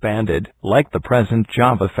somewhat expanded, like the present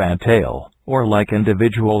Java fantail, or like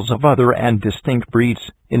individuals of other and distinct breeds,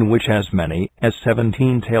 in which as many as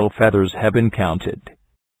 17 tail feathers have been counted.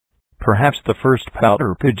 Perhaps the first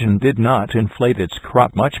pouter pigeon did not inflate its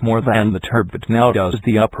crop much more than the turbot now does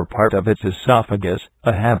the upper part of its esophagus,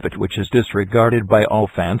 a habit which is disregarded by all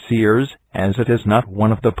fanciers, as it is not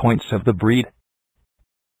one of the points of the breed.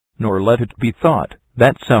 Nor let it be thought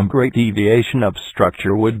that some great deviation of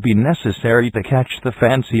structure would be necessary to catch the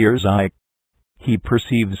fancier's eye. He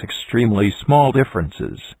perceives extremely small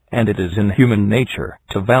differences, and it is in human nature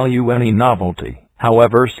to value any novelty,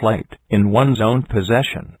 however slight, in one's own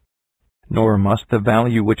possession. Nor must the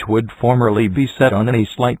value which would formerly be set on any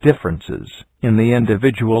slight differences in the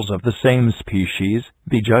individuals of the same species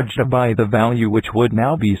be judged by the value which would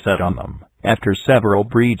now be set on them, after several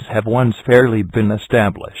breeds have once fairly been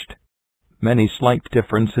established. Many slight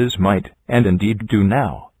differences might, and indeed do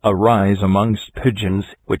now, arise amongst pigeons,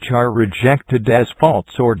 which are rejected as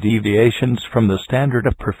faults or deviations from the standard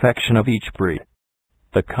of perfection of each breed.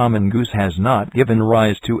 The common goose has not given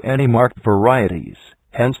rise to any marked varieties.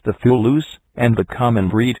 Hence the Fulus, and the common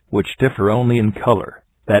breed, which differ only in color,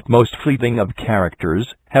 that most fleeting of characters,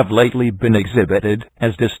 have lately been exhibited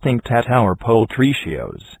as distinct at our poultry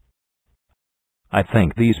shows. I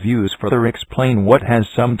think these views further explain what has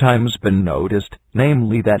sometimes been noticed,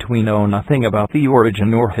 namely that we know nothing about the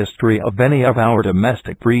origin or history of any of our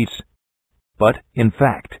domestic breeds. But, in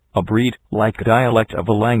fact, a breed, like a dialect of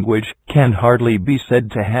a language, can hardly be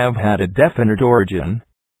said to have had a definite origin.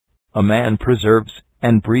 A man preserves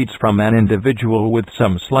and breeds from an individual with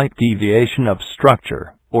some slight deviation of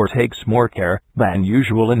structure, or takes more care than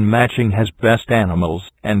usual in matching his best animals,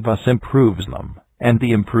 and thus improves them, and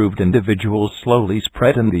the improved individuals slowly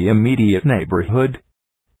spread in the immediate neighborhood.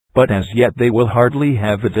 But as yet they will hardly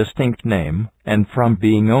have a distinct name, and from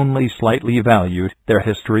being only slightly valued, their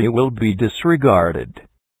history will be disregarded.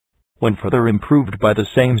 When further improved by the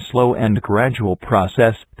same slow and gradual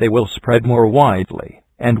process, they will spread more widely,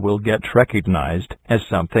 and will get recognized as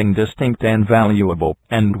something distinct and valuable,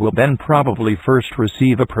 and will then probably first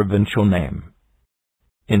receive a provincial name.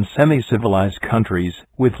 In semi-civilized countries,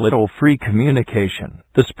 with little free communication,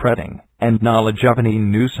 the spreading and knowledge of any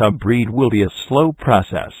new sub-breed will be a slow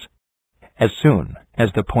process. As soon as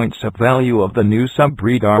the points of value of the new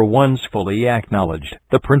sub-breed are once fully acknowledged,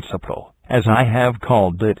 the principle, as I have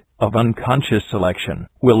called it, of unconscious selection,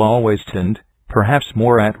 will always tend, perhaps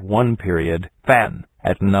more at one period than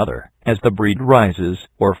at another, as the breed rises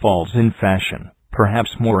or falls in fashion, perhaps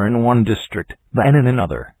more in one district than in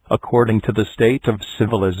another, according to the state of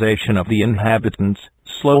civilization of the inhabitants,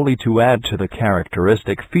 slowly to add to the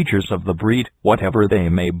characteristic features of the breed, whatever they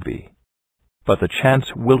may be. But the chance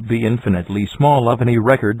will be infinitely small of any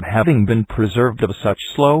record having been preserved of such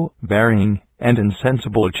slow, varying, and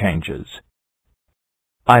insensible changes.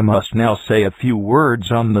 I must now say a few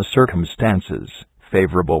words on the circumstances,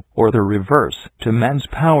 favourable, or the reverse, to man's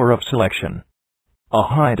power of selection. A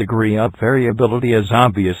high degree of variability is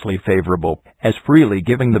obviously favourable, as freely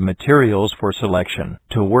giving the materials for selection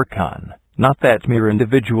to work on, not that mere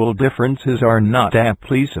individual differences are not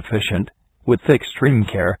amply sufficient, with extreme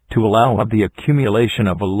care, to allow of the accumulation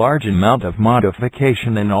of a large amount of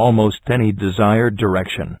modification in almost any desired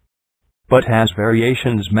direction. But as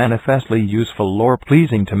variations manifestly useful or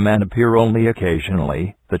pleasing to man appear only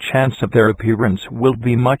occasionally, the chance of their appearance will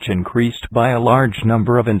be much increased by a large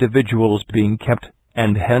number of individuals being kept,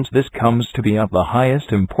 and hence this comes to be of the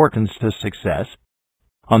highest importance to success.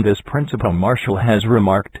 On this principle Marshall has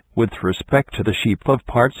remarked, with respect to the sheep of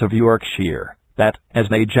parts of Yorkshire, that, as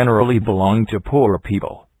they generally belong to poor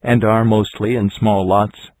people, and are mostly in small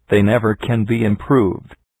lots, they never can be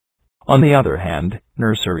improved. On the other hand,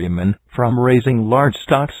 nurserymen, from raising large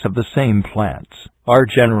stocks of the same plants, are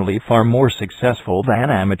generally far more successful than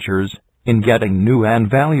amateurs in getting new and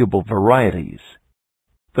valuable varieties.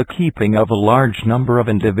 The keeping of a large number of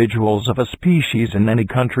individuals of a species in any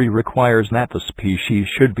country requires that the species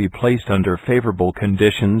should be placed under favorable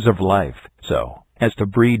conditions of life, so as to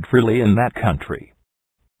breed freely in that country.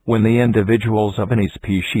 When the individuals of any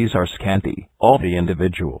species are scanty, all the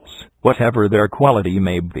individuals, whatever their quality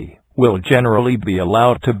may be, will generally be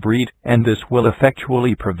allowed to breed, and this will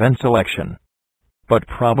effectually prevent selection. But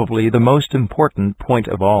probably the most important point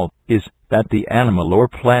of all is that the animal or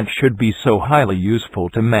plant should be so highly useful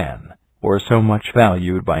to man, or so much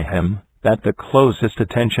valued by him, that the closest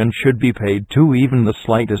attention should be paid to even the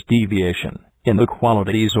slightest deviation in the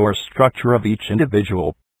qualities or structure of each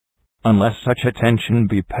individual. Unless such attention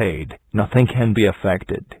be paid, nothing can be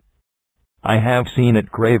effected. I have seen it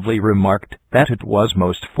gravely remarked that it was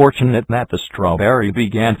most fortunate that the strawberry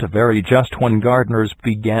began to vary just when gardeners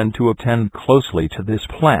began to attend closely to this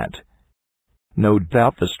plant. No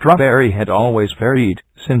doubt the strawberry had always varied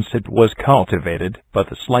since it was cultivated, but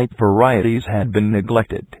the slight varieties had been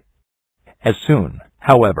neglected. As soon,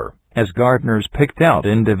 however, as gardeners picked out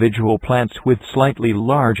individual plants with slightly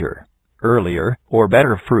larger, earlier, or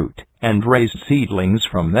better fruit, and raised seedlings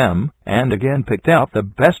from them, and again picked out the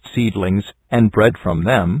best seedlings, and bred from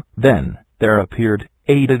them, then there appeared,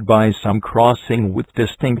 aided by some crossing with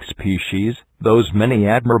distinct species, those many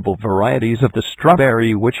admirable varieties of the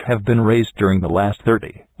strawberry which have been raised during the last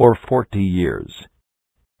 30 or 40 years.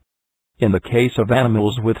 In the case of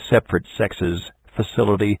animals with separate sexes,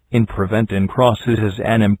 facility in preventing crosses is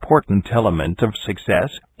an important element of success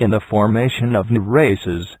in the formation of new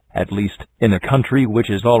races, at least in a country which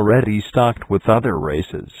is already stocked with other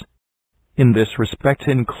races. In this respect,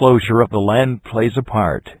 enclosure of the land plays a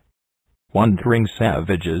part. Wandering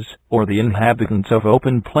savages, or the inhabitants of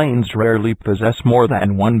open plains, rarely possess more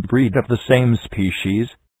than one breed of the same species.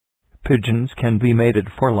 Pigeons can be mated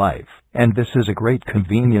for life, and this is a great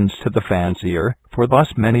convenience to the fancier, for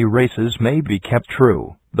thus many races may be kept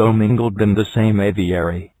true, though mingled in the same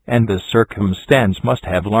aviary, and this circumstance must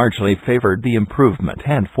have largely favored the improvement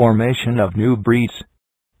and formation of new breeds.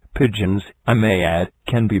 Pigeons, I may add,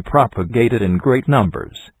 can be propagated in great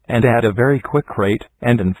numbers, and at a very quick rate,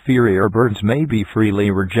 and inferior birds may be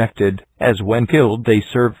freely rejected, as when killed they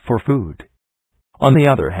serve for food. On the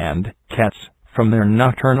other hand, cats, from their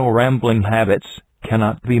nocturnal rambling habits,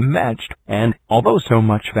 cannot be matched, and, although so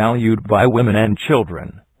much valued by women and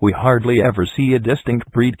children, we hardly ever see a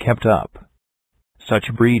distinct breed kept up.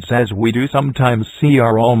 Such breeds as we do sometimes see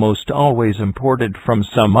are almost always imported from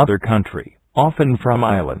some other country, often from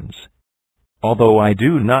islands. Although I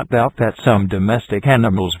do not doubt that some domestic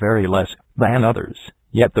animals vary less than others,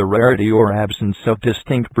 yet the rarity or absence of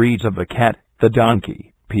distinct breeds of the cat, the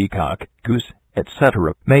donkey, peacock, goose,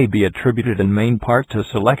 etc., may be attributed in main part to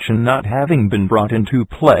selection not having been brought into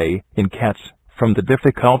play in cats, from the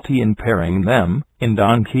difficulty in pairing them; in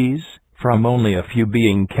donkeys, from only a few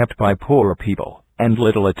being kept by poor people, and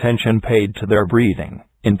little attention paid to their breeding;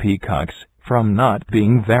 in peacocks, from not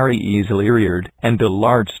being very easily reared, and a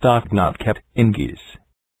large stock not kept; in geese,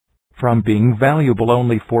 from being valuable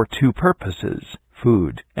only for two purposes,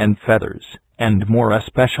 food and feathers, and more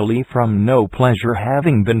especially from no pleasure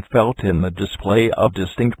having been felt in the display of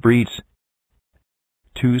distinct breeds.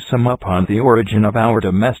 To sum up on the origin of our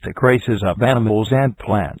domestic races of animals and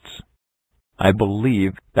plants, I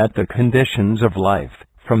believe that the conditions of life,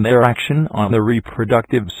 from their action on the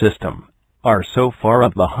reproductive system, are so far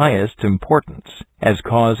of the highest importance as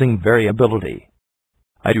causing variability.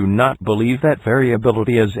 I do not believe that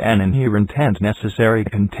variability is an inherent and necessary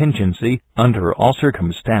contingency under all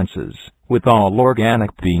circumstances, with all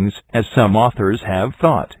organic beings, as some authors have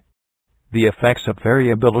thought. The effects of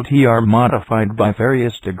variability are modified by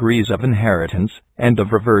various degrees of inheritance and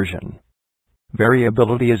of reversion.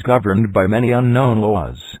 Variability is governed by many unknown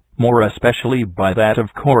laws, more especially by that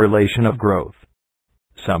of correlation of growth.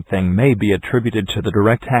 Something may be attributed to the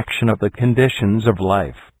direct action of the conditions of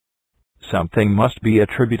life. Something must be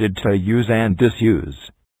attributed to use and disuse.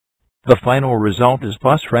 The final result is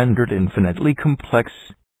thus rendered infinitely complex.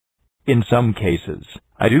 In some cases,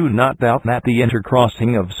 I do not doubt that the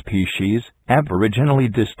intercrossing of species, aboriginally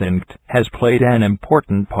distinct, has played an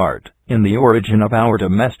important part in the origin of our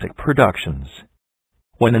domestic productions.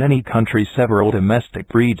 When in any country several domestic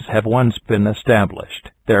breeds have once been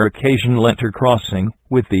established, their occasional intercrossing,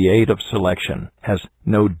 with the aid of selection, has,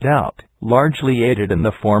 no doubt, largely aided in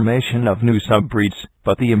the formation of new subbreeds,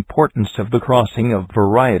 but the importance of the crossing of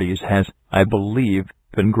varieties has, I believe,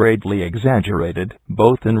 been greatly exaggerated,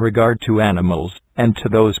 both in regard to animals and to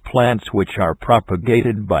those plants which are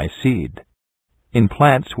propagated by seed. In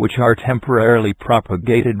plants which are temporarily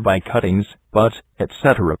propagated by cuttings, buds,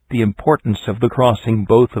 etc., the importance of the crossing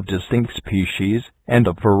both of distinct species and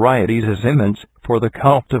of varieties is immense, for the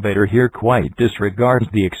cultivator here quite disregards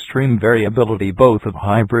the extreme variability both of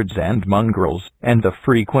hybrids and mongrels, and the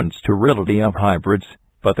frequent sterility of hybrids,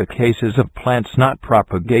 but the cases of plants not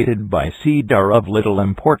propagated by seed are of little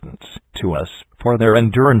importance to us, for their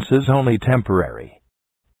endurance is only temporary.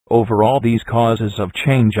 Over all these causes of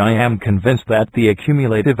change I am convinced that the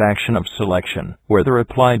accumulative action of selection, whether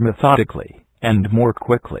applied methodically, and more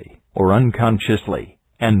quickly, or unconsciously,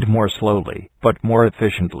 and more slowly, but more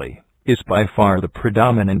efficiently, is by far the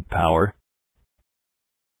predominant power.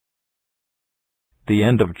 The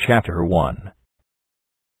end of Chapter 1.